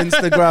thing off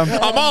Instagram.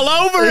 I'm all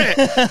over it.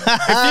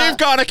 If you've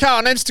got an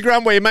account on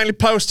Instagram where you mainly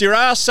post your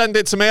ass, send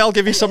it to me. I'll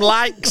give you some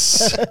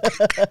likes.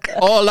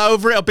 All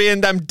over it. I'll be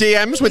in them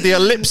DMs with the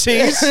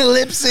ellipses.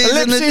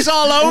 Ellipses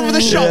all over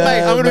the shop,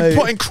 mate. I'm going to be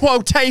putting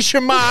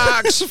quotation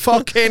marks,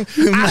 fucking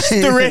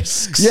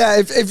asterisks. Yeah,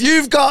 if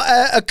you've got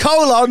a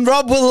colon,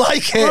 Rob will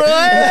like it.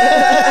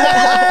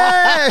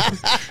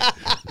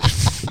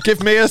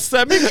 Give me a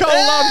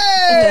semicolon.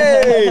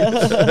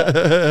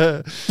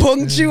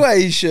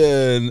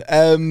 Punctuation.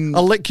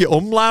 I'll lick your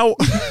umlaut.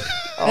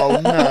 Oh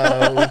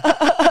no.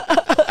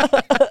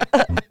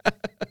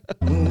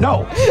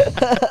 No.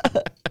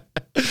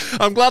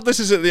 I'm glad this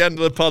is at the end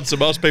of the pod, so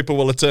most people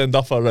will have turned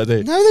off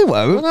already. No, they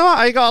won't. No,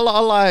 I got a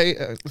lot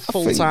of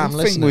full-time I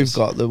listeners. think we've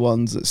got the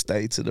ones that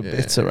stay to the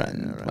bitter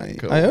end, right, mate.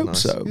 cool, I hope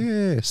nice. so.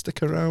 Yeah,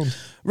 stick around.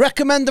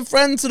 Recommend a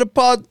friend to the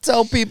pod.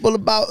 Tell people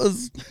about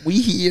us.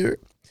 We here.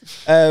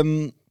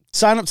 Sign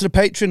up to the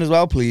Patreon as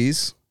well,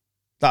 please.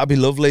 That'd be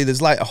lovely.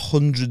 There's like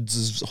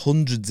hundreds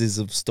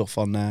of stuff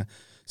on there.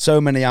 So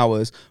many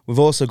hours. We've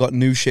also got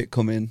new shit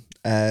coming.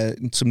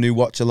 Some new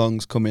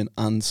watch-alongs coming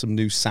and some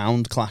new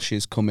sound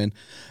clashes coming.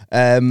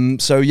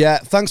 So yeah,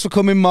 thanks for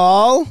coming,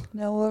 Marl.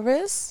 No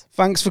worries.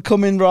 Thanks for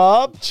coming,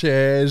 Rob.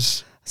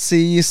 Cheers.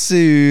 See you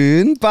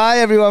soon. Bye,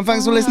 everyone.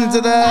 Thanks for listening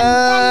to the...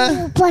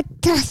 Daniel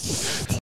Podcast.